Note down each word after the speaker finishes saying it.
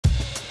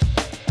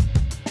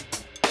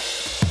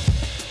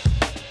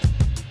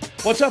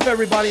What's up,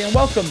 everybody, and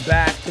welcome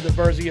back to the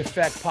Virzi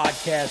Effect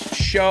podcast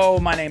show.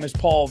 My name is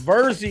Paul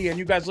Virzi, and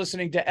you guys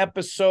listening to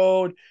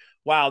episode,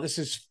 this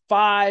is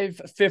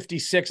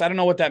 556. I don't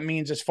know what that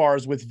means as far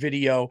as with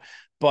video,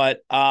 but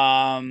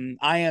I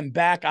am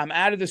back. I'm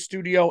out of the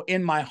studio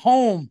in my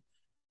home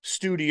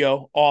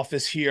studio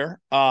office here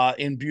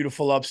in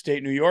beautiful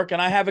upstate New York,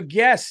 and I have a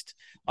guest,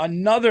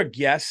 another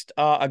guest,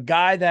 a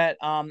guy that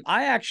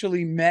I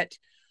actually met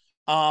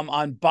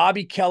on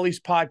Bobby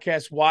Kelly's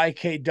podcast,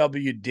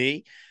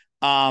 YKWD.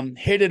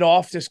 Hit it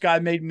off. This guy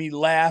made me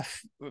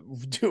laugh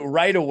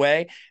right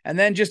away. And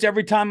then just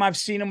every time I've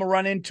seen him or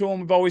run into him,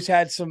 we've always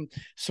had some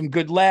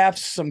good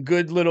laughs, some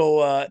good little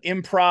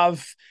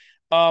improv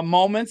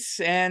moments.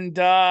 And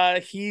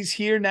he's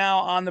here now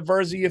on the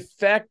Virzi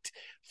Effect.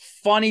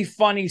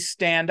 Funny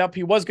stand-up.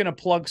 He was going to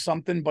plug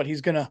something, but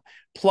he's going to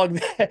plug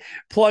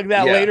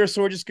that later.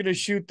 So we're just going to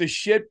shoot the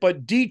shit.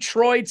 But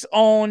Detroit's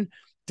own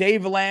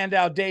Dave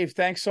Landau. Dave,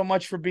 thanks so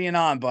much for being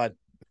on, bud.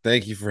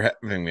 Thank you for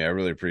having me. I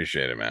really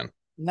appreciate it, man.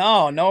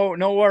 No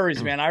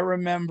worries, man. I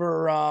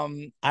remember, I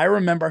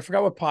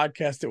forgot what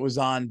podcast it was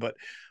on, but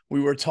we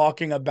were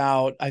talking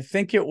about, I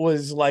think it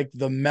was like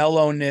the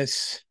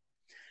mellowness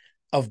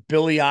of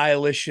Billie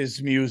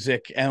Eilish's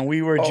music. And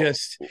we were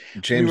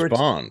James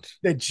Bond,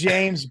 the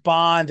James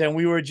Bond. And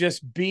we were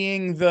just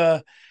being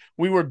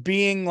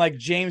like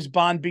James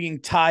Bond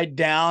being tied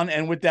down,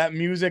 and with that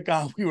music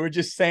on, we were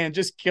just saying,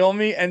 just kill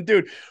me. And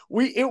dude,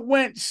 it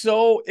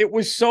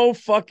was so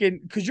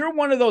fucking, because you're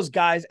one of those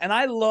guys, and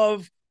I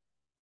love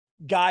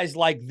guys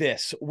like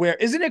this, where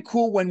isn't it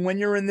cool when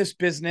you're in this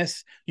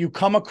business, you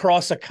come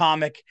across a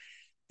comic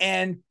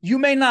and you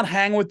may not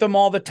hang with them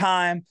all the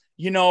time,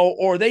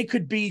 or they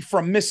could be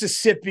from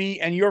Mississippi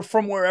and you're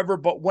from wherever,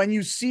 but when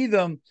you see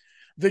them,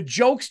 the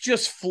jokes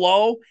just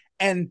flow.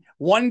 And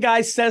one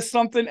guy says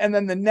something and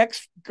then the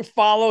next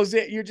follows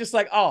it. You're just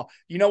like, oh,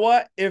 you know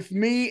what? If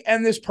me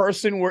and this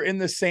person were in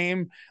the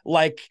same,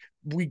 like,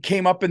 we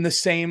came up in the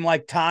same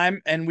like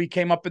time and we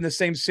came up in the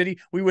same city,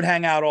 we would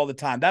hang out all the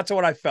time. That's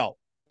what I felt.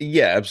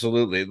 Yeah,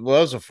 absolutely. Well,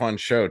 that was a fun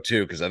show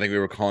too, because I think we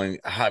were calling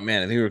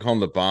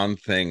the Bond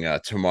thing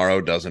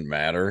 "Tomorrow Doesn't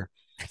Matter,"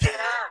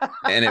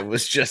 and it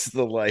was just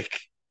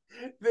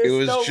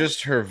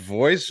just her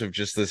voice of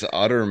just this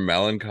utter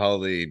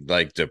melancholy,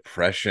 like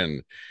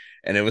depression.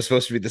 And it was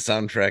supposed to be the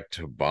soundtrack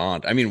to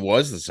Bond. I mean,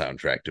 was the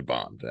soundtrack to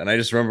Bond. And I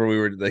just remember we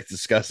were like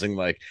discussing,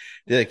 like,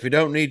 we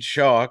don't need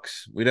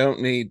shocks. We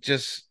don't need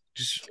just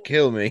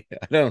kill me.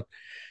 I don't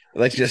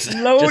like just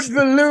load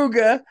the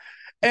Luger.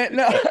 And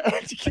no,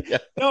 yeah.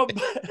 no,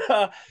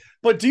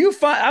 but do you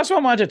find, that's what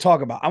I wanted to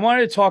talk about. I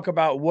wanted to talk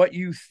about what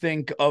you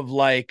think of,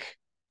 like,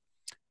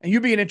 and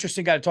you'd be an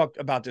interesting guy to talk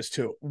about this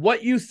too.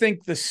 What you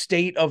think the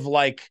state of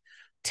like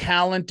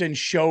talent and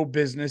show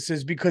business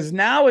is, because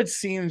now it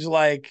seems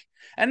like,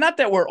 and not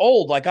that we're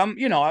old, like I'm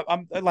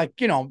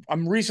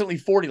recently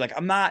 40. Like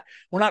we're not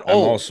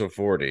old. I'm also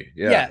 40.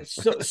 Yeah. Yeah.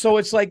 So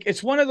it's like,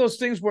 it's one of those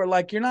things where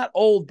like, you're not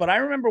old, but I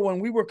remember when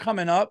we were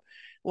coming up,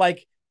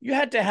 like you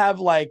had to have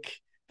like,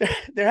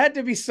 there had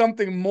to be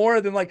something more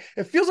than like,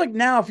 it feels like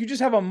now if you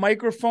just have a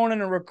microphone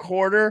and a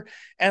recorder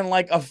and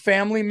like a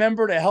family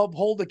member to help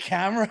hold the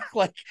camera,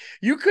 like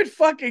you could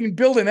fucking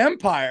build an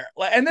empire.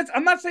 Like, and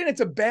I'm not saying it's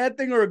a bad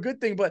thing or a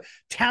good thing, but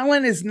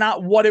talent is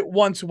not what it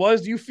once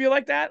was. Do you feel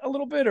like that a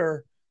little bit,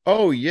 or?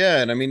 Oh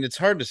yeah, and I mean it's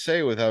hard to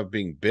say without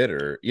being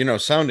bitter,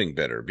 sounding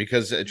bitter,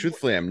 because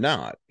truthfully I'm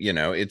not.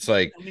 It's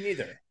like, Me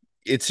neither.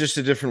 It's just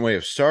a different way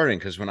of starting,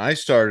 because when I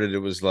started, it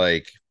was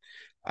like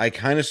I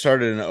kind of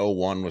started in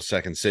 '01 with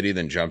Second City,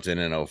 then jumped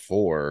in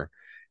 '04,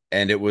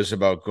 and it was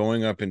about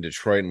going up in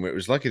Detroit. And it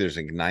was lucky there's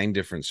like 9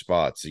 different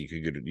spots. So you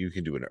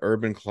could do an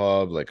urban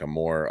club, like a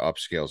more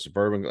upscale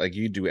suburban, like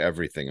you do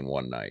everything in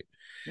one night.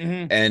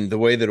 Mm-hmm. And the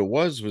way that it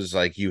was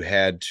like you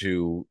had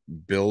to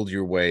build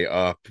your way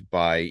up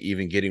by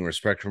even getting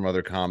respect from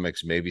other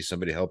comics, maybe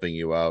somebody helping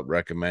you out,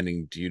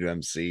 recommending to you to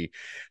MC.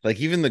 Like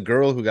even the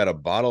girl who got a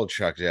bottle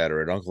chucked at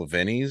her at Uncle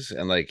Vinny's,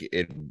 and like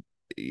it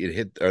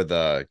hit, or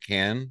the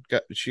can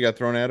got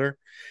thrown at her,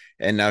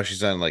 and now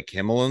she's on like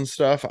Kimmel and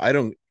stuff.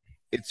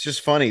 It's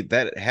just funny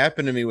that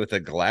happened to me with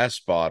a glass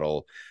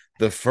bottle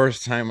the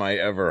first time I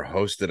ever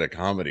hosted a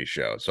comedy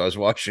show. So I was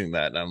watching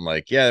that and I'm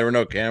like, yeah, there were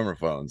no camera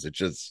phones. It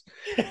just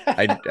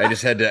I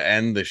just had to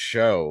end the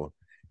show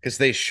because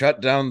they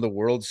shut down the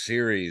World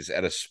Series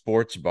at a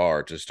sports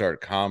bar to start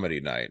comedy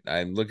night.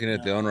 I'm looking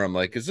at the owner, I'm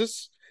like, is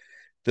this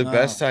the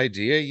best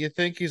idea, you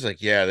think? He's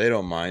like, yeah, they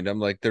don't mind. I'm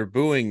like, they're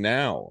booing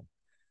now.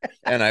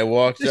 And I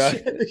walked up.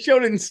 The show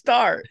didn't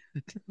start.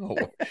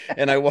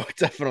 And I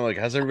walked up and I'm like,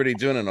 how's everybody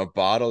doing? And a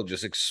bottle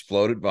just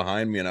exploded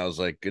behind me. And I was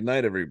like, good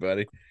night,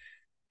 everybody.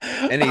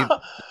 And he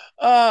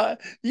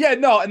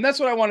and that's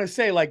what I want to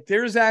say. Like,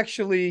 there's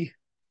actually,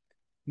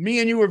 me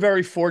and you were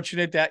very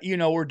fortunate that,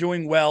 we're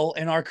doing well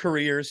in our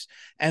careers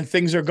and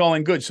things are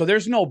going good. So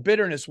there's no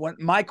bitterness. When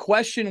my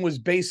question was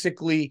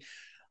basically,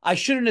 I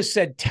shouldn't have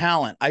said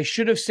talent. I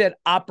should have said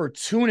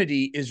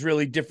opportunity is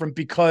really different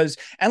because,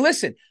 and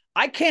listen,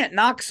 I can't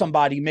knock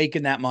somebody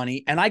making that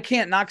money, and I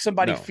can't knock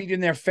somebody No. feeding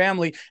their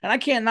family, and I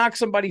can't knock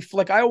somebody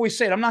like I always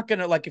say it. I'm not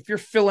gonna like if you're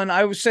filling.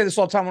 I always say this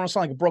all the time. I don't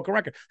sound like a broken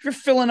record. If you're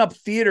filling up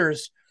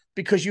theaters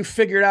because you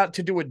figured out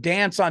to do a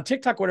dance on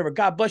TikTok, or whatever,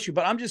 God bless you.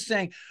 But I'm just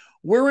saying,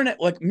 we're in it.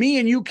 Like me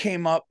and you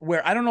came up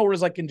where I don't know what it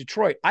was like in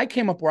Detroit. I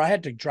came up where I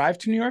had to drive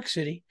to New York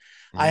City.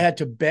 I Mhm. had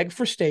to beg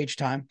for stage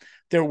time.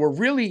 There were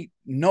really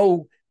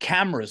no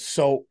cameras,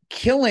 so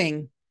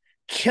killing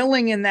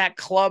in that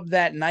club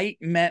that night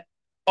meant,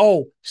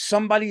 oh,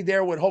 somebody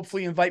there would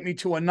hopefully invite me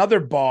to another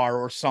bar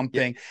or Yeah.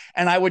 something.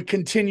 And I would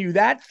continue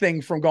that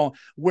thing from going,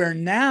 where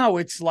now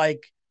it's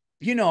like,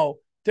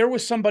 there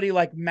was somebody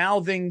like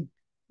mouthing,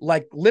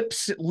 like lip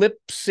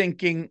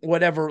syncing,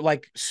 whatever,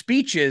 like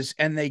speeches,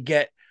 and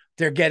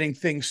they're getting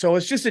things. So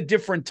it's just a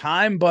different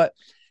time. But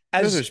No,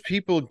 as, there's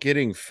people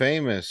getting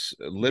famous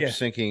lip yeah.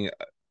 syncing.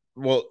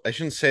 Well, I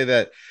shouldn't say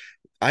that.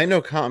 I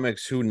know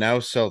comics who now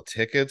sell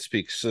tickets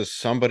because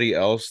somebody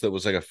else that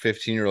was like a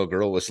 15-year-old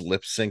girl was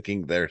lip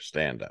syncing their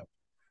stand up.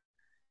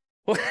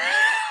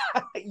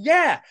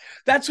 Yeah,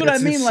 that's what I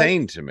That's mean. Like,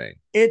 insane to me.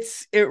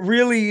 it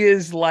really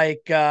is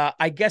like,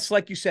 I guess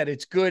like you said,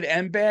 it's good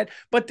and bad,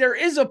 but there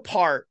is a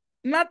part,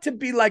 not to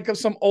be like of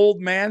some old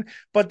man,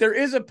 but there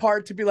is a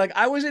part to be like,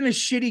 I was in a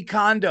shitty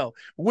condo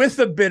with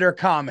a bitter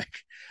comic.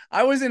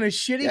 I was in a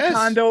shitty Yes.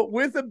 condo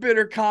with a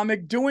bitter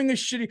comic doing a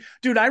shitty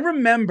dude. I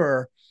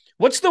remember,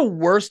 what's the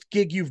worst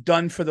gig you've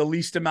done for the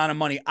least amount of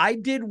money? I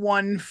did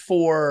one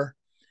for,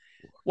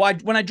 well,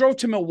 when I drove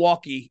to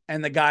Milwaukee,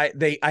 and the guy,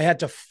 I had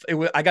to,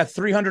 I got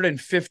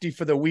 350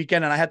 for the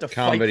weekend, and I had to fight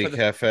Comedy for the,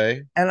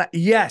 Cafe. and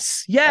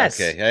yes, Okay. yes.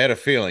 I had a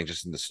feeling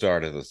just in the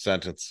start of the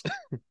sentence.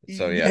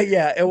 So Yeah,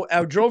 yeah. yeah.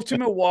 I drove to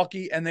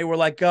Milwaukee, and they were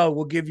like, "Oh,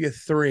 we'll give you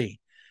three."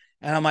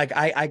 And I'm like,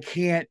 I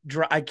can't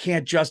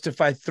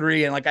justify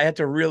three. And like, I had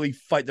to really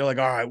fight. They're like,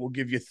 all right, we'll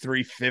give you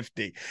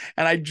 350.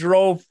 And I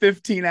drove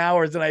 15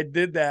 hours, and I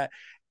did that.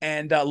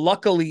 And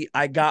luckily,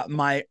 I got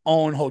my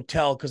own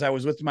hotel because I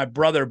was with my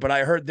brother. But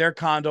I heard their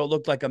condo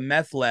looked like a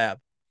meth lab.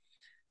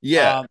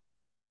 Yeah. Um,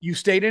 you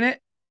stayed in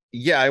it?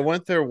 Yeah. I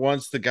went there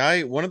once.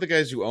 One of the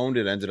guys who owned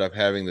it ended up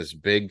having this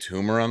big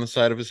tumor on the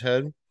side of his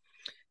head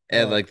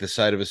and Oh, like the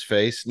side of his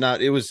face.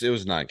 It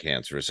was not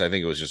cancerous. I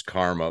think it was just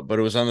karma, but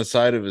it was on the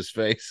side of his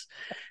face.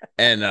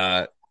 And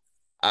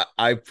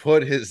I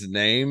put his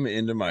name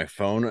into my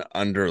phone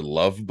under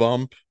love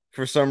bump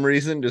for some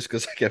reason, just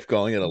because I kept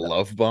calling it a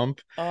love bump.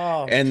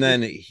 oh, And dude.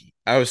 then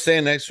I was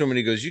standing next to him and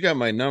he goes, "You got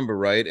my number,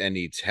 right?" And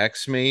he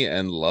texts me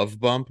and love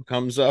bump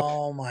comes up.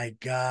 Oh my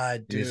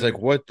God, And he's like,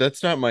 dude. "What?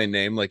 That's not my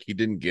name." Like he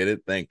didn't get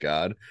it, thank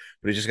God.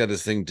 But he just got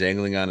this thing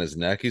dangling on his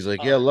neck. He's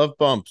like, "Yeah, Oh, love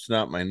bump's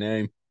not my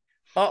name."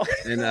 oh.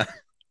 And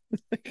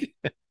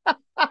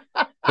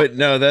but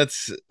no,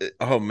 that's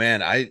oh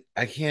man, I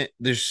can't.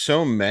 There's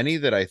so many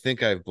that I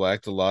think I've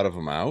blacked a lot of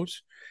them out.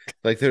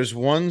 Like there's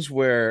ones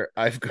where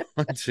I've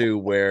gone to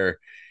where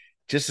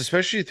just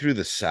especially through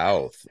the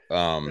South,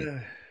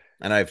 and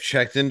I've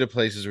checked into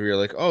places where you're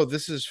like, oh,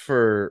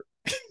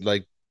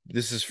 like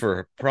this is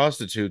for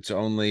prostitutes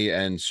only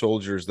and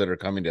soldiers that are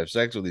coming to have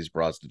sex with these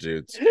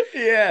prostitutes.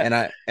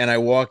 Yeah. And I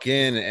walk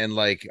in and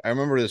like I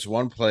remember this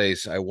one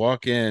place, I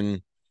walk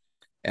in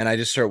and I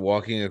just start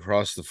walking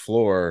across the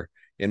floor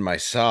in my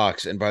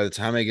socks. And by the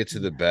time I get to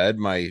the bed,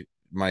 my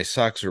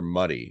socks are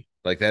muddy.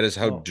 Like that is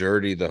how Oh,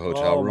 dirty the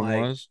hotel oh room my.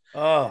 was.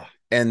 Oh,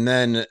 And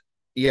then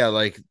yeah,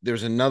 like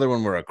there's another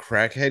one where a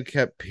crackhead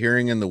kept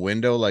peering in the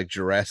window like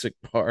Jurassic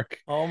Park.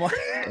 oh my.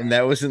 And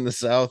that was in the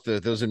South,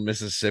 that was in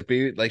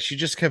Mississippi. Like she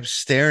just kept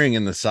staring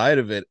in the side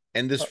of it.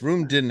 And this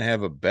room didn't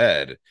have a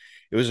bed.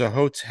 It was a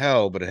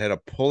hotel, but it had a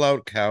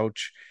pull-out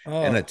couch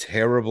and a Oh,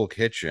 terrible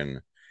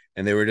kitchen.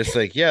 And they were just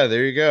like, yeah,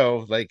 there you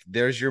go. Like,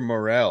 there's your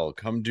morale.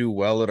 Come do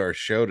well at our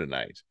show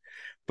tonight.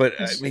 But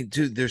I mean,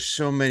 dude, there's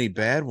so many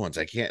bad ones.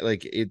 I can't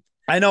like it.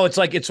 I know, it's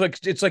like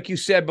you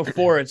said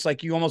before. It's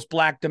like you almost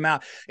blacked them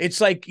out.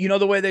 It's like,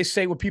 the way they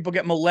say when people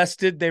get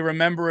molested, they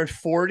remember at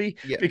 40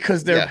 Yeah,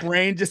 because their yeah,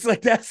 brain just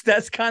like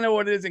that's kind of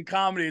what it is in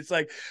comedy. It's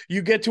like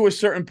you get to a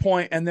certain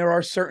point and there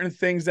are certain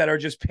things that are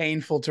just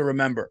painful to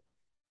remember.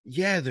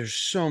 yeah. There's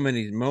so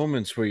many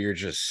moments where you're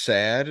just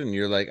sad and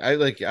you're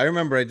I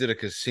remember I did a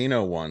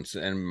casino once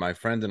and my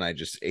friend and I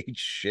just ate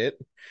shit.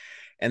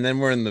 And then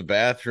we're in the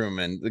bathroom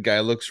and the guy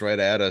looks right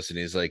at us and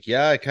he's like,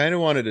 "Yeah, I kind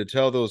of wanted to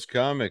tell those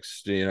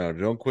comics,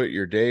 don't quit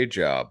your day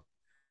job."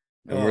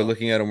 And we're Oh,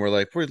 looking at him, we're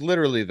like, "We're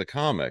literally the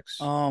comics."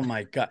 oh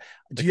my God.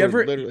 Do Like you we're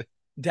ever literally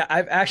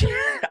I've actually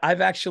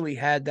I've actually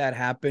had that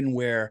happen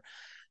where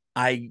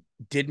I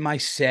did my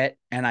set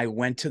and I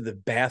went to the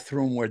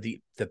bathroom where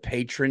the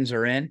patrons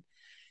are in.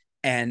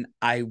 And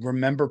I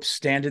remember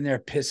standing there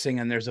pissing,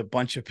 and there's a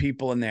bunch of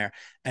people in there.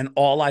 And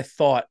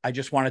I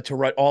just wanted to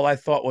write, all I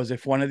thought was,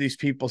 if one of these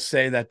people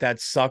say that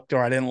sucked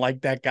or I didn't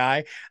like that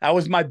guy, that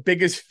was my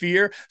biggest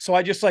fear. So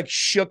I just like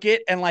shook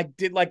it and like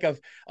did like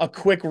a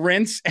quick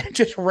rinse and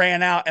just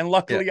ran out. And yeah.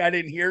 luckily I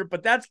didn't hear it,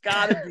 but that's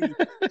got to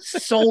be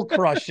soul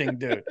crushing,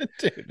 dude.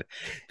 Dude,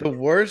 the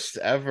worst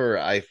ever,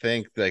 I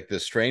think, like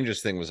the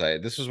strangest thing was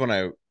this was when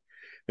I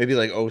maybe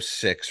like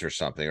 '06 or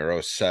something,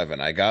 or '07.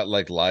 I got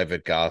like Live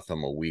at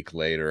Gotham a week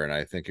later, and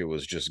I think it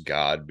was just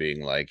God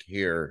being like,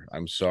 here,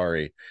 I'm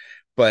sorry.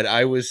 But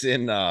I was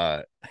in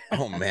oh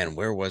man,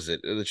 where was it?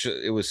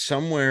 It was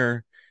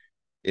somewhere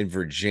in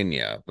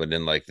Virginia, but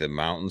in like the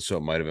mountains, so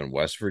it might have been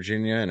West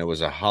Virginia, and it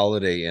was a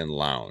Holiday Inn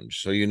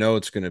lounge. So you know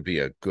it's going to be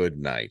a good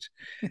night.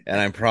 And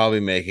I'm probably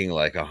making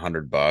like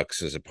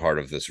 $100 as a part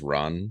of this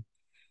run.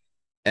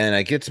 And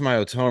I get to my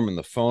hotel room and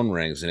the phone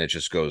rings and it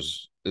just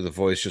goes, the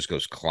voice just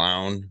goes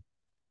clown.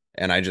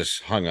 And I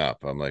just hung up.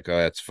 I'm like, oh,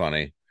 that's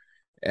funny.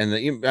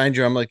 And mind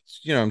you, I'm like,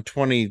 I'm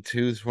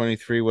 22,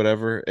 23,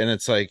 whatever. And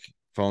it's like,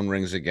 phone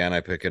rings again. I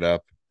pick it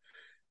up.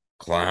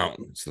 Clown.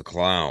 It's the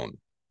clown.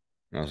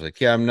 And I was like,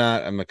 yeah, I'm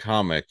not. I'm a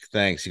comic.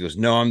 Thanks. He goes,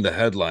 no, I'm the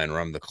headliner.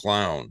 I'm the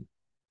clown.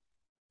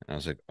 And I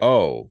was like,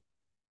 oh,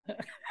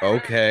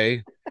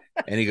 okay.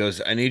 And he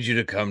goes, I need you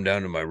to come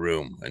down to my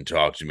room and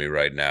talk to me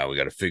right now. We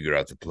got to figure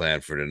out the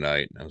plan for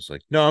tonight. And I was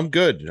like, no, I'm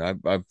good.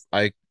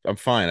 I'm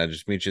fine. I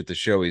just meet you at the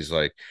show. He's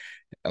like,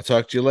 I'll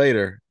talk to you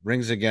later.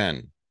 Rings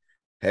again.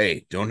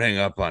 Hey, don't hang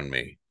up on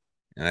me.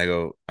 And I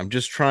go, I'm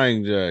just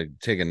trying to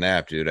take a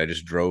nap, dude. I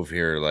just drove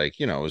here, like,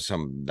 it was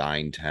some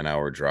 9-10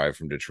 hour drive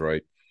from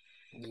Detroit.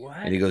 And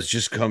What? he goes,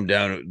 just come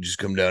down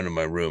to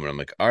my room. And I'm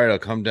like, all right, I'll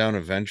come down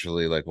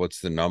eventually. Like,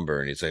 what's the number?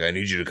 And he's like, I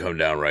need you to come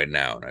down right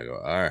now. And I go,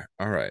 all right,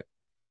 all right.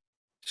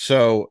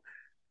 So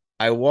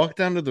I walk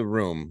down to the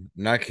room,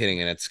 not kidding,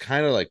 and it's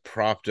kind of like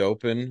propped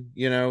open,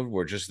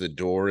 where just the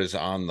door is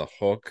on the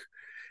hook.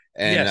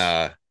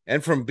 Yes.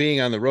 And from being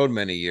on the road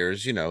many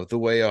years, the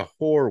way a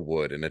whore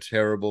would in a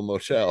terrible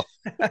motel.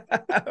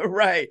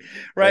 Right.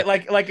 Right.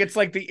 Like, Like it's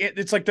like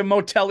the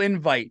motel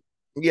invite.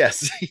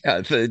 yes, yeah,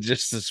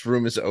 just this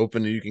room is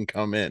open and you can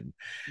come in.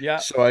 Yeah.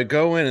 So I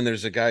go in and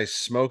there's a guy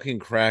smoking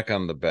crack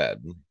on the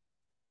bed.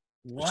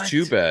 There's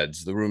two What?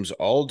 beds, the room's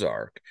all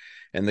dark,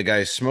 and the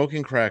guy's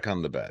smoking crack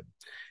on the bed.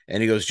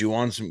 And he goes, do you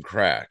want some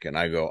crack? And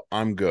I go,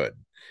 I'm good.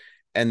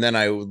 And then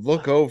I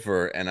look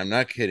over and I'm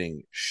not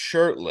kidding,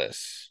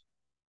 shirtless.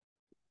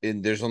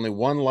 And there's only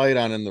one light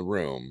on in the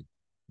room,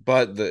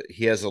 but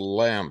he has a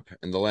lamp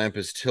and the lamp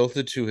is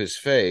tilted to his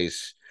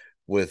face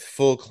with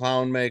full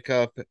clown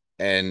makeup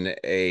and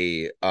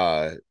a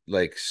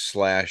like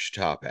slash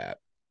top hat.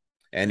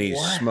 And he's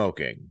What?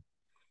 smoking.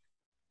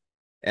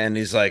 And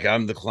he's like,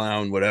 I'm the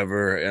clown,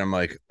 whatever. And I'm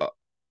like,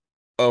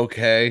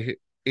 okay.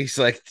 He's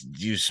like,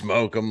 do you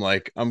smoke? I'm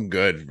like, I'm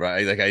good,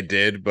 right? Like I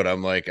did, but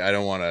I'm like, I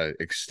don't want to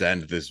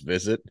extend this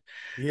visit.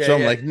 Yeah, So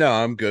I'm yeah. like, no,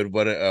 I'm good.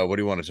 What do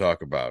you want to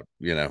talk about?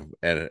 And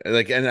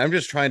I'm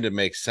just trying to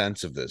make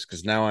sense of this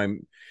because now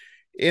I'm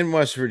in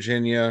West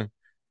Virginia,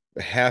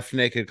 half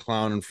naked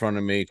clown in front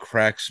of me,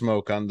 crack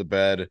smoke on the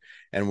bed,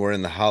 and we're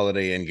in the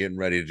Holiday Inn getting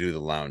ready to do the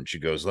lounge. She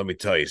goes, let me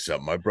tell you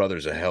something. My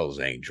brother's a Hell's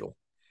Angel.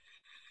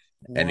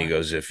 And he What?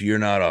 goes, if you're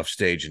not off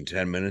stage in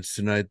 10 minutes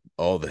tonight,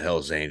 all the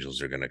Hell's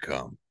Angels are going to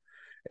come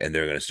and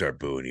they're going to start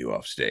booing you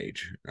off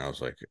stage. And I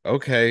was like,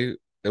 okay,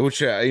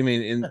 which I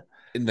mean,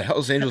 in the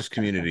Hell's Angels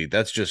community,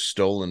 that's just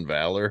stolen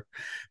valor.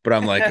 But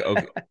I'm like,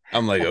 okay,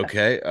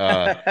 okay.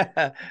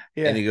 And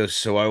Yeah. he goes,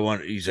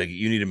 he's like,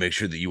 you need to make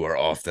sure that you are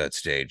off that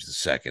stage the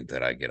second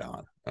that I get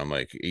on. I'm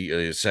like,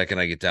 the second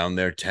I get down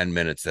there, 10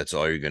 minutes, that's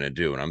all you're going to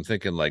do. And I'm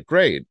thinking, like,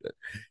 great.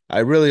 I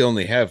really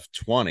only have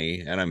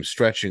 20 and I'm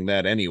stretching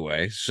that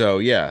anyway. So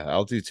yeah,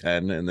 I'll do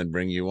 10 and then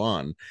bring you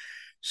on.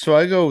 So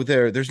I go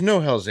there. There's no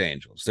Hell's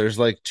Angels. There's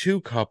like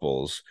two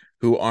couples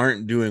who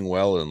aren't doing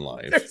well in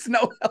life. There's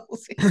no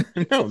else.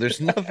 No,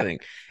 there's nothing.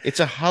 It's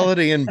a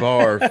Holiday Inn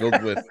bar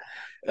filled with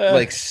Uh,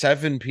 like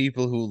seven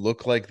people who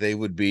look like they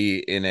would be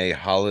in a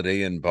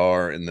Holiday Inn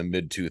bar in the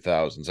mid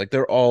 2000s. Like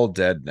they're all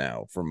dead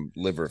now from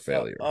liver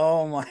failure.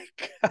 oh my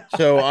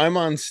So God. I'm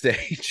on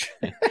stage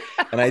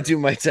and I do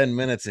my 10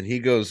 minutes and he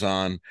goes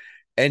on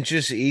and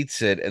just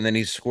eats it. And then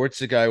he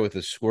squirts a guy with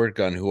a squirt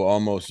gun who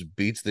almost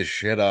beats the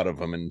shit out of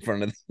him in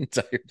front of the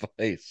entire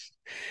place.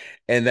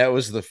 And that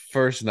was the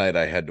first night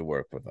I had to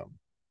work with him.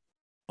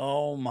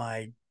 Oh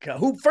my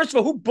God. First of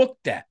all, who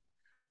booked that?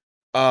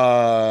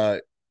 Uh,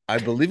 I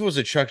believe it was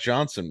a Chuck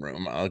Johnson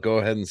room. I'll go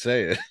ahead and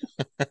say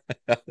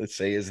it.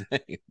 Say his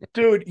name.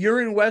 Dude,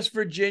 you're in West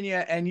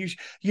Virginia and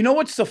you know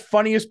what's the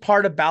funniest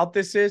part about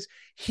this is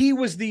he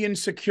was the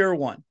insecure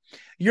one.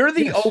 You're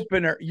the Yes.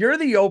 opener. You're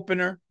the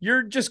opener.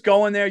 You're just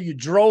going there. You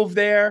drove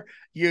there.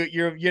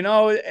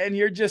 And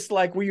you're just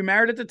like, were you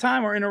married at the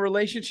time or in a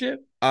relationship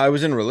I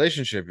was in a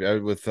relationship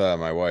with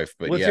my wife,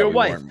 but with yeah, your we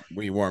wife?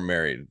 weren't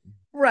married.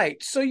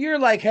 Right. So you're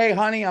like, hey,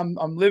 honey, I'm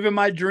living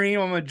my dream.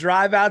 I'm gonna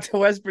drive out to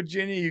West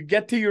Virginia. You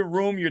get to your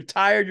room, you're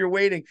tired, you're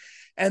waiting.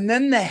 And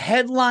then the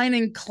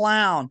headlining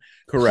clown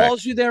calls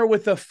Correct. you there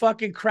with a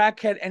fucking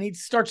crackhead and he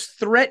starts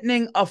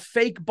threatening a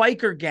fake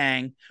biker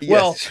gang.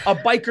 Well, Yes. a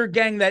biker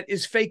gang that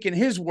is fake in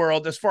his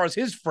world as far as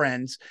his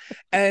friends.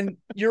 And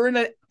you're in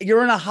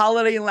a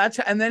Holiday Inn,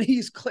 and then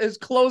his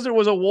closer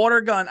was a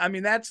water gun. I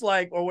mean, that's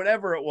like, or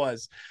whatever it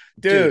was.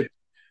 Dude, Dude,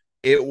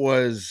 it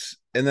was,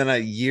 and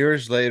then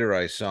years later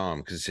I saw him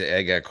because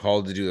I got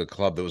called to do a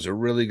club that was a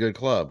really good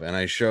club, and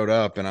I showed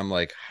up, and I'm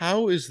like,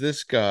 how is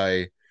this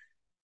guy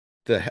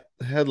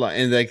headline,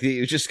 and like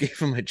you just gave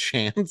him a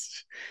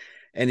chance.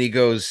 And he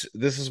goes,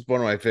 "This is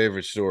one of my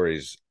favorite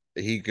stories."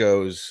 He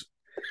goes,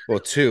 "Well,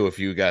 two if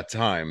you got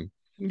time."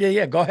 Yeah,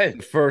 yeah. Go ahead.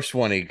 The first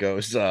one, he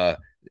goes, "All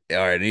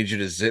right, I need you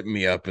to zip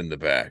me up in the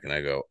back." And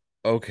I go,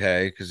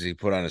 "Okay," because he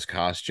put on his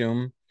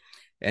costume.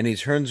 And he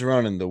turns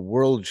around and the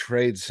World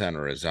Trade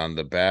Center is on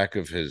the back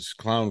of his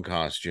clown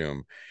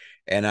costume.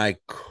 And I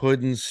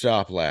couldn't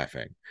stop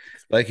laughing.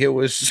 Like it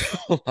was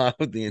so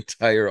loud, the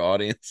entire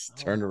audience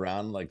turned Oh,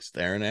 around, like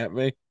staring at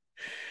me.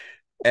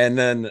 And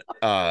then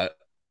the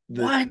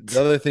what?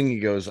 other thing, he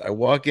goes, I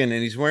walk in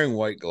and he's wearing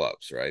white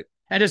gloves, right?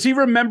 And does he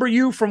remember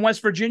you from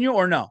West Virginia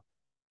or no?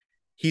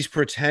 He's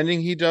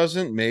pretending he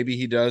doesn't. Maybe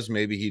he does,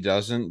 maybe he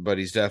doesn't, but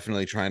he's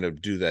definitely trying to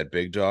do that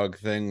big dog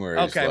thing where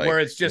he's Okay, like, where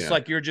it's just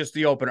like you're just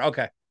the opener.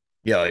 Okay.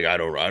 yeah, like I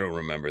don't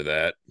remember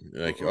that.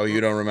 Like, oh,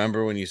 you don't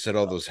remember when you said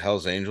all those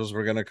Hell's Angels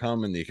were gonna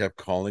come and you kept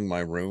calling my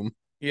room?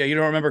 Yeah, you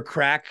don't remember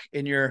crack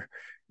in your.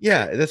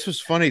 Yeah, that's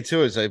what's funny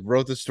too. Is I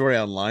wrote the story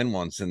online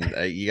once, and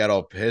he got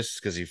all pissed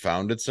because he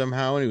found it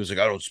somehow, and he was like,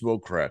 "I don't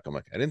smoke crack." I'm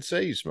like, "I didn't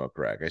say you smoke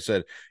crack. I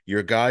said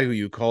your guy who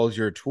you called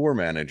your tour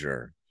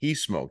manager, he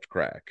smoked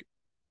crack."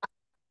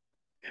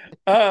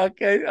 Oh,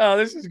 okay. Oh,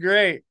 this is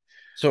great.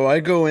 So I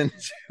go into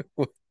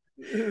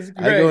This is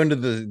I go great. into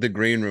the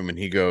green room, and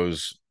he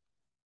goes,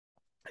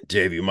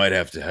 "Dave, you might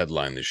have to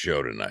headline the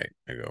show tonight."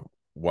 I go,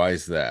 "Why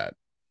is that?"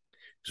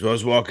 So I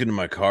was walking to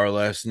my car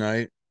last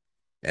night,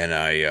 and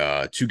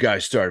I two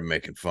guys started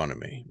making fun of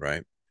me,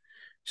 right?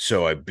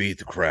 So I beat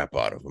the crap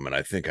out of them, and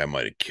I think I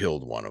might have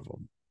killed one of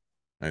them.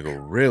 I go,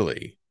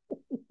 really?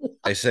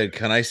 I said,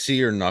 can I see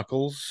your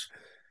knuckles?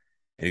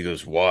 And he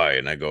goes, why?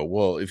 And I go,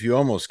 well, if you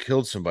almost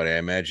killed somebody, I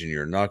imagine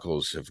your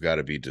knuckles have got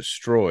to be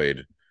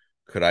destroyed.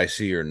 Could I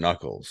see your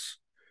knuckles?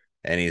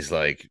 And he's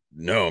like,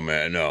 no,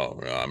 man, no,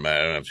 I don't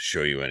have to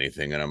show you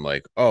anything. And I'm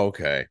like, oh,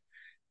 okay.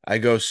 I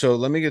go, so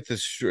let me get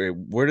this straight.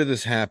 Where did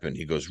this happen?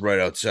 He goes, right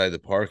outside the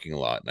parking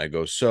lot. And I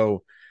go,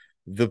 so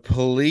the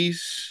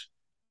police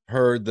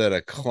heard that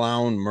a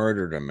clown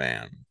murdered a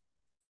man,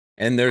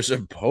 and there's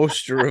a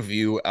poster of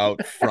you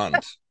out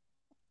front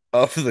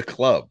of the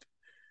club.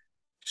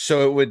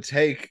 So it would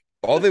take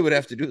all they would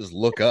have to do is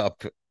look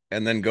up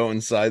and then go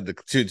inside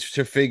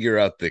to figure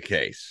out the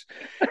case.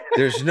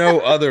 There's no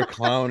other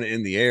clown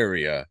in the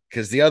area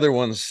because the other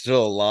one's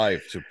still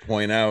alive to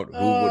point out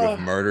who would have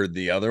Oh, murdered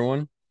the other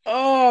one.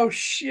 oh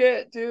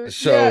shit, dude.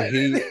 So Yeah,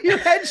 he your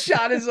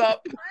headshot is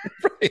up.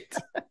 right,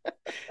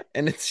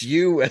 and it's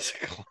you as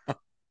a clown.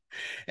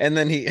 And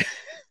then he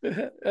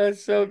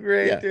That's so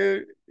great, yeah,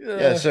 dude.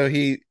 yeah. So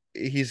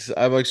he's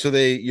I'm like, so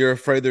you're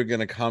afraid they're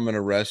gonna come and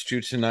arrest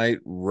you tonight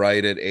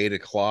right at 8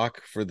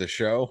 o'clock for the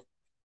show?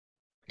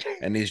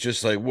 And he's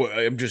just like, well,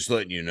 I'm just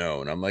letting you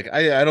know. And I'm like,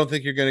 I don't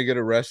think you're gonna get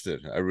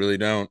arrested. I really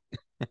don't.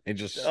 I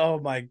just Oh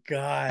my I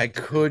god, dude.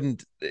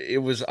 couldn't. It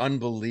was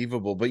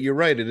unbelievable. But you're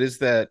right. It is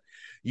that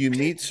you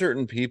meet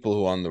certain people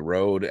who on the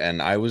road, and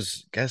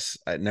guess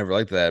I never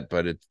liked that,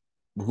 but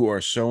who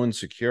are so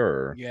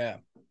insecure. Yeah,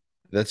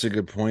 That's a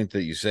good point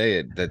that you say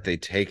it, that they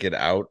take it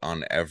out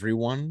on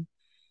everyone,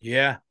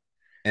 yeah.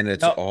 and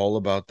it's No, all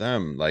about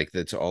them. Like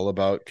it's all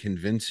about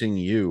convincing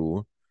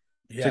you.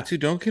 It's like, yeah.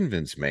 dude, don't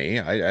convince me.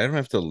 I don't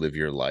have to live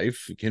your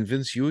life.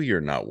 Convince you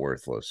you're not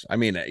worthless. I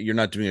mean, you're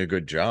not doing a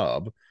good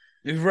job.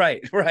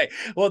 Right, right.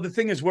 Well, the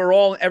thing is,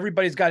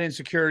 everybody's got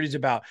insecurities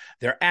about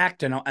their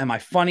act and am I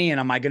funny and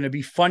am I going to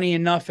be funny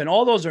enough? And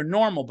all those are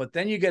normal. But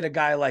then you get a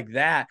guy like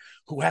that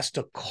who has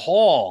to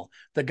call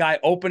the guy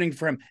opening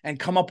for him and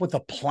come up with a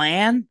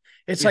plan.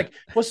 It's Yeah. like,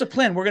 what's the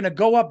plan? We're going to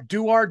go up,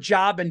 do our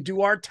job and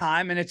do our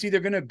time. And it's either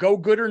going to go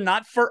good or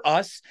not for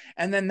us.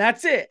 And then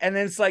that's it. And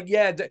then it's like,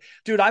 yeah,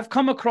 dude, I've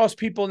come across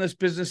people in this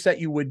business that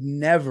you would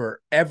never,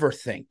 ever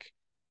think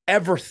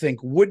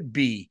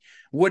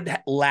would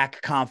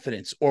lack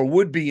confidence or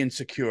would be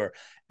insecure.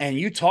 And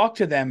you talk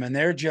to them and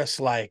they're just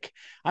like,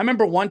 I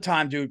remember one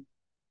time, dude,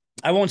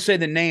 I won't say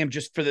the name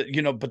just for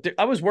but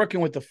I was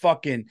working with the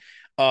fucking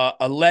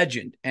a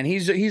legend, and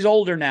he's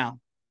older now,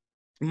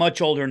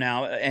 much older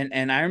now.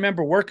 And I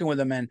remember working with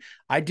him, and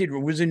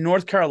was in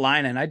North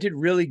Carolina, and I did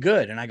really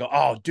good. And I go,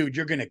 oh, dude,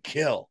 you're gonna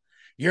kill.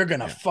 You're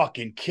gonna Yeah.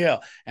 fucking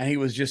kill. And he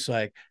was just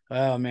like,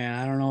 oh man,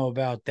 I don't know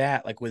about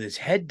that. Like with his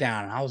head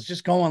down. And I was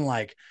just going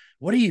like,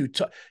 what are you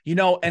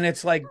and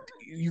it's like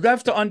you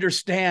have to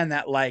understand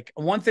that like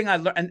one thing I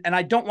learned, and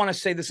I don't want to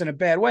say this in a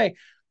bad way,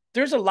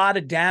 there's a lot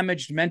of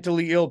damaged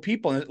mentally ill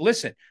people. And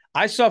listen,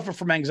 I suffer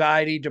from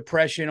anxiety,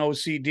 depression,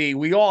 OCD.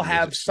 We all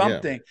have Yeah.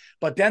 something.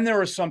 But then there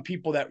are some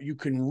people that you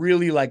can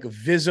really like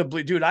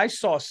visibly, dude. I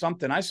saw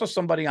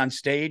somebody on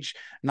stage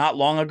not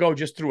long ago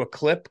just through a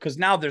clip, because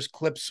now there's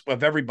clips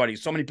of everybody.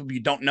 So many people you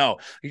don't know.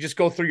 You just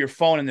go through your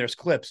phone and there's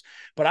clips.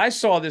 But I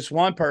saw this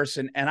one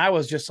person and I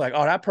was just like,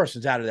 oh, that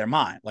person's out of their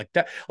mind. Like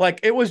that,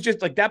 like it was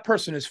just like that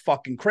person is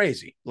fucking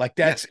crazy. Like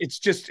Yeah.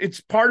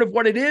 it's part of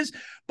what it is.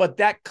 But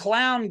that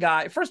clown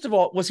guy, first of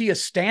all, was he a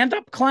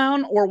stand-up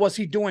clown or was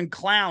he doing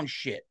clown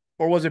shit?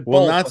 Or was it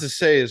Well, both? not to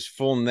say his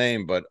full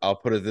name, but I'll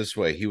put it this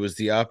way. He was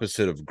the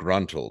opposite of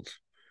gruntled.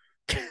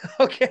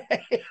 Okay.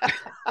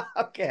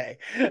 Okay.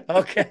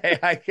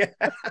 Okay.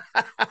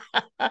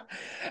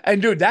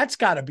 And dude, that's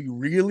got to be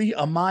really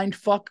a mind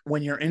fuck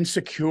when you're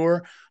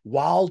insecure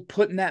while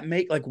putting that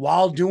like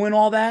while doing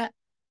all that.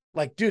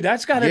 Like, dude,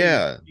 that's got to be,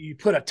 Yeah. you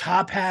put a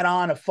top hat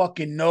on, a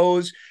fucking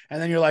nose,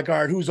 and then you're like, all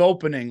right, who's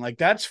opening? Like,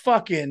 that's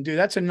fucking, dude,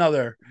 that's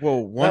another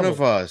Well, one of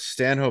level.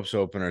 Stanhope's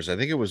openers, I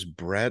think it was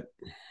Brett,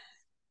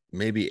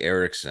 maybe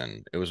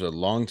Erickson. It was a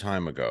long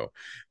time ago,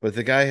 but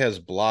the guy has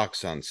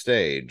blocks on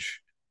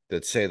stage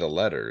that say the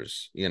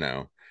letters,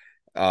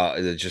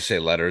 that just say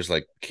letters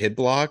like kid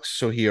blocks.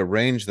 So he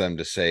arranged them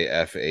to say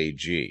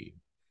FAG.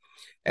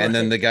 And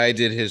then Right. the guy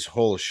did his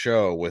whole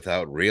show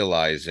without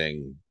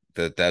realizing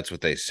that that's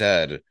what they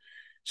said.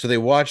 So they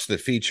watched the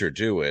feature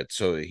do it.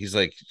 So he's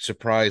like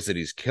surprised that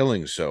he's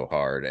killing so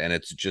hard. And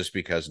it's just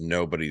because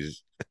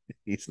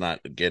he's not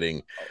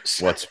getting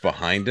what's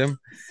behind him.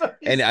 So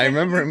And he's I thinking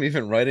remember he's, him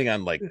even writing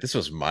on, like, this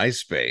was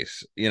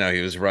MySpace. He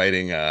was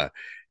writing, I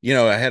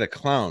had a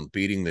clown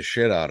beating the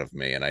shit out of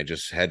me, and I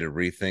just had to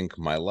rethink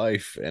my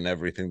life and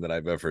everything that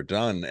I've ever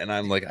done. And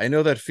I'm like, I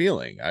know that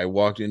feeling. I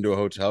walked into a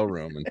hotel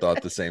room and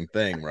thought the same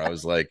thing, where I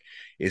was like,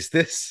 is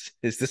this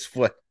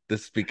what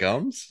this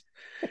becomes?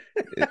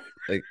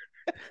 Like,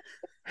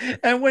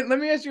 and let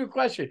me ask you a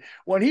question.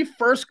 When he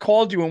first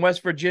called you in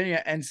West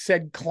Virginia and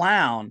said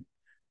clown,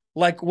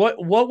 like what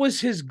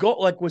was his goal?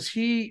 Like, was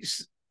he, did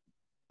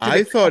I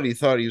it come?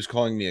 thought he was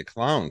calling me a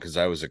clown because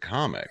I was a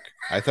comic.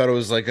 I thought it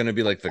was like going to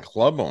be like the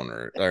club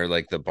owner or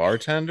like the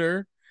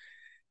bartender.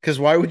 Because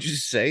why would you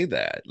say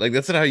that? Like,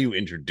 that's not how you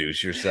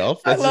introduce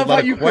yourself. I That's a love how lot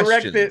of you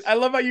corrected. questions. I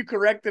love how you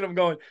corrected him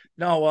going,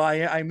 no, well,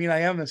 I mean, I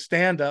am a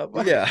stand up.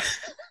 Yeah.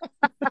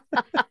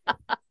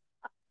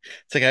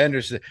 It's like, I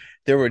understand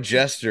there were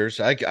gestures.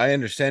 I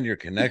understand your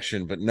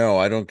connection, but no,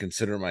 I don't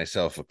consider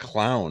myself a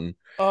clown.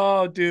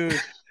 Oh, dude.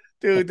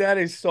 Dude, that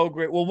is so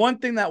great. Well, one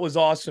thing that was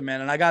awesome, man,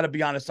 and I got to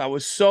be honest, I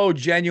was so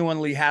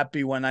genuinely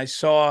happy when I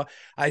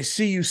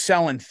see you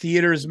selling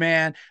theaters,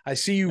 man. I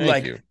see you Thank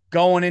like you.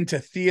 going into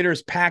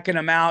theaters, packing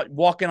them out,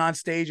 walking on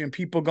stage, and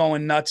people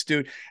going nuts,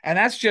 dude. And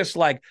that's just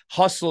like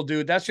hustle,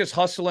 dude. That's just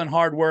hustle and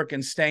hard work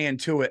and staying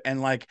to it.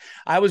 And like,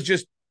 I was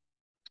just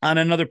on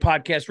another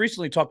podcast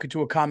recently talking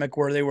to a comic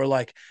where they were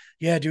like,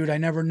 yeah, dude, I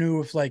never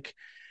knew if like,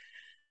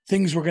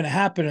 things were going to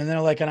happen. And then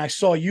like, and I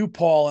saw you,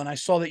 Paul, and I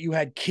saw that you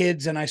had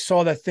kids and I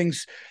saw that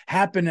things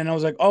happen. And I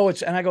was like, oh,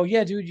 and I go,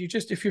 yeah, dude,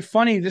 if you're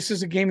funny, this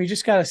is a game. You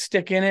just got to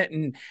stick in it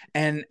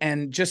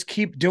and just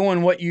keep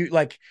doing what you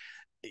like,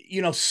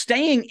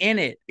 staying in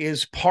it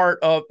is part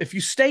of, if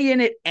you stay in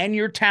it and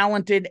you're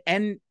talented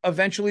and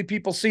eventually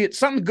people see it,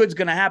 something good's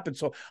going to happen.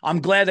 So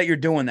I'm glad that you're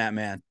doing that,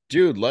 man.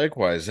 Dude,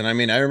 likewise. And I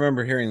mean, I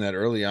remember hearing that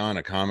early on.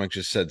 A comic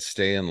just said,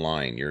 stay in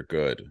line. You're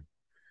good.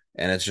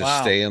 And it's just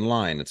Wow. stay in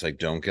line. It's like,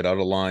 don't get out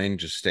of line,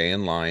 just stay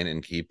in line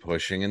and keep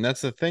pushing. And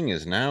that's the thing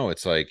is now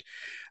it's like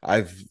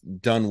I've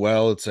done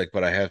well. It's like,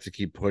 but I have to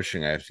keep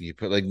pushing. I have to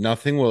keep like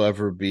nothing will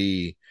ever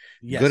be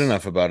good Yes.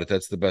 enough about it.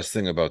 That's the best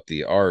thing about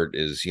the art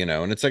is,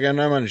 and it's like I'm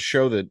on a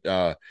show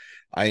that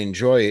I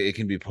enjoy. It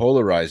can be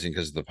polarizing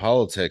because of the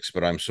politics,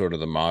 but I'm sort of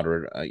the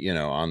moderate,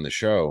 on the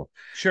show.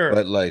 Sure.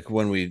 But like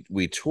when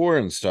we tour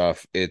and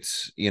stuff,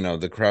 it's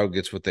the crowd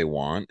gets what they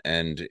want,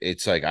 and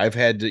it's like I've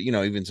had to,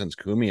 even since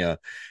Kumia,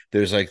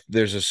 there's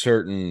a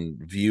certain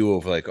view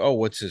of like, oh,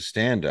 what's his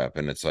stand up,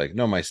 and it's like,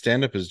 no, my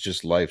stand up is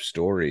just life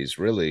stories,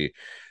 really,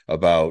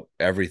 about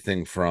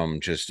everything from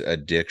just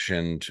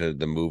addiction to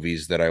the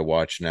movies that I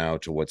watch now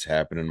to what's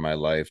happened in my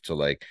life to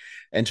like,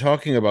 and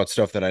talking about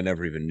stuff that I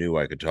never even knew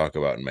I could talk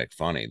about and make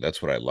funny.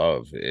 That's what I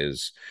love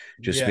is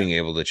just Yeah. being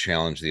able to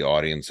challenge the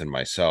audience and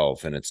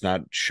myself. And it's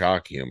not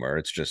shock humor.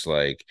 It's just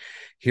like,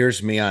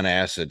 here's me on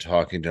acid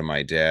talking to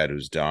my dad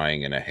who's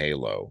dying in a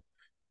halo.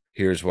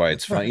 Here's why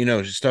it's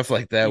fun, stuff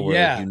like that where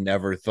like you Yeah.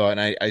 never thought.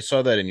 And I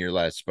saw that in your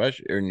last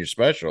special or in your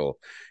special,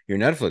 your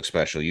Netflix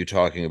special, you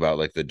talking about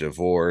like the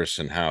divorce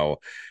and how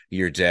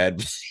your dad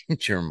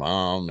blamed your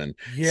mom and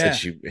said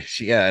Yeah.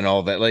 she yeah, and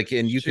all that. Like,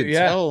 and Sure.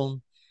 Yeah.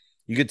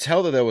 you could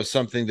tell that that was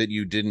something that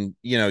you didn't,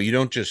 you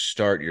don't just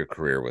start your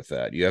career with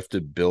that. You have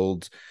to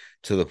build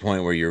to the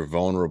point where you're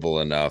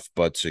vulnerable enough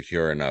but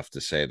secure enough to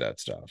say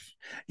that stuff.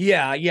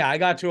 Yeah, yeah, I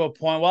got to a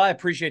point. Well, I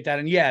appreciate that,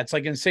 and yeah, it's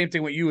like in the same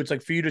thing with you. It's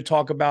like for you to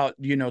talk about,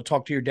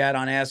 talk to your dad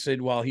on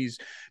acid while he's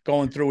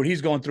going through what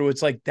he's going through.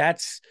 It's like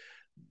that's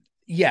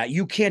yeah,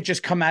 you can't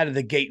just come out of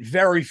the gate.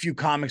 Very few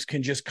comics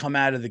can just come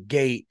out of the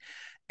gate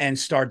and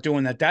start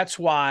doing that. That's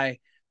why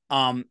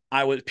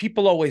I was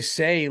people always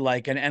say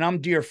like and I'm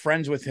dear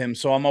friends with him,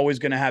 so I'm always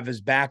gonna have his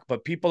back.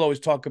 But people always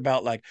talk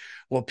about like,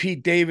 well,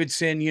 Pete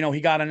Davidson, he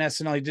got an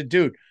SNL. He did,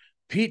 dude.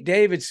 Pete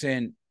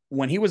Davidson,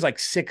 when he was like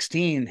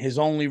 16, his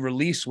only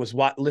release was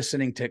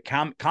listening to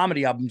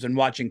comedy albums and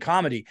watching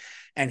comedy.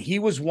 And he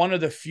was one of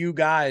the few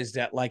guys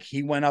that like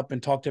he went up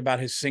and talked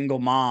about his single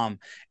mom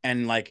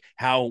and like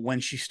how when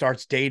she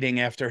starts dating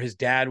after his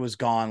dad was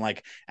gone,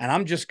 like, and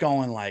I'm just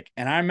going like,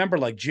 and I remember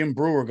like Jim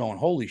Brewer going,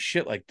 holy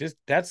shit, like this,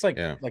 that's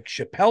Yeah. like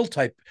Chappelle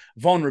type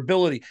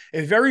vulnerability.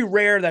 It's very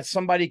rare that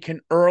somebody can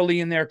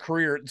early in their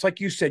career. It's like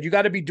you said, you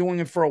got to be doing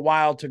it for a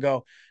while to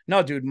go,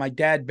 no, dude, my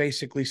dad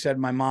basically said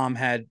my mom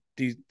had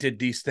did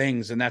these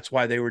things, and that's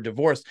why they were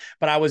divorced.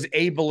 But I was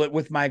able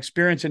with my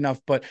experience enough.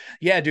 But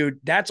yeah, dude,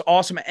 that's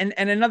awesome. And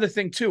another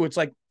thing too, it's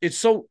like, it's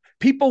so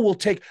people will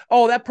take,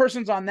 oh, that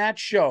person's on that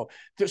show,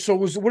 so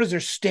what is their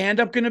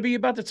stand-up going to be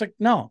about? It's like,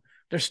 no,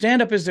 their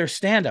stand-up is their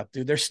stand-up,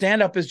 dude. Their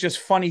stand-up is just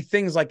funny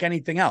things like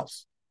anything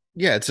else.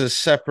 Yeah, it's a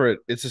separate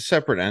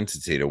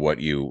entity to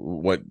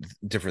what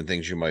different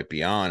things you might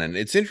be on. And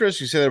it's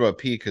interesting you say that about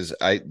Pete, because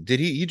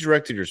he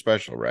directed your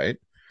special, right?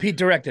 Pete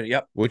directed it.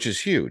 Yep. Which is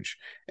huge.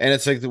 And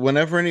it's like,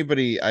 whenever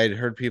anybody, I'd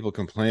heard people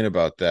complain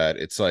about that,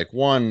 it's like,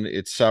 one,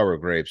 it's sour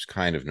grapes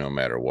kind of no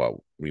matter what,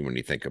 when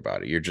you think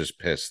about it. You're just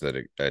pissed that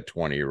a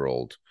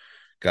 20-year-old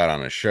got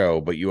on a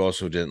show, but you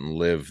also didn't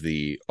live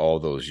all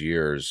those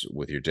years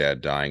with your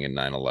dad dying in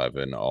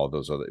 9/11, all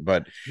those other.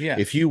 But Yeah.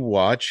 if you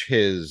watch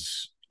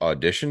his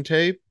audition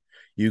tape,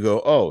 you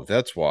go, oh,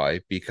 that's why,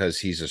 because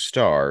he's a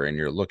star and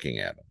you're looking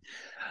at him.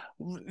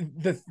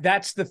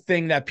 That's the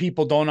thing that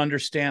people don't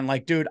understand.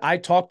 Like, dude, I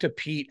talked to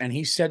Pete and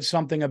he said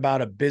something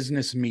about a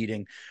business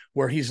meeting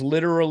where he's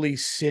literally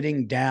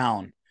sitting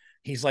down.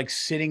 He's like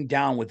sitting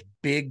down with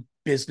big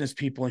business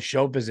people in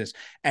show business,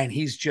 and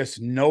he's just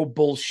no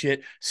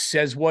bullshit,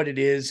 says what it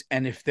is.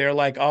 And if they're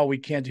like, oh, we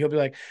can't, he'll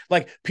be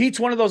like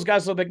Pete's one of those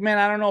guys that'll be like, man,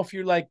 I don't know if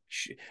you're like,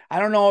 I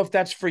don't know if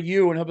that's for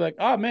you. And he'll be like,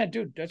 oh man,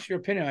 dude, that's your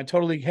opinion. I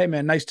totally, hey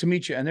man, nice to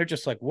meet you. And they're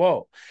just like,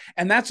 whoa.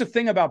 And that's the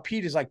thing about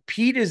Pete, is like,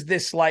 Pete is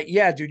this, like,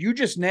 yeah, dude, you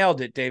just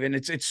nailed it, Dave. And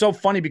it's so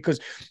funny because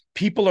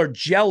people are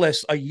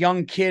jealous. A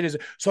young kid is,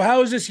 so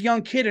how is this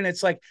young kid? And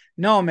it's like,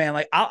 no, man,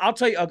 like I'll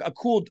tell you a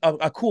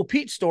cool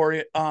Pete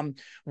story.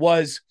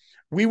 Was,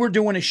 we were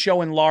doing a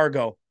show in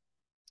Largo,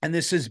 and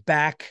this is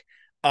back.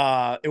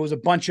 It was a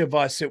bunch of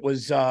us. It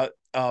was all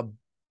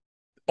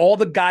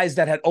the guys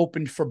that had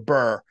opened for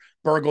Burr.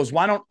 Burr goes,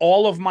 why don't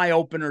all of my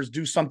openers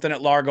do something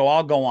at Largo?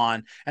 I'll go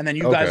on, and then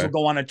you guys will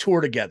go on a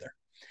tour together.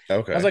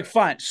 Okay. I was like,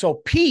 fine. So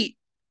Pete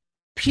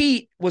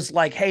was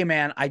like, hey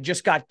man, I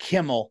just got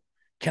Kimmel.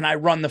 Can I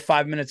run the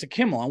 5 minutes of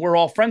Kimmel? And we're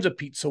all friends with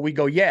Pete, so we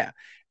go, yeah.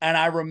 And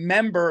I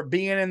remember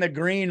being in the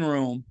green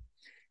room,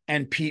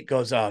 and Pete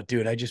goes, oh,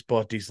 dude, I just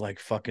bought these like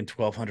fucking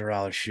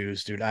 $1,200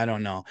 shoes, dude. I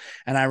don't know.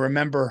 And I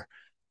remember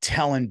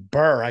telling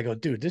Burr, I go,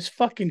 dude, this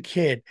fucking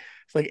kid,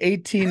 it's like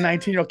 18,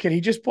 19-year-old kid. He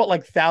just bought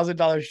like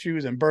 $1,000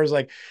 shoes. And Burr's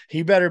like,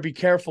 he better be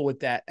careful with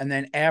that. And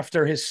then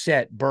after his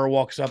set, Burr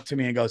walks up to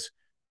me and goes,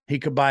 he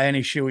could buy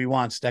any shoe he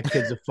wants. That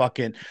kid's a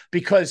fucking,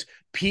 because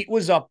Pete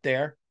was up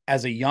there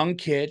as a young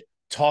kid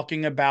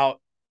talking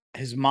about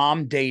his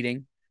mom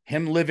dating,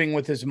 him living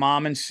with his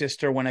mom and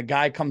sister. When a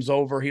guy comes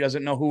over, he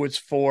doesn't know who it's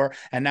for,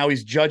 and now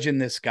he's judging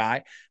this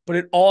guy. But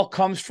it all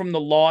comes from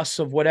the loss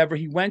of whatever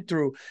he went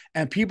through.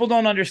 And people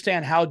don't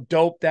understand how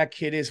dope that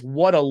kid is,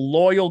 what a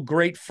loyal,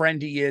 great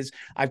friend he is.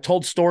 I've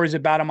told stories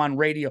about him on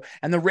radio,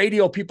 and the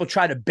radio people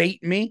try to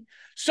bait me.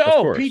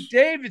 So Pete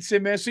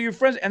Davidson, man, so you're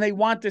friends, and they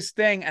want this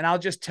thing, and I'll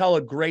just tell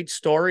a great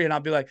story, and I'll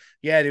be like,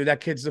 yeah, dude,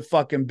 that kid's the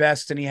fucking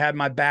best, and he had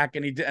my back,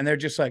 and and they're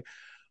just like,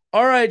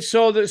 all right,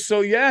 so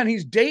yeah, and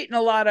he's dating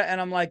a lot of, and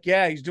I'm like,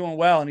 yeah, he's doing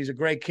well, and he's a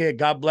great kid.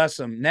 God bless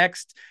him.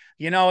 Next,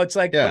 it's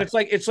like, yeah. But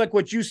it's like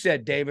what you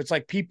said, Dave. It's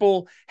like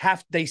people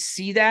they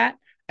see that,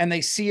 and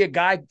they see a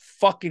guy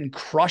fucking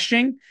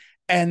crushing,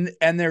 and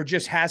there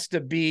just has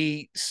to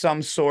be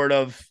some sort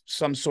of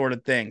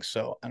thing.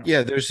 So I don't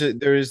know.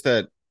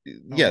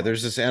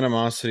 There's this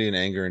animosity and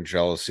anger and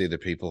jealousy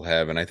that people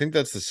have, and I think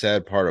that's the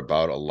sad part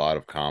about a lot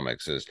of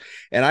comics is,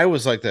 and I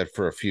was like that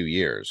for a few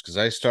years, because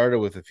I started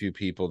with a few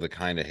people that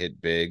kind of hit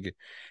big,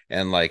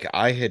 and like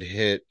I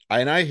hit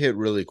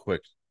really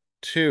quick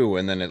too,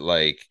 and then it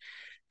like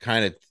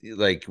kind of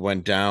like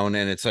went down,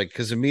 and it's like,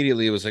 because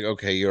immediately it was like,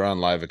 okay, you're on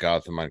Live at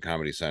Gotham on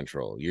Comedy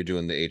Central, you're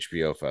doing the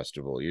HBO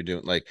festival, you're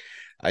doing like,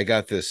 I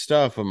got this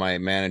stuff, and my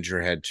manager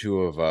had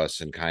two of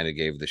us and kind of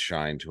gave the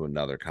shine to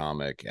another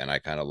comic, and I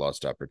kind of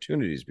lost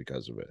opportunities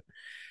because of it.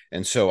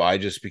 And so I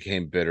just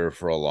became bitter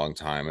for a long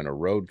time and a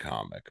road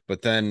comic.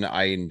 But then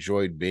I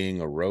enjoyed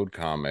being a road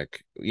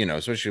comic,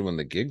 especially when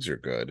the gigs are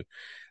good.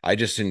 I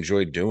just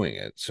enjoyed doing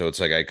it. So it's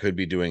like I could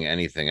be doing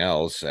anything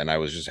else, and I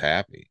was just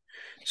happy.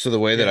 So the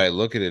way that I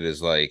look at it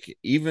is like,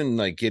 even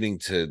like getting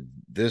to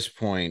this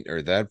point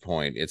or that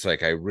point, it's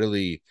like I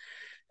really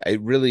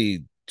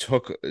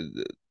took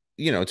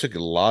it took a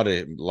lot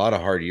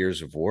of hard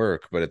years of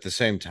work, but at the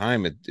same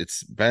time,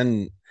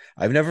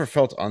 I've never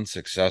felt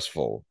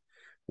unsuccessful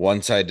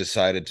once I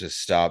decided to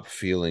stop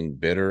feeling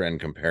bitter and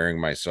comparing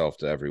myself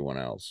to everyone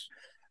else.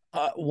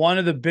 One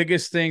of the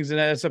biggest things, and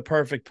that's a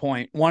perfect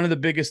point, one of the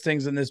biggest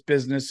things in this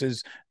business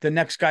is the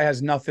next guy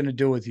has nothing to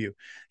do with you,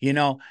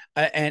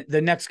 and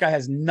the next guy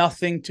has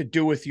nothing to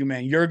do with you,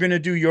 man. You're going to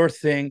do your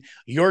thing.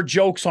 Your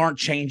jokes aren't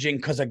changing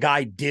because a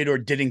guy did or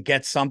didn't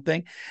get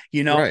something,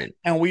 right.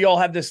 And we all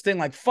have this thing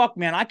like, fuck,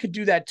 man, I could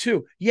do that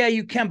too. Yeah,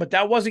 you can, but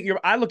I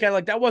look at it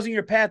like that wasn't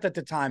your path at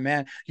the time,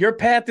 man. Your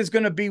path is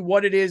going to be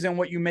what it is and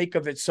what you make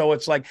of it. So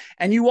it's like,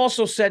 and you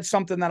also said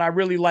something that I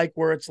really like,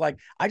 where it's like,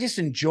 I just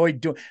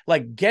enjoyed doing,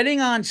 like,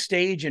 getting on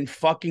stage and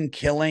fucking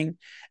killing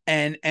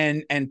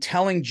and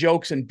telling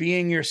jokes and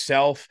being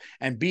yourself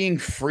and being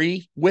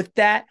free with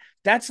that,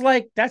 that's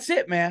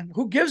it, man.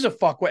 Who gives a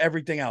fuck with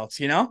everything else,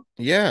 you know?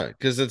 Yeah,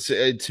 because it's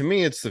to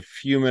me, it's the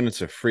few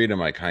minutes of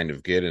freedom I kind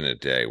of get in a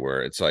day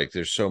where it's like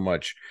there's so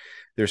much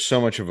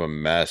of a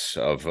mess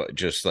of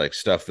just like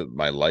stuff that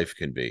my life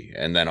can be,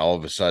 and then all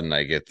of a sudden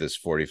I get this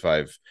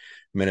 45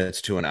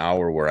 minutes to an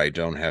hour where I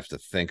don't have to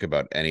think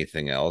about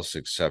anything else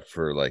except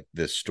for like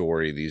this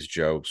story, these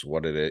jokes,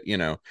 what it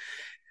is,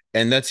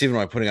 and that's even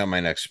why putting out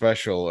my next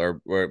special or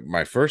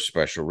my first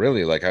special,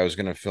 really. Like I was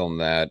going to film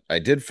that. I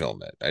did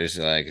film it. I just,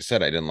 like I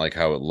said, I didn't like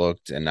how it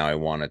looked, and now I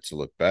want it to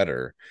look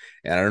better.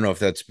 And I don't know if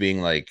that's being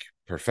like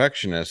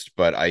perfectionist,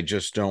 but I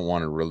just don't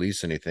want to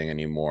release anything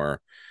anymore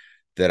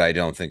that I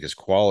don't think is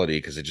quality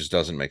because it just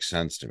doesn't make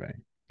sense to me.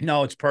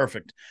 No, it's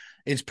perfect.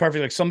 It's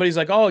perfect. Like somebody's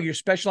like, "Oh, you're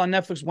special on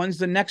Netflix. When's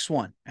the next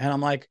one?" And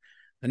I'm like,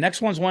 "The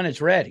next one's when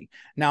it's ready."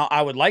 Now,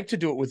 I would like to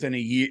do it within a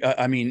year.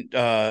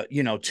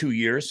 2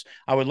 years.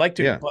 I would like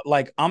to, Yeah. but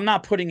like, I'm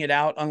not putting it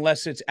out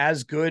unless it's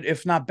as good,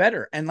 if not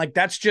better. And like,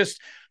 that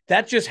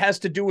just has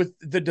to do with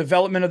the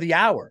development of the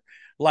hour.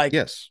 Like,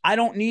 Yes. I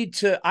don't need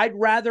to. I'd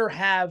rather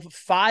have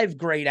 5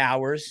 great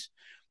hours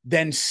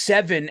than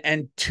seven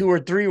and two or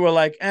three were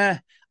like, eh.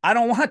 I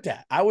don't want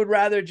that. I would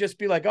rather just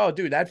be like, oh,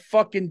 dude, that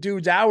fucking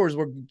dude's hours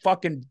were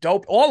fucking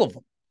dope. All of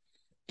them.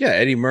 Yeah.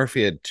 Eddie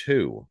Murphy had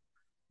two.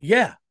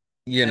 Yeah.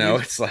 And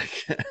he's, It's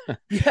like,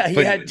 yeah, he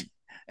but had,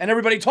 and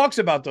everybody talks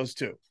about those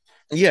two.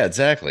 yeah,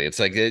 exactly. It's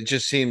like it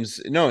just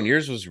seems no, and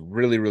yours was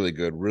really, really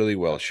good, really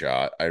well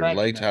shot. I Thank you,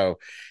 liked man. how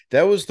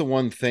that was the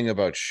one thing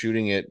about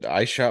shooting it.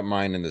 I shot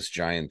mine in this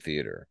giant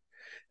theater.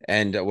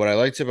 And what I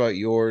liked about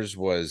yours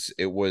was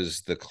it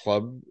was the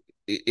club,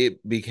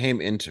 it became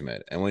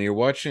intimate. And when you're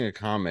watching a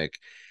comic,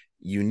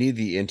 you need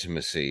the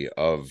intimacy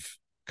of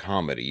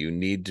comedy.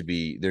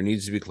 There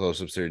needs to be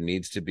close-ups, you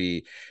need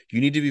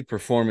to be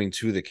performing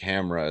to the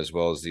camera as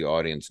well as the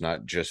audience,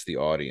 not just the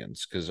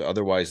audience, because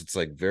otherwise it's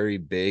like very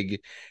big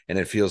and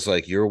it feels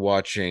like you're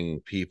watching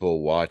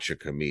people watch a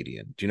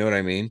comedian. Do you know what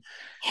I mean?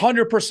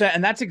 100%.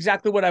 And that's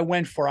exactly what I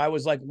went for. I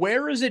was like,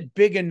 where is it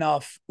big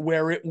enough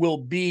where it will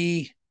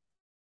be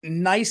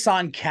nice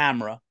on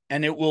camera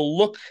and it will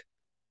look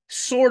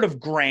sort of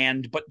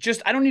grand, but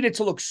just I don't need it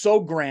to look so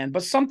grand,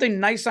 but something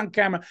nice on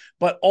camera,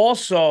 but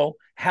also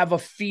have a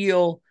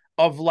feel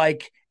of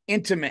like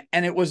intimate.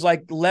 And it was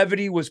like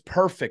levity was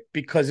perfect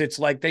because it's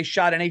like they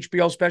shot an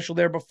HBO special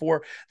there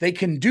before. They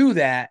can do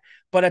that,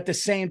 but at the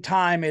same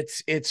time,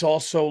 it's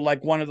also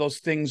like one of those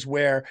things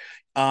where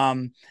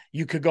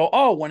you could go,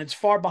 oh, when it's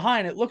far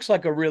behind, it looks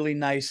like a really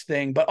nice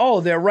thing, but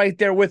oh, they're right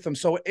there with them.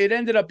 So it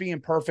ended up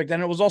being perfect.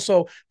 And it was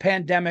also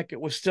pandemic.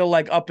 It was still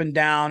like up and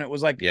down. It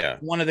was like Yeah.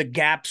 one of the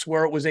gaps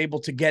where it was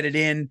able to get it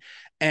in.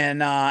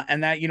 And that,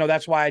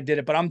 that's why I did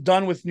it. But I'm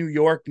done with New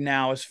York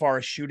now as far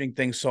as shooting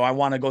things. So I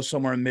want to go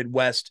somewhere in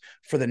Midwest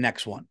for the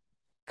next one.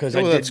 Because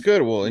I Oh, that's did.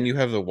 good. Well, and Yeah. you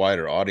have the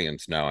wider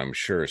audience now, I'm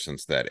sure,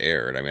 since that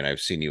aired. I mean,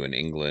 I've seen you in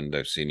England,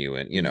 I've seen you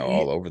in,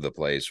 all over the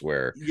place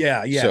where,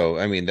 Yeah, yeah. so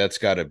I mean, that's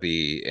got to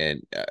be,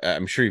 and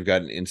I'm sure you've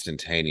gotten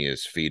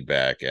instantaneous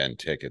feedback and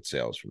ticket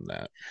sales from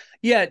that.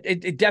 Yeah,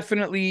 it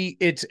definitely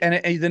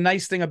the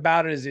nice thing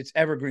about it is it's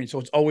evergreen, so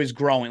it's always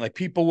growing. Like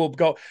people will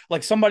go,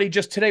 like somebody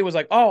just today was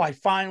like, "Oh, I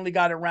finally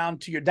got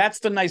around to your." That's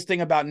the nice thing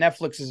about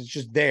Netflix is it's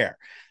just there.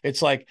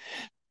 It's like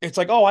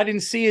oh, I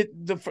didn't see it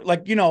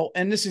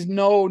and this is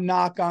no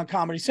knock on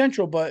Comedy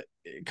Central, but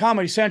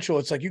Comedy Central,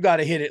 it's like you got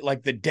to hit it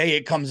like the day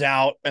it comes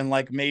out and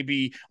like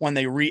maybe when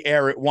they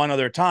re-air it one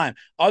other time.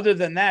 Other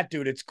than that,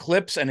 dude, it's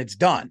clips and it's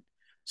done.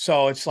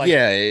 So it's like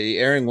Yeah,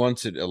 airing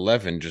once at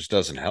 11 just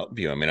doesn't help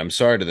you. I mean, I'm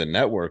sorry to the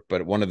network,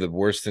 but one of the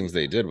worst things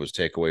they did was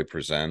take away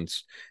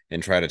Presents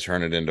and try to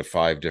turn it into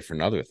five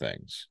different other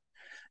things.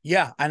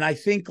 yeah, and I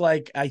think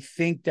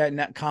that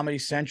Net Comedy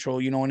Central,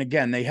 and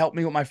again, they helped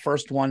me with my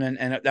first one,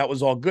 and that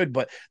was all good,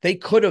 but they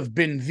could have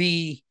been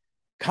the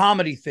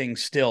comedy thing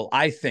still,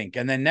 I think.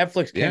 And then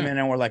Netflix came Yeah, in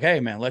and we're like, hey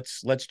man,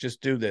 let's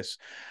just do this.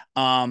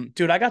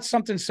 Dude, I got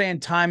something saying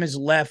time is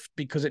left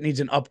because it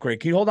needs an upgrade.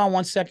 Can you hold on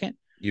 1 second?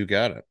 you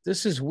got it.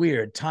 This is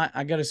weird. Time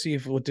I gotta see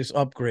if what this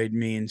upgrade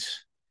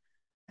means.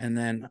 And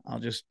then I'll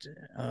just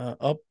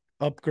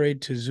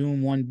upgrade to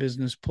Zoom One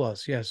Business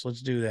Plus. Yes,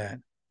 let's do that.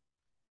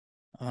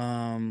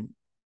 Um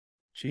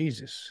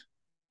Jesus.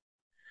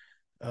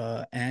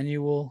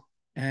 Annual,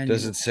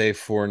 Does it annual. say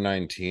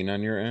 419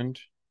 on your end?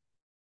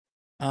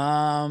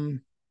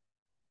 Um,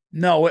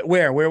 no,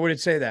 where would it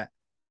say that?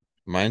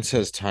 Mine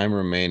says time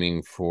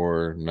remaining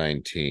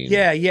 419.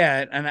 Yeah,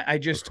 yeah. And I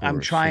just, I'm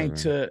Before trying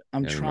seven. to,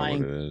 I'm I don't know what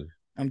trying, it is.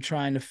 I'm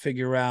trying to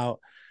figure out.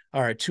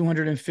 All right,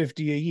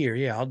 250 a year.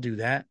 Yeah, I'll do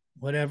that.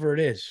 Whatever it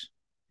is.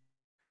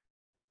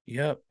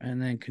 Yep.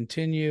 And then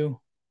continue.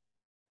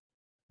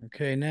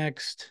 Okay,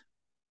 next.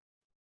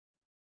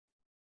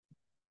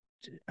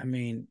 I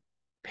mean,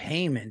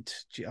 payment.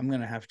 Gee, I'm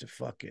gonna have to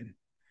fucking.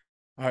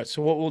 All right.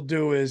 So what we'll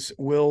do is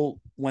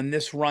when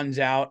this runs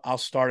out, I'll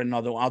start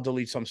another one. I'll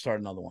delete some, start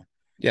another one.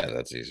 Yeah,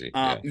 that's easy.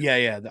 Yeah. Yeah,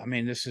 yeah. I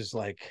mean, this is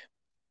like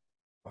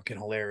Fucking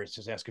hilarious.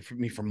 Just asking for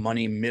me for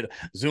money.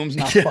 Zoom's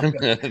not fucking.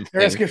 They're Thing.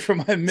 asking for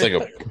my It's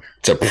like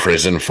it's a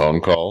prison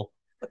phone call.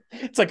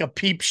 It's like a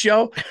peep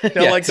show.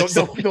 They're Yeah, like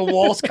the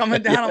walls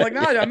coming down. I'm like,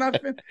 no, I'm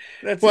not.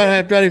 That's well,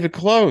 I'm not even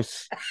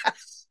close.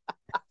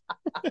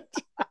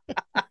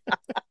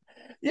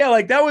 yeah.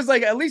 Like that was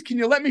like, at least can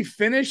you let me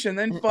finish and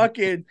then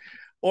fucking,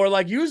 or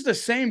like use the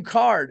same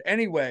card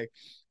anyway.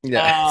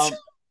 Yeah.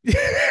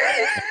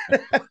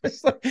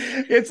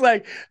 It's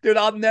like, dude,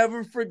 I'll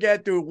never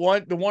forget, dude.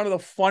 One of the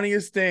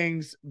funniest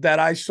things that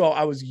I saw.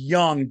 I was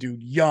young,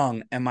 dude,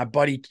 young, and my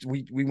buddy,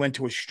 we went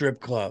to a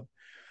strip club,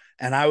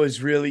 and I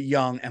was really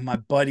young, and my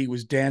buddy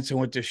was dancing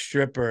with the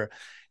stripper,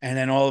 and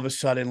then all of a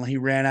sudden he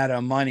ran out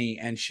of money,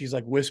 and she's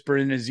like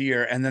whispering in his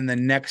ear, and then the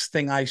next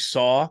thing I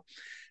saw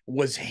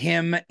was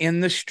him in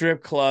the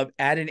strip club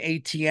at an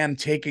ATM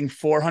taking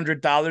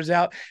 $400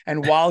 out,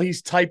 and while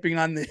he's typing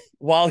into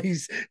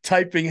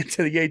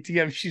the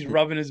ATM, she's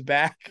rubbing his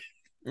back.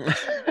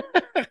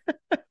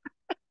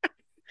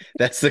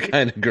 That's the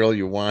kind of girl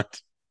you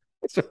want.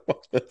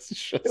 That's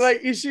just...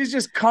 like she's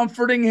just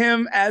comforting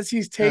him as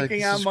he's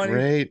taking out money,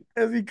 great,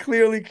 as he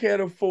clearly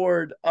can't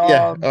afford.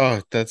 Yeah.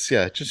 Oh, that's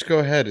yeah. Just go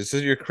ahead. Is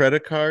this your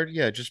credit card?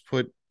 Yeah. Just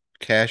put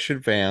cash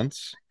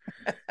advance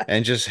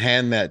and just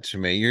hand that to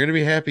me. You're gonna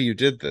be happy you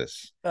did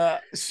this.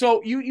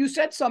 So you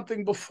said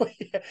something before.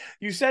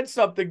 You said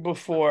something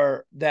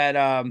before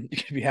that you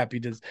could be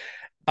happy to.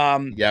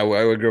 Yeah, well,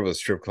 I would grow up with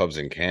strip clubs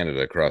in Canada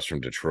across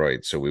from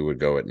Detroit, so we would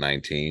go at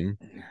 19.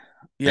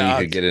 Yeah, and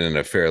you could get in at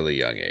a fairly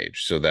young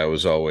age. So that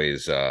was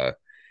always like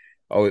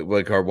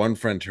our one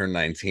friend turned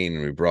 19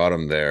 and we brought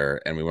him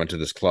there and we went to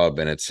this club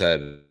and it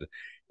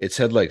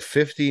said like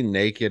 50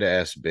 naked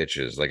ass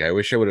bitches. Like I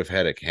wish I would have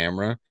had a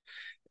camera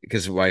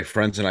because my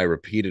friends and I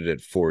repeated it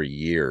for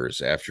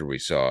years after we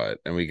saw it.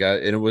 And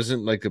it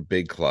wasn't like a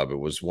big club. It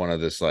was one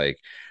of this like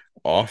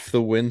off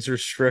the Windsor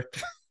Strip.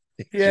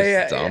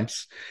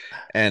 Dumps.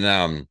 Yeah.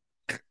 And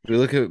we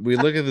look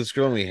at this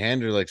girl and we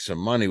hand her like some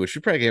money, which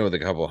we probably came with a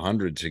couple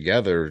hundred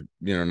together,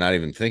 not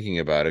even thinking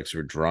about it because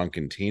we're drunk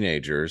and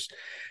teenagers.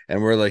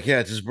 And we're like, yeah,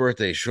 it's his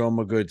birthday. Show him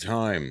a good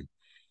time.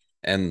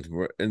 And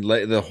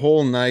the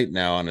whole night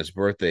now on his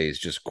birthday is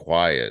just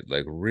quiet,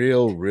 like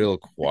real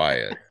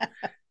quiet.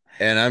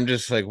 And I'm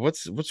just like,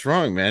 what's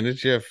wrong, man?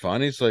 Did you have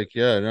fun? He's like,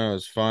 yeah, no,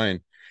 it's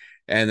fine.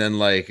 And then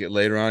like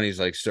later on, he's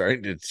like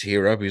starting to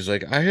tear up. He's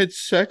like, I had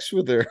sex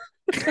with her.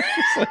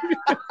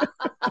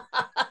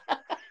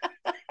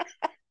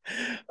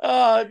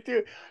 Oh,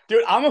 dude,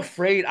 I'm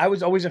afraid. I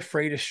was always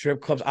afraid of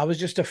strip clubs. I was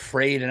just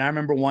afraid. And I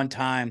remember one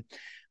time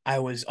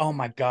oh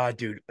my God,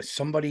 dude,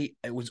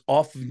 it was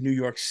off of New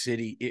York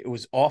City. It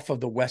was off of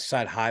the West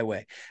Side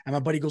Highway. And my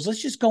buddy goes,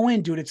 let's just go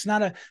in, dude. It's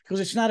not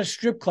a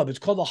strip club. It's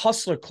called the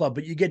Hustler Club,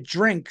 but you get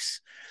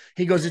drinks.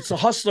 He goes, it's a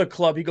Hustler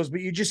Club. He goes,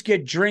 but you just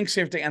get drinks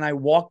and everything. And I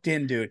walked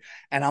in, dude,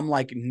 and I'm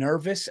like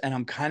nervous and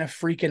I'm kind of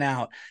freaking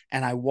out.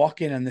 And I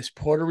walk in and this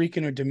Puerto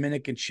Rican or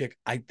Dominican chick,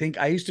 I think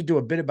I used to do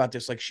a bit about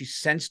this. Like she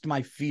sensed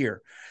my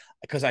fear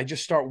because I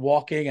just start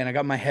walking and I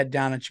got my head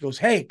down and she goes,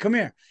 hey, come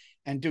here.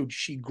 And dude,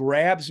 she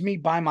grabs me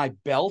by my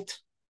belt.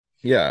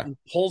 Yeah. And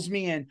pulls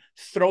me in,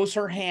 throws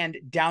her hand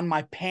down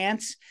my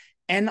pants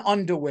and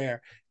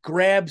underwear,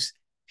 grabs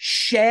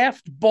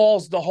shaft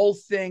balls the whole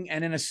thing.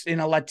 And in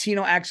a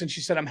Latino accent,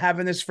 she said, I'm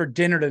having this for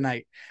dinner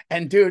tonight.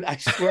 And dude, I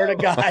swear to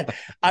God,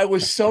 I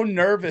was so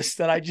nervous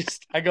that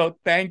I go,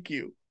 thank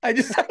you. I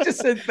just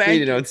said thank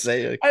you. Don't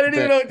say it. I didn't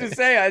even know what to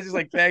say. I was just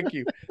like, thank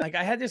you. Like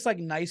I had this like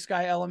nice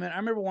guy element. I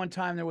remember one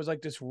time there was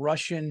like this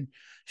Russian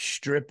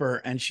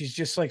stripper and she's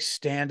just like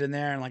standing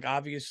there and like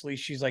obviously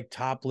she's like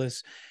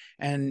topless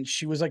and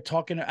she was like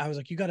talking. I was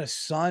like, you got a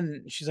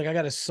son? She's like, I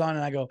got a son.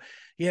 And I go,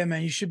 yeah,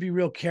 man, you should be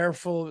real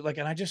careful. Like,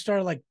 and I just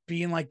started like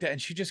being like that. And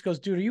she just goes,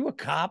 dude, are you a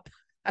cop?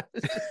 I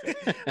was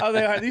like, all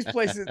right, these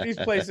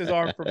places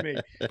aren't for me.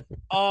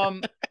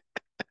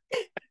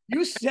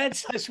 You said,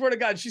 I swear to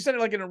God, she said it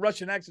like in a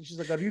Russian accent. She's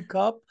like, "Are you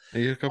cop?"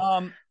 Because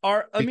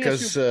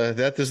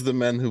that is the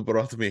man who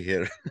brought me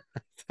here.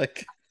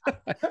 Like,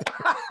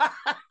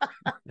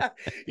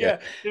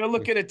 yeah, they're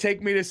looking to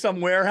take me to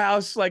some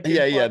warehouse. Like,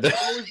 yeah.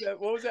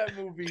 What was that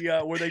movie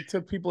where they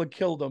took people and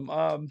killed them?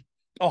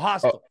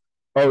 Hostel.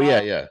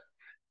 Yeah.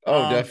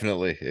 Oh,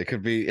 definitely. It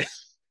could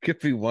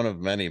be one of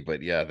many,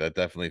 but yeah, that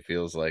definitely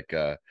feels like.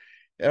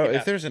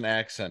 If there's an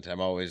accent, I'm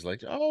always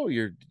like, oh,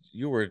 you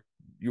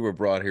were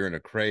brought here in a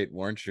crate,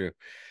 weren't you?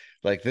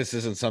 Like this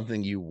isn't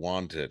something you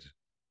wanted,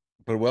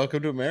 but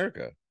welcome to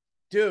America,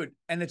 dude.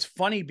 And it's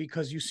funny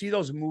because you see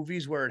those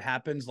movies where it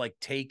happens, like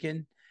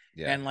Taken,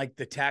 and like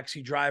the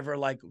taxi driver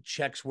like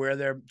checks where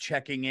they're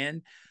checking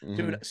in. Mm-hmm.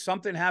 Dude,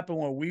 something happened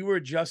when we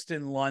were just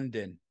in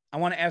London. I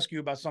want to ask you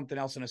about something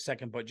else in a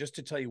second, but just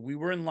to tell you, we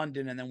were in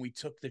London and then we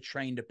took the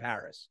train to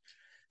Paris.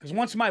 Because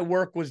once my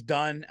work was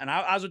done, and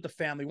I was with the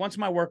family, once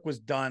my work was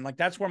done, like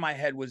that's where my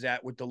head was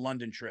at with the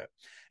London trip.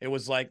 It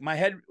was like my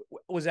head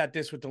was at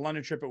this with the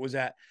London trip. It was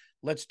at,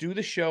 let's do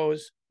the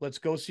shows, let's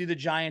go see the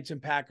Giants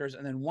and Packers.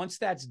 And then once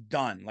that's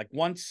done, like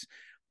once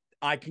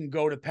I can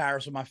go to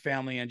Paris with my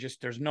family and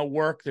just, there's no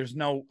work, there's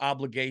no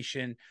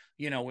obligation.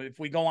 If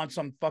we go on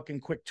some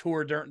fucking quick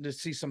tour to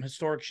see some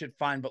historic shit,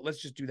 fine, but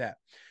let's just do that.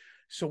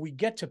 So we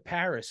get to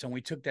Paris and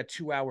we took that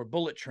 2 hour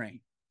bullet train,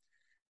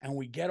 and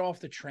we get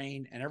off the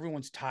train and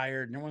everyone's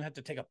tired and everyone had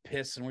to take a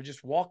piss, and we're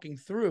just walking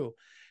through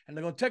and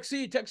they go,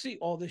 taxi,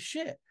 all this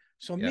shit.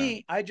 So Yeah.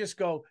 I just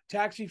go,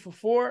 taxi for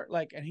four,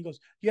 and he goes,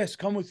 yes,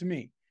 come with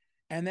me.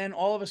 And then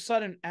all of a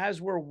sudden,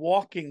 as we're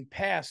walking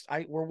past,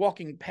 we're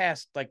walking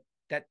past like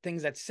that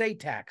things that say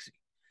taxi.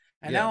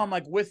 And Yeah. now I'm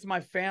like with my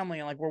family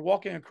and like we're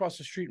walking across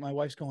the street. My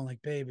wife's going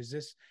like, babe, is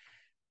this?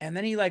 And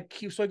then he like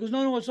keeps, so he goes,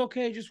 no, it's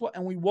okay. Just what?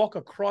 And we walk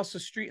across the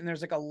street and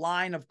there's like a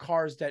line of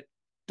cars that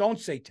don't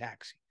say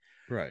taxi.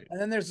 Right.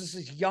 And then there's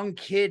this young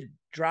kid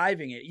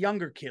driving it,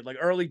 younger kid, like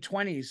early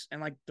 20s,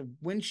 and like the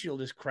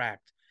windshield is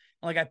cracked.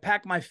 And, like I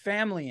pack my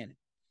family in it.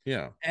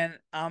 Yeah. And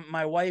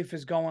my wife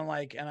is going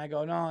like, and I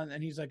go, no.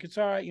 And he's like, it's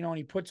all right. And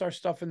he puts our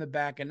stuff in the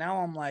back. And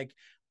now I'm like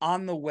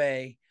on the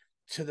way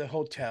to the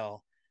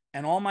hotel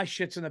and all my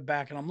shit's in the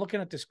back. And I'm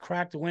looking at this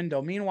cracked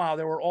window. Meanwhile,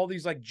 there were all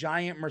these like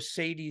giant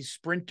Mercedes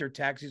Sprinter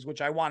taxis,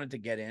 which I wanted to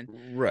get in.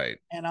 Right.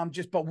 And I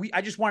just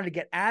wanted to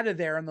get out of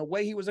there. And the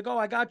way he was like, oh,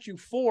 I got you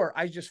four.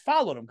 I just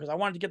followed him because I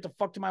wanted to get the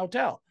fuck to my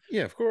hotel.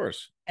 Yeah, of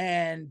course.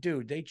 And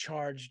dude, they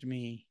charged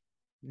me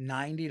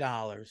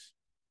 $90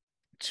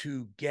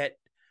 to get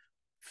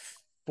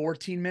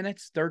 14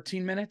 minutes,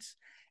 13 minutes.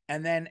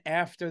 And then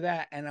after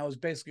that, and I was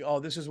basically, oh,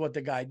 this is what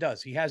the guy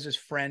does. He has his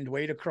friend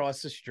wait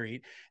across the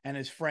street, and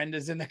his friend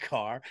is in the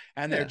car,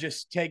 and they're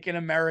just taking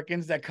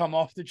Americans that come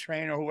off the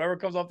train or whoever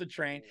comes off the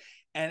train.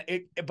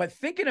 But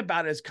thinking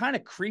about it is kind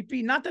of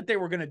creepy. Not that they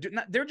were going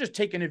to they're just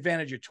taking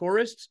advantage of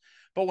tourists.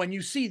 But when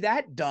you see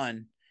that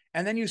done,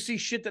 and then you see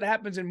shit that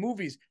happens in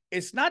movies,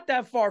 it's not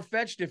that far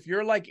fetched. If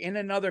you're like in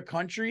another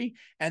country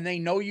and they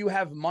know you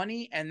have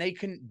money and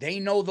they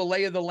know the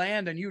lay of the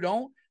land and you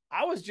don't.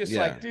 I was just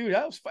like, dude,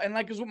 that was fun. And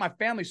like, it was with my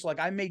family. So like,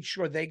 I made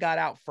sure they got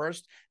out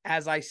first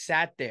as I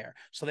sat there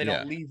so they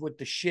don't leave with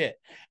the shit.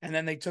 And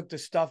then they took the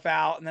stuff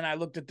out. And then I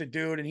looked at the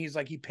dude and he's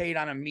like, he paid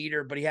on a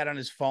meter, but he had on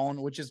his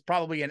phone, which is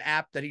probably an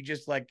app that he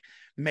just like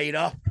made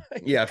up.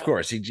 Yeah, of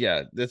course.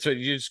 That's what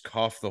you just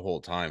cough the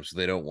whole time. So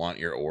they don't want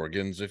your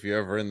organs if you're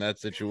ever in that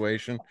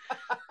situation.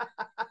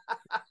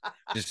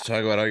 Just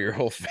talk about how your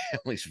whole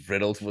family's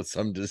riddled with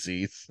some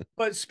disease.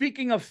 But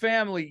speaking of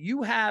family,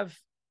 you have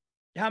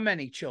how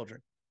many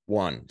children?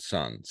 One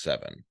son,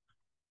 7.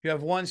 You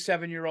have one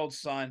 7-year-old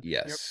son.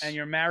 Yes. And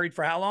you're married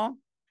for how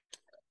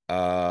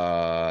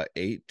long?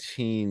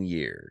 18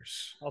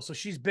 years. Oh, so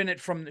she's been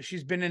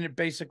in it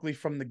basically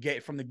from the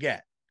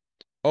get.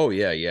 Oh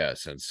yeah.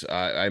 Since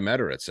I met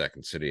her at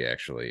Second City,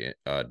 actually,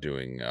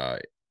 doing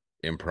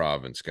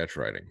improv and sketch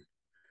writing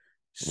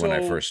when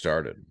I first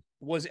started.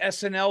 Was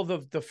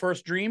SNL the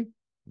first dream?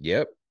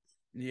 Yep.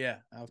 Yeah.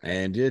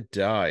 Okay. And it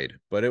died,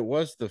 but it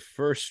was the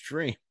first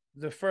dream.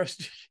 The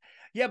first.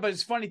 Yeah, but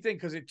it's a funny thing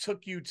because it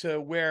took you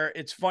to where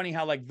it's funny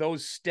how like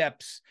those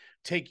steps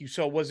take you.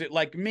 So was it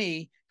like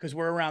me? Because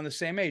we're around the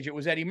same age. It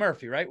was Eddie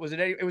Murphy, right? Was it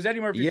Eddie? It was Eddie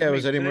Murphy. Yeah, it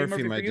was Eddie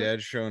Murphy. My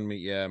dad showed me.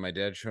 Yeah, my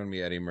dad showed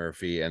me Eddie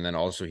Murphy, and then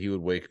also he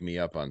would wake me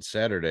up on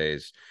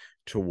Saturdays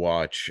to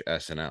watch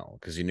SNL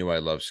because he knew I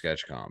loved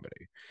sketch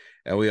comedy.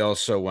 And we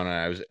also, when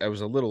I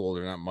was a little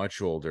older, not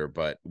much older,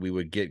 but we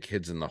would get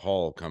Kids in the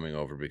Hall coming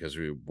over because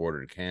we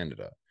bordered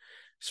Canada.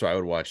 So I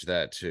would watch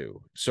that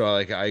too. So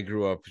like I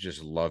grew up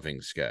just loving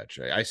sketch.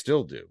 I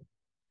still do.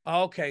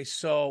 Okay,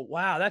 so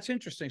wow, that's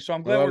interesting. So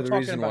I'm glad A lot we're of the talking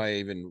reason about. why I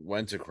even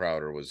went to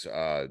Crowder was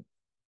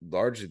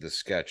largely the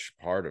sketch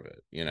part of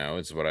it.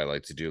 It's what I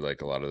like to do.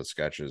 Like a lot of the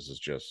sketches is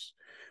just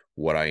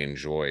what I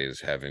enjoy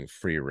is having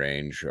free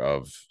range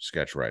of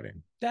sketch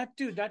writing.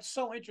 That's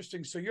so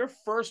interesting. So your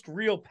first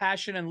real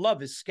passion and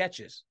love is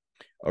sketches.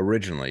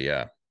 Originally,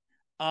 yeah.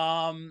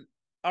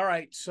 All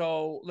right,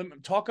 so let me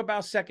talk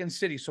about Second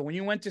City. So when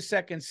you went to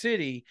Second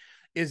City,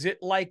 is it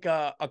like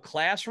a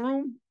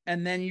classroom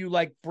and then you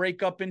like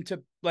break up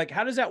into like,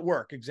 how does that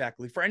work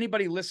exactly for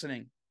anybody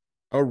listening?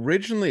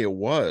 Originally it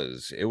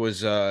was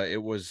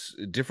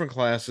different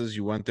classes.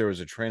 You went there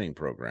as a training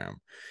program,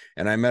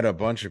 and I met a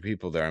bunch of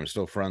people there. I'm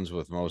still friends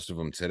with most of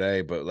them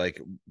today, but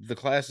like the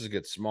classes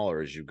get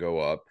smaller as you go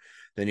up.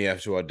 Then you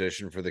have to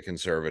audition for the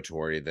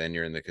conservatory. Then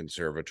you're in the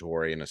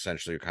conservatory, and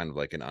essentially you're kind of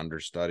like an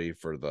understudy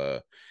for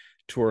the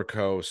tour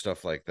co,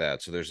 stuff like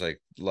that. So there's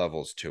like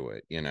levels to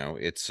it.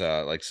 It's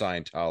like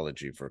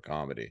Scientology for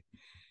comedy.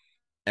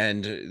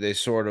 And they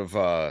sort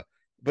of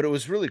but it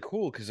was really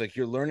cool because like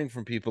you're learning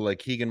from people like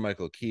Keegan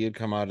Michael Key had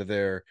come out of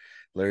there,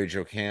 Larry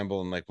Joe Campbell,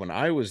 and like when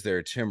I was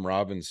there, Tim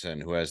Robinson,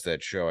 who has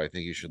that show, I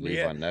Think You Should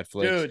Leave, on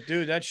Netflix.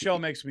 Dude, that show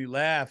makes me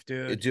laugh,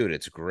 dude,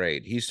 it's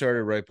great. He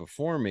started right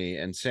before me,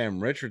 and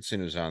Sam Richardson,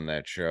 who's on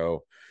that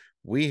show.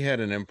 We had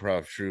an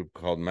improv troupe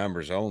called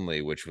Members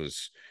Only, which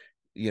was,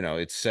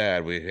 it's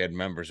sad we had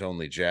members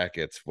only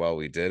jackets while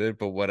we did it,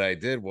 but what I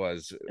did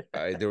was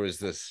there was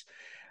this.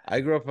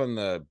 I grew up on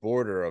the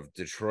border of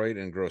Detroit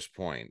and Grosse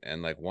Pointe,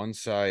 and like one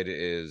side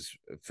is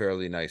a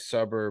fairly nice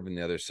suburb, and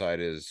the other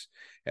side is,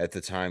 at the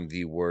time,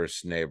 the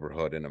worst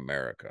neighborhood in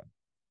America.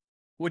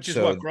 which is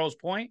what, So Grosse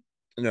Point?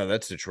 no,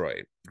 that's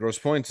Detroit. Grosse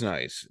Point's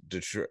nice.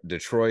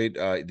 Detroit,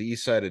 the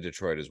east side of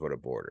Detroit is what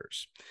it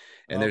borders.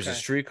 And there's a Okay.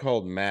 street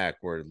called Mac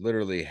where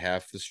literally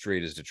half the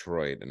street is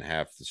Detroit and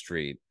half the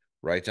street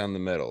right down the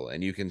middle.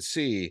 And you can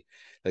see,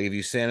 like, if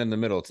you stand in the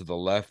middle, to the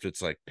left,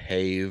 it's like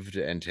paved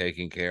and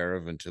taken care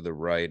of, and to the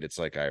right, it's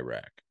like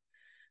Iraq.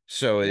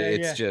 So Yeah,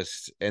 it's yeah.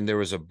 just, and there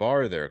was a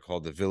bar there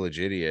called the Village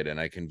Idiot, and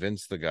I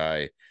convinced the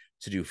guy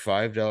to do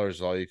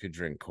 $5 all you could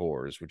drink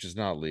Coors, which is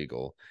not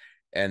legal,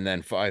 and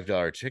then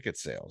 $5 ticket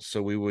sales.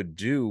 So we would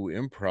do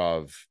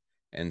improv,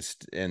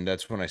 and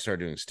that's when I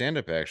started doing stand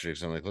up actually.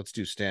 Because I'm like, let's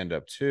do stand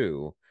up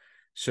too.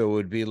 So it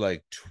would be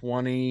like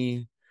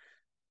 20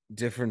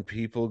 different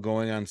people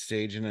going on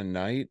stage in a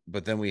night,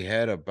 but then we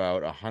had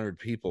about 100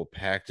 people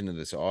packed into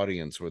this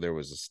audience where there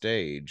was a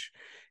stage.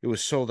 It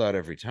was sold out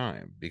every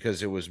time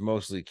because it was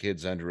mostly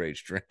kids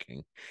underage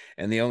drinking.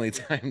 And the only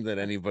time that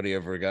anybody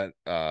ever got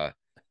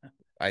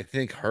I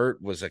think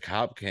hurt was a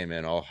cop came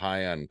in all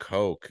high on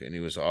coke and he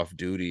was off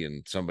duty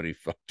and somebody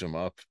fucked him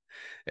up.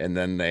 And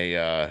then they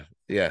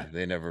yeah,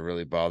 they never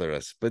really bothered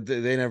us, but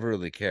they never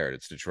really cared.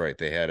 It's Detroit.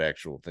 They had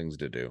actual things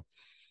to do.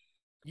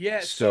 Yeah.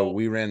 So So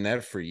we ran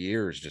that for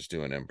years, just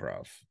doing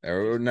improv,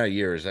 or just not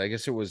years. I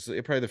guess it was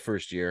probably the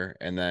first year,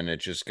 and then it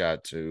just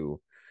got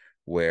to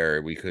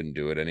where we couldn't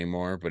do it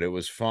anymore. But it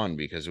was fun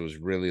because it was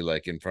really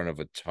like in front of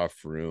a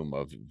tough room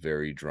of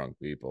very drunk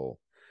people,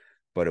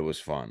 but it was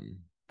fun.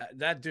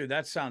 that dude,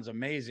 that sounds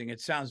amazing. It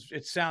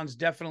sounds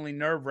definitely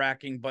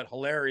nerve-wracking, but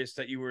hilarious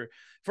that you were,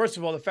 first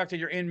of all, the fact that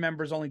you're in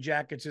members only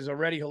jackets is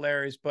already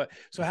hilarious. But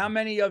so how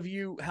many of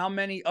you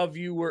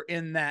were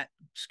in that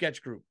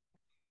sketch group?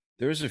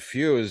 There's a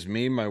few. It was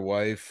me, my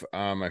wife,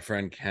 my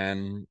friend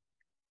Ken,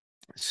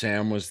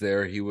 Sam was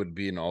there. He would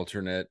be an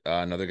alternate.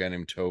 Another guy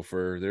named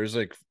Topher. There's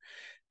like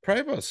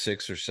probably about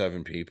 6 or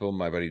 7 people.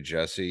 My buddy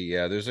Jesse.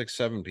 Yeah, there's like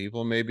 7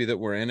 people maybe that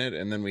were in it,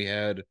 and then we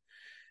had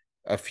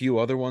a few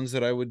other ones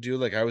that I would do.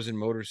 Like I was in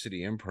Motor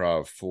City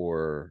Improv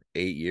for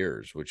 8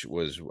 years, which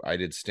was I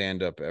did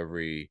stand up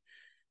every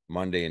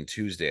Monday and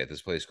Tuesday at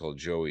this place called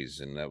Joey's,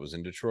 and that was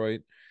in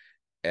Detroit.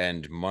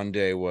 And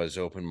Monday was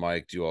open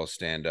mic, do all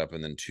stand up,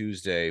 and then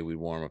Tuesday we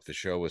warm up the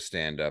show with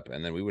stand up,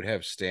 and then we would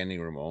have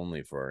standing room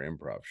only for our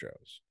improv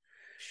shows.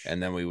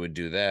 And then we would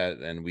do that,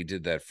 and we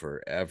did that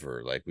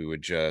forever. Like we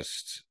would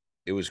just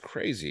it was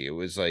crazy. It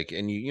was like,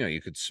 and you know,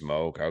 you could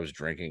smoke. I was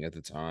drinking at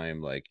the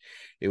time. Like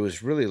it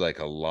was really like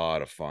a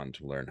lot of fun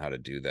to learn how to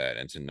do that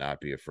and to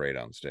not be afraid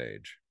on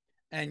stage.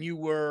 And you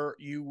were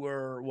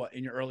what,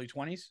 in your early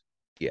 20s?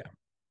 Yeah.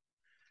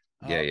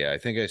 Yeah, Uh, yeah. I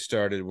think I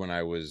started when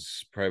I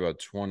was probably about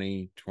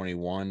 20,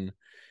 21,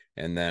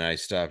 and then I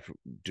stopped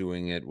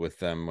doing it with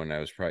them when I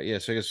was probably, yeah,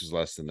 so I guess it was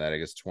less than that. I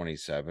guess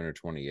 27 or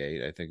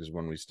 28, I think is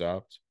when we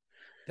stopped.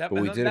 that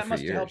But we did it that for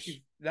must have helped years.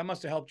 you. That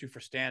must have helped you for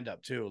stand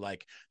up too.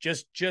 Like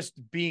just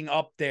being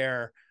up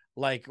there.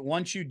 Like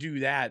once you do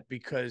that,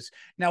 because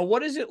now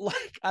what is it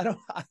like? I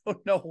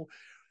don't know.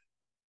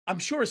 I'm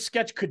sure a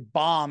sketch could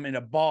bomb in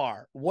a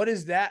bar. What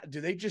is that?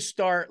 Do they just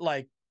start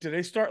like? Do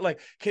they start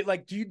like?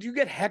 Like do you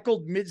get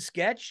heckled mid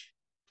sketch?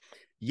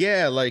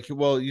 Yeah, like,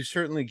 well, you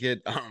certainly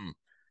get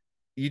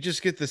you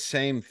just get the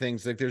same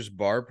things. Like there's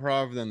bar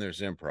prov, then there's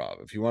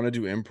improv. If you want to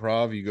do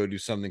improv, you go do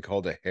something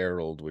called a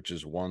herald, which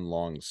is one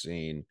long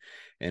scene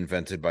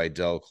invented by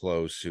Del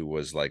Close, who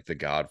was like the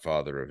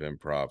godfather of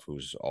improv,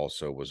 who's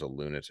also was a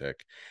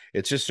lunatic.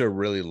 It's just a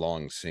really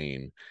long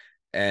scene.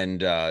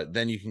 And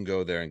then you can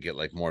go there and get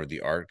like more of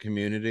the art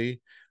community.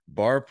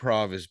 Bar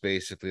prov is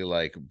basically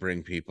like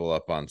bring people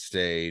up on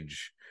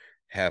stage,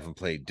 have them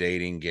play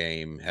dating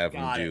game, have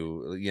them Got it.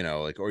 do, you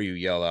know, like, or you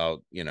yell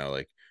out, you know,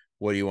 like,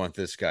 what do you want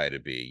this guy to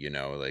be? You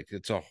know, like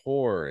it's a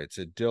whore, it's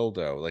a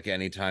dildo. Like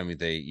anytime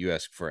you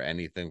ask for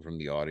anything from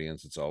the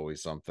audience, it's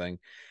always something.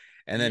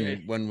 And Yeah.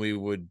 then when we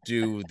would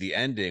do the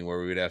ending where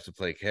we would have to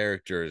play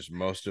characters,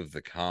 most of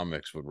the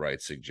comics would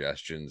write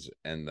suggestions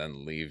and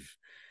then leave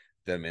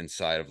them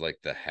inside of like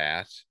the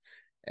hat.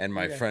 And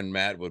my Yeah. friend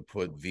Matt would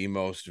put the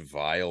most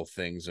vile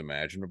things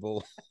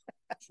imaginable.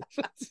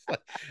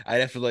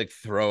 I'd have to like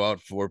throw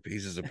out 4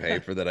 pieces of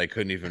paper that I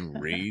couldn't even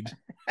read.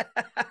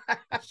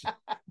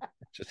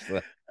 Just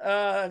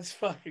That's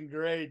fucking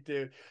great,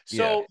 dude.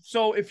 yeah.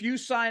 So if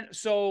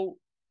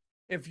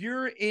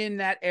you're in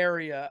that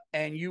area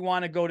and you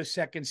want to go to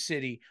Second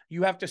City,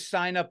 you have to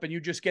sign up and you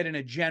just get in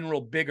a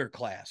general bigger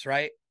class,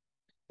 right?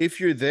 If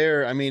you're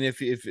there, I mean,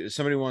 if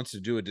somebody wants to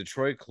do it,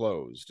 Detroit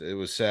closed. It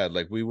was sad.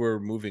 Like we were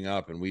moving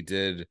up, and we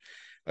did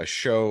a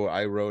show.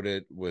 I wrote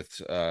it with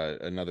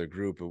another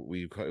group.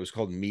 It was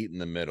called Meet in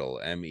the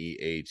Middle,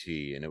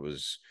 MEAT, and it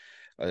was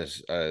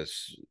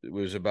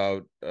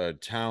about a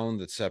town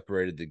that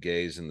separated the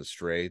gays and the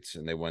straights,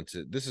 and they went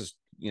to this is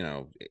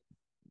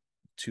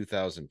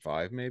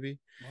 2005 maybe.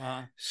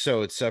 Uh,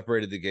 So it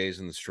separated the gays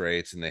and the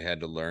straights, and they had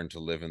to learn to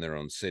live in their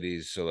own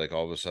cities. So like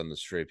all of a sudden, the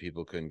straight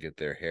people couldn't get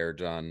their hair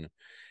done,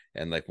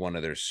 and like one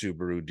of their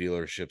Subaru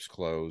dealerships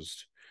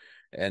closed.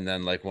 And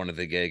then like one of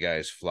the gay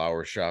guys'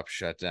 flower shop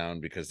shut down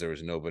because there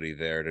was nobody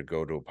there to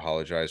go to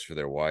apologize for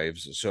their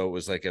wives. So it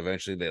was like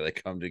eventually they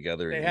like come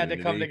together in They had to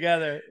come unity.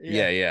 together.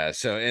 Yeah, Yeah. yeah.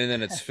 So and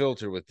then it's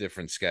filtered with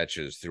different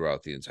sketches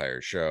throughout the entire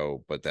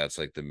show, but that's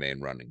like the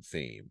main running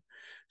theme.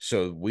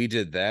 So we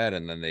did that,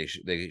 and then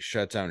they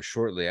shut down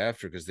shortly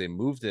after because they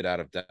moved it out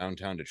of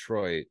downtown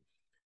Detroit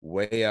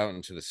way out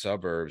into the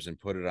suburbs and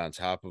put it on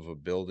top of a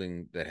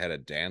building that had a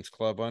dance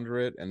club under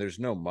it, and there's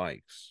no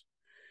mics.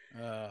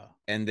 Uh,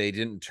 And they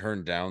didn't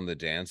turn down the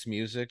dance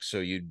music, so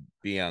you'd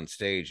be on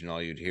stage and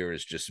all you'd hear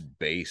is just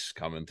bass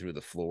coming through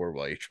the floor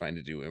while you're trying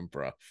to do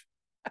improv.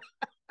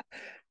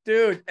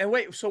 dude, and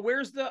wait, so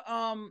where's the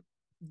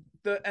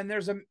and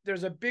there's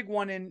a big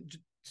one in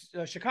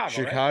Chicago, right?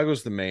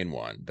 Chicago's the main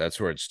one. That's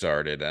where it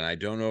started, and I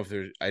don't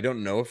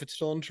know if it's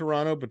still in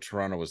Toronto, but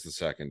Toronto was the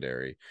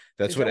secondary.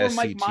 That's Is what that where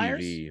Mike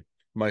Myers? SCTV.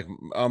 Mike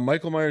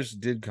Michael Myers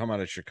did come out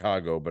of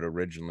Chicago, but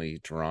originally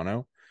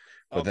Toronto,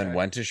 but then Okay.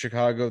 went to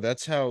Chicago.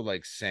 That's how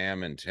like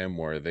Sam and Tim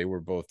were. They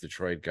were both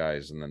Detroit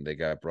guys, and then they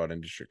got brought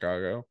into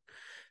Chicago.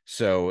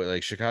 So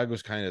like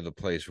Chicago's kind of the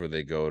place where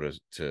they go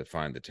to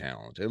find the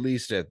talent. At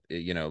least at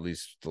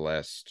least the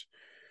last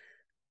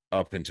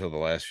up until the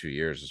last few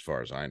years, as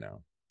far as I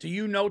know. Do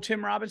you know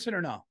Tim Robinson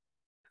or no?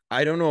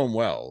 I don't know him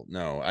well.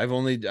 No, I've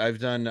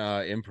done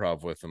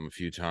improv with him a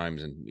few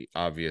times, and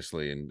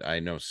obviously, and I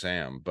know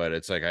Sam, but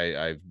it's like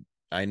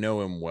I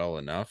know him well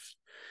enough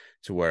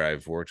to where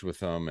I've worked with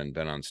him and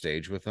been on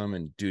stage with him,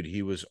 and dude,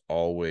 he was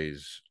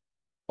always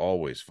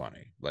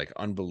funny, like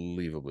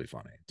unbelievably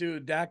funny.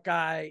 Dude, that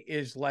guy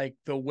is like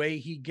the way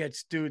he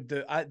gets, dude.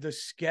 The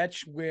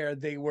sketch where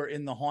they were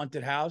in the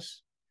haunted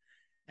house,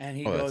 and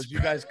he Oh, that's goes,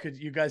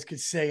 "You guys could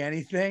say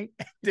anything,"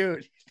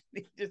 dude.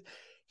 He just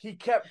he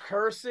kept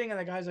cursing, and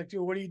the guy's like, "Dude,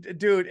 what do you,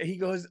 dude?" And he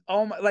goes,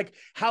 "Oh my!" Like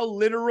how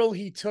literal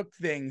he took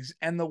things,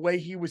 and the way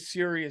he was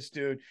serious,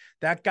 dude.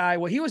 That guy,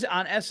 well, he was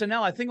on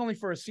SNL, I think, only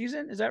for a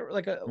season. Is that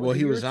like well, a he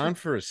year or was two? on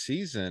for a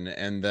season,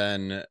 and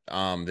then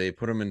they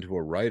put him into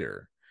a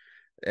writer,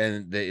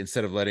 and they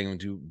instead of letting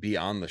him be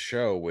on the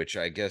show, which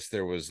I guess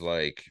there was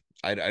like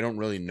I don't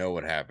really know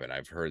what happened.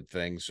 I've heard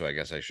things, so I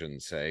guess I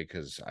shouldn't say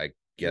because I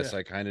guess Yeah,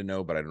 I kind of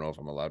know, but I don't know if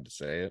I'm allowed to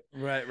say it.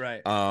 right,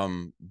 right.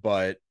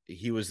 But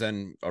he was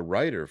then a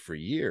writer for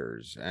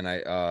years, and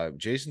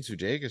Jason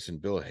Sudeikis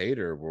and Bill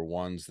Hader were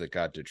ones that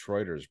got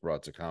Detroiters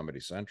brought to Comedy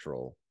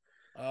Central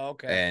Oh,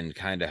 okay. and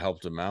kind of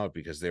helped him out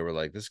because they were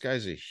like, this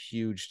guy's a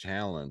huge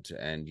talent,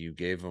 and you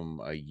gave him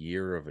a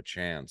year of a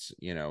chance,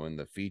 in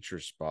the feature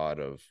spot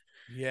of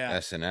Yeah.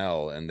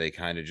 SNL, and they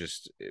kind of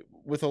just,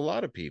 with a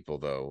lot of people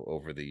though,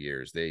 over the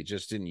years, they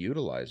just didn't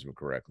utilize him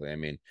correctly. I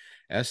mean,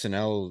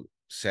 SNL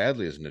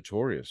sadly is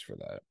notorious for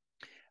that.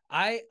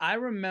 I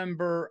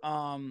remember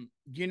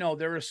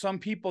there were some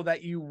people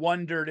that you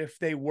wondered if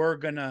they were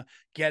gonna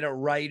get a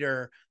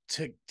writer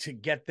to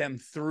get them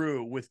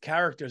through with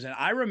characters. And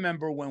I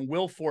remember when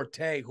Will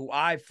Forte, who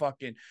I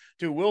fucking